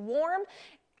going to be warm.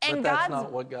 And but that's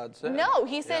not what God said. No,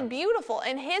 he said beautiful.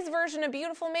 And his version of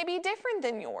beautiful may be different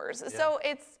than yours. So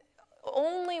it's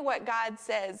only what God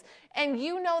says. And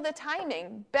you know the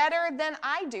timing better than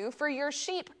I do for your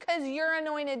sheep, because you're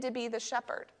anointed to be the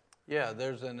shepherd. Yeah,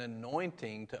 there's an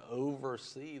anointing to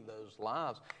oversee those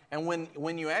lives. And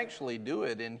when you actually do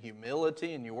it in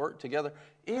humility and you work together,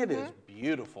 it is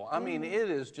beautiful. I mean, it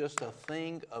is just a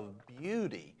thing of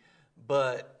beauty.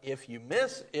 But if you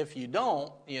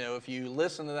don't, you know, if you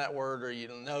listen to that word, or you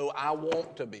know, I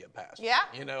want to be a pastor. Yeah.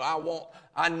 You know,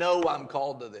 I know I'm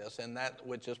called to this, and that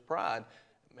which is pride.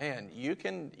 Man, you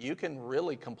can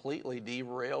really completely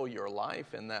derail your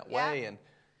life in that way. And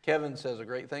Kevin says a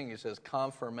great thing. He says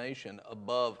confirmation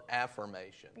above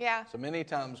affirmation. Yeah. So many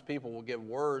times people will give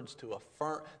words to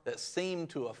affirm that seem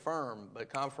to affirm, but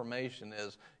confirmation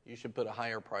is you should put a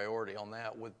higher priority on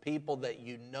that with people that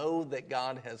you know that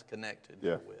God has connected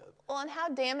you with. Well, and how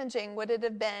damaging would it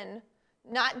have been,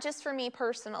 not just for me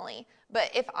personally, but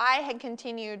if I had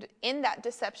continued in that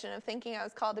deception of thinking I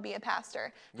was called to be a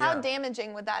pastor, how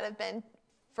damaging would that have been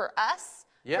for us?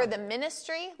 For the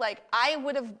ministry? Like, I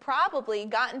would have probably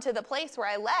gotten to the place where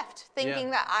I left thinking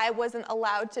that I wasn't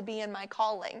allowed to be in my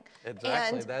calling.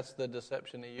 Exactly. And that's the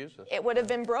deception he uses. it would have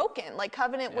been broken. Like,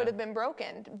 covenant would have been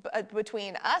broken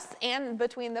between us and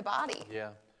between the body. Yeah.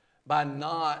 By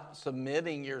not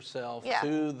submitting yourself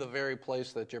to the very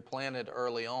place that you're planted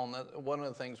early on. One of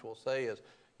the things we'll say is,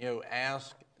 you know,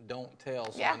 ask, don't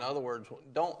tell. So in other words,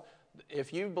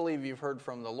 if you believe you've heard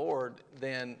from the Lord,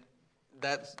 then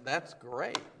that's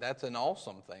great. That's an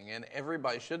awesome thing. And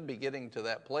everybody should be getting to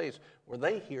that place where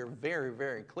they hear very,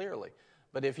 very clearly.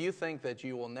 But if you think that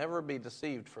you will never be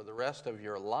deceived for the rest of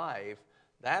your life,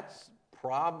 that's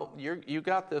probably, you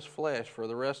got this flesh for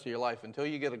the rest of your life until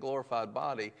you get a glorified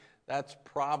body. That's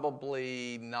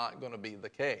probably not going to be the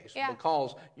case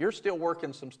because you're still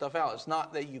working some stuff out. It's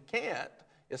not that you can't.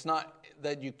 It's not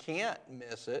that you can't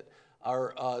miss it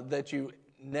or that you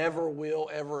never will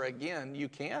ever again. You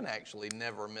can actually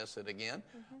never miss it again.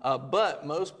 But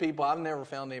most people, I've never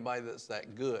found anybody that's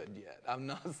that good yet. I've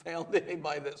not found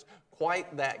anybody that's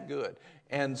quite that good.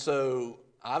 And so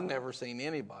I've never seen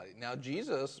anybody. Now,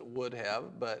 Jesus would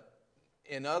have, but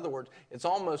in other words, it's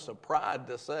almost a pride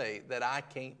to say that I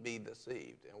can't be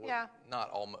deceived. And not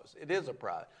almost. It is a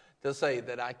pride to say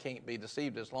that I can't be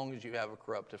deceived as long as you have a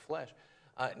corrupted flesh.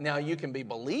 Now, you can be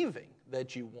believing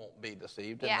that you won't be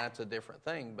deceived, and that's a different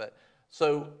thing. But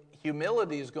so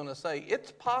humility is going to say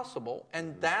it's possible,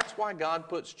 and that's why God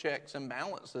puts checks and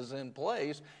balances in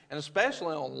place, and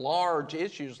especially on large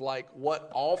issues like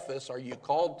what office are you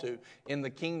called to in the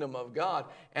kingdom of God.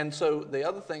 And so the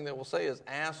other thing that we'll say is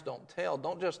ask, don't tell.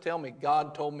 Don't just tell me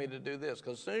God told me to do this,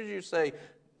 because as soon as you say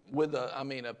with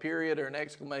a period or an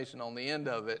exclamation on the end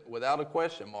of it, without a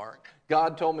question mark,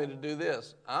 God told me to do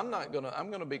this, I'm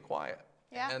going to be quiet.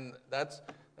 And that's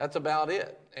about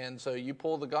it. And so you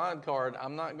pull the God card.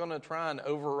 I'm not going to try and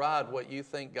override what you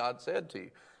think God said to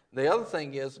you. The other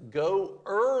thing is go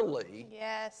early.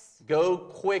 Go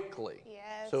quickly.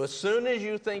 So as soon as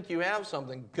you think you have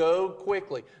something, go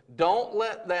quickly. Don't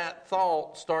let that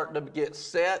thought start to get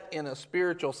set in a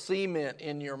spiritual cement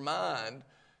in your mind.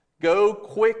 Go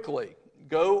quickly,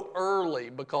 go early,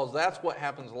 because that's what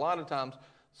happens a lot of times.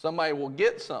 Somebody will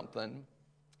get something.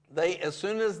 As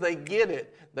soon as they get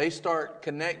it, they start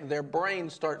their brain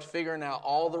starts figuring out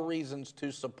all the reasons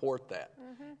to support that.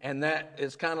 And that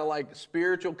is kind of like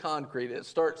spiritual concrete. It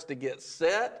starts to get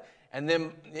set, and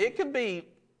then it could be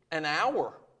an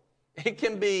hour It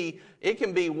can be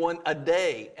one a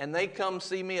day, and they come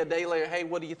see me a day later. Hey,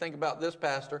 what do you think about this,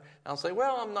 Pastor? And I'll say,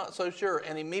 well, I'm not so sure.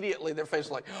 And immediately their face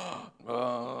is like,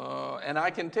 and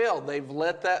I can tell they've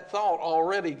let that thought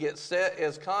already get set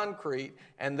as concrete,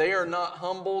 and they are not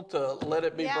humble to let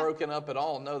it be broken up at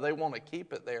all. No, they want to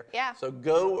keep it there. Yeah. So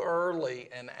go early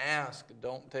and ask,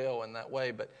 don't tell in that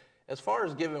way. But as far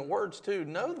as giving words too,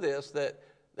 know this, that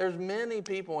there's many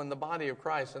people in the body of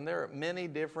Christ, and there are many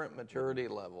different maturity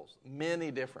levels.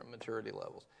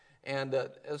 And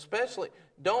especially,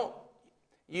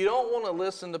 you don't want to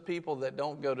listen to people that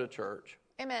don't go to church.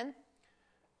 Amen.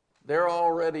 They're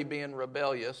already being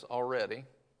rebellious already.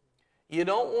 You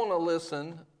don't want to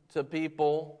listen to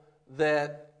people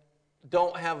that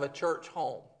don't have a church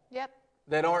home. Yep.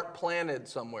 That aren't planted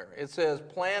somewhere. It says,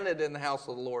 planted in the house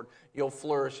of the Lord, you'll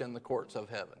flourish in the courts of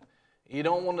heaven. You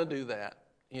don't want to do that.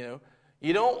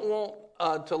 You don't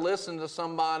want to listen to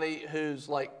somebody who's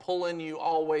like pulling you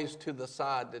always to the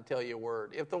side to tell you a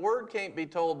word. If the word can't be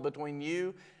told between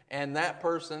you and that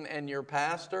person and your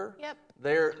pastor, Yep.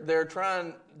 they're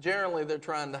trying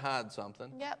to hide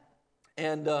something. Yep.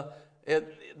 And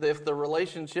if the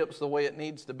relationship's the way it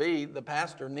needs to be, the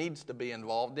pastor needs to be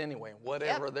involved anyway.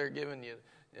 Whatever they're giving you,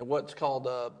 what's called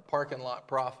a parking lot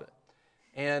profit.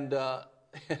 And the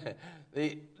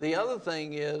other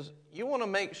thing is, you want to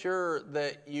make sure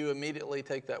that you immediately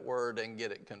take that word and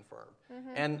get it confirmed. Mm-hmm.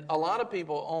 And a lot of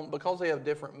people, because they have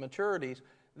different maturities,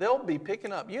 they'll be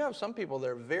picking up. You have some people that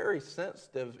are very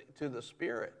sensitive to the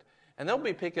Spirit, and they'll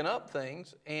be picking up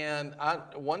things. And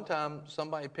one time,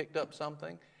 somebody picked up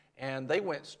something, and they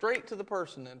went straight to the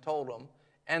person and told them,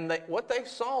 and what they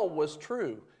saw was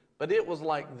true, but it was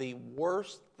like the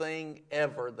worst thing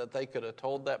ever that they could have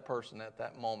told that person at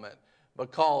that moment,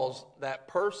 because that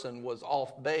person was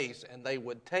off base, and they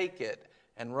would take it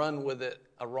and run with it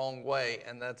a wrong way,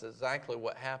 and that's exactly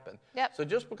what happened. Yep. So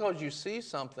just because you see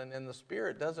something in the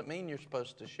Spirit doesn't mean you're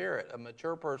supposed to share it. A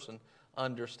mature person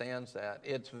understands that.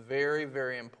 It's very,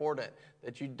 very important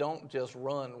that you don't just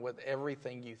run with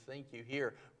everything you think you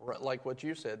hear. Like what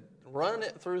you said, run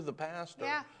it through the pastor.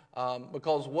 Yeah.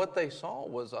 Because what they saw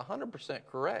was 100%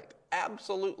 correct,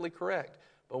 absolutely correct.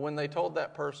 But when they told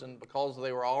that person, because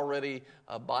they were already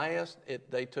biased,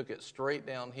 they took it straight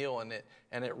downhill, and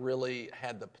it really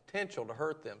had the potential to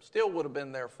hurt them. Still would have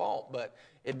been their fault, but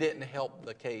it didn't help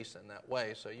the case in that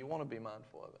way. So you want to be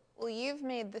mindful of it. Well, you've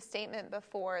made the statement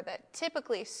before that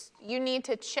typically you need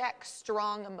to check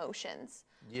strong emotions.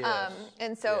 Yes.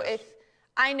 And so Yes.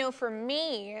 I know for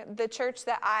me, the church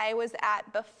that I was at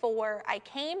before I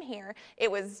came here, it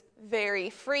was very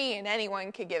free, and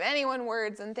anyone could give anyone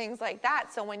words and things like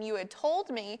that. So when you had told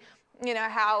me,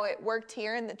 how it worked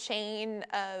here in the chain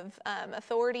of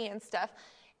authority and stuff,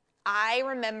 I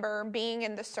remember being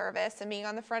in the service and being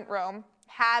on the front row,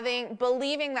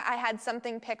 believing that I had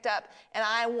something picked up, and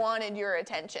I wanted your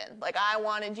attention. Like, I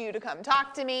wanted you to come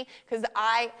talk to me,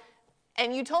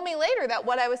 and you told me later that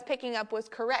what I was picking up was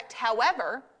correct.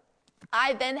 However,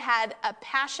 I then had a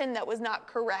passion that was not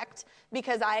correct,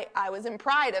 because I was in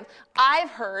pride of, I've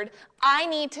heard, I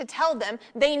need to tell them,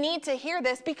 they need to hear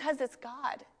this because it's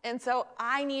God. And so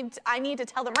I need to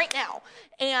tell them right now.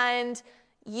 And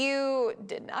you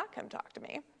did not come talk to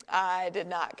me. I did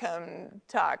not come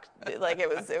talk. Like, it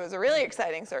was a really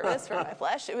exciting service for my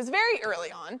flesh. It was very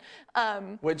early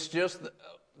on. Which just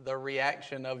the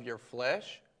reaction of your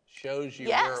flesh shows you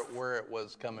where it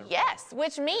was coming from. Yes,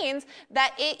 which means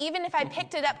that even if I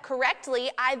picked it up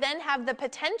correctly, I then have the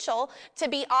potential to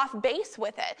be off base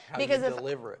with it. How you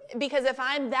deliver it. Because if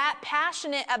I'm that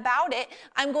passionate about it,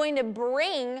 I'm going to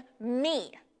bring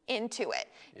me into it.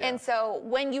 Yeah. And so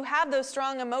when you have those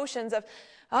strong emotions of,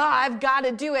 I've got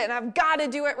to do it, and I've got to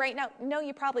do it right now. No,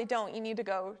 you probably don't. You need to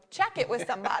go check it with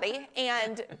somebody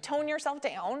and tone yourself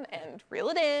down and reel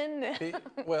it in.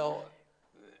 Well,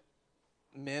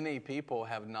 many people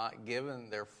have not given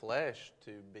their flesh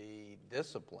to be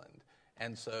disciplined.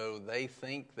 And so they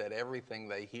think that everything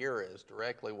they hear is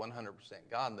directly 100%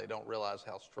 God, and they don't realize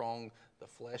how strong the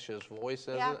flesh's voice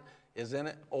is in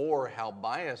it, or how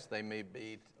biased they may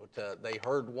be. They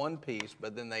heard one piece,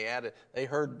 but then they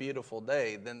heard beautiful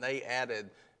day, then they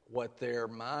added what their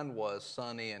mind was,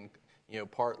 sunny and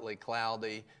partly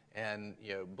cloudy and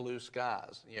blue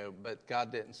skies. But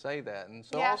God didn't say that. And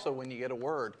so also when you get a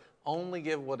word, only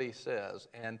give what he says.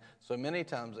 And so many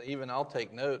times, even I'll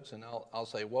take notes and I'll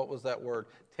say, what was that word?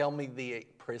 Tell me the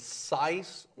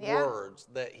precise words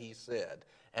that he said,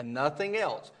 and nothing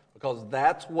else, because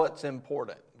that's what's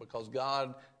important. Because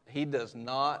God, he does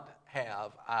not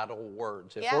have idle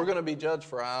words. If Yeah. we're going to be judged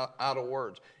for idle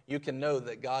words, you can know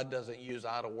that God doesn't use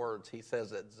idle words. He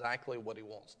says exactly what he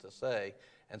wants to say.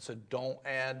 And so don't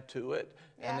add to it.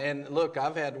 Yeah. And look,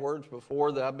 I've had words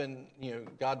before that I've been,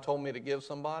 God told me to give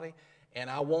somebody, and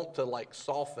I want to like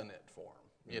soften it for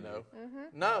them,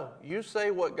 No, you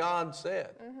say what God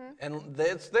said. And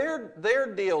it's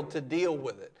their deal to deal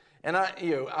with it. And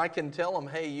I can tell them,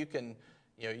 hey,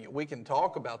 we can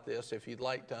talk about this if you'd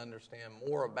like to understand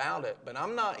more about it, but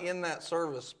I'm not in that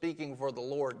service speaking for the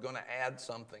Lord going to add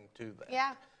something to that.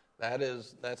 Yeah.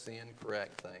 That's the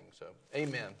incorrect thing. So,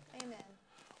 amen. Amen.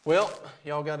 Well,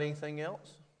 y'all got anything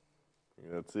else?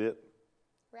 That's it.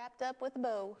 Wrapped up with a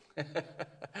bow.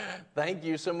 Thank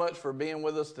you so much for being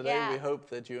with us today. Yeah. We hope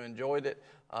that you enjoyed it.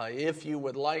 If you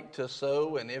would like to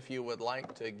sow and if you would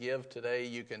like to give today,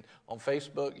 you can, on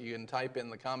Facebook, you can type in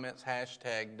the comments,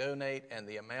 #donate, and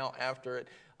the amount after it.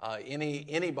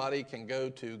 Anybody can go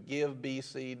to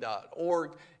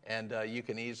givebc.org, and you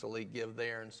can easily give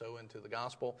there and sow into the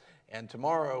gospel. And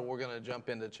tomorrow, we're going to jump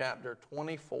into chapter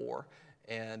 24.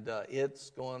 And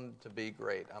it's going to be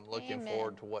great. I'm looking Amen.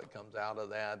 forward to what comes out of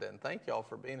that. And thank y'all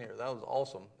for being here. That was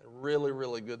awesome. Really,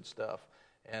 really good stuff.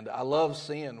 And I love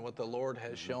seeing what the Lord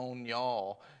has shown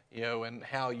y'all, and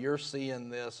how you're seeing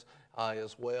this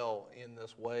as well in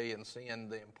this way, and seeing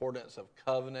the importance of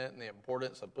covenant and the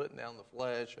importance of putting down the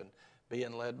flesh and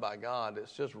being led by God.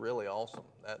 It's just really awesome.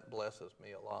 That blesses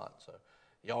me a lot. So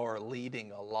y'all are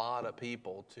leading a lot of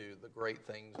people to the great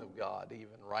things of God,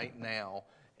 even right now.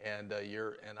 And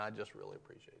I just really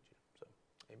appreciate you. So,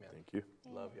 amen. Thank you.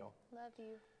 Love y'all. Love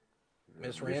you.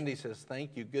 Miss Randy says,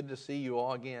 thank you. Good to see you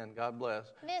all again. God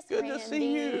bless. Miss Good Randy. to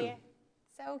see you.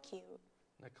 So cute.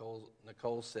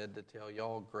 Nicole said to tell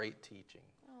y'all great teaching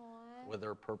Aww. with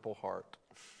her purple heart.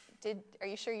 Are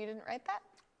you sure you didn't write that?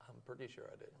 I'm pretty sure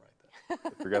I didn't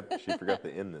write that. She forgot the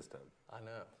N this time. I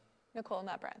know. Nicole,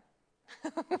 not Brad.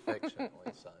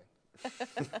 Affectionately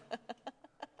signed.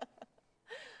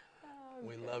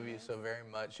 We love you so very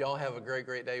much. Y'all have a great,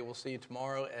 great day. We'll see you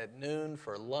tomorrow at noon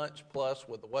for Lunch Plus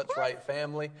with the What's Right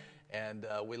family. And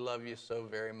we love you so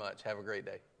very much. Have a great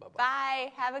day. Bye-bye.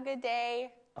 Bye. Have a good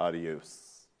day.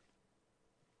 Adios.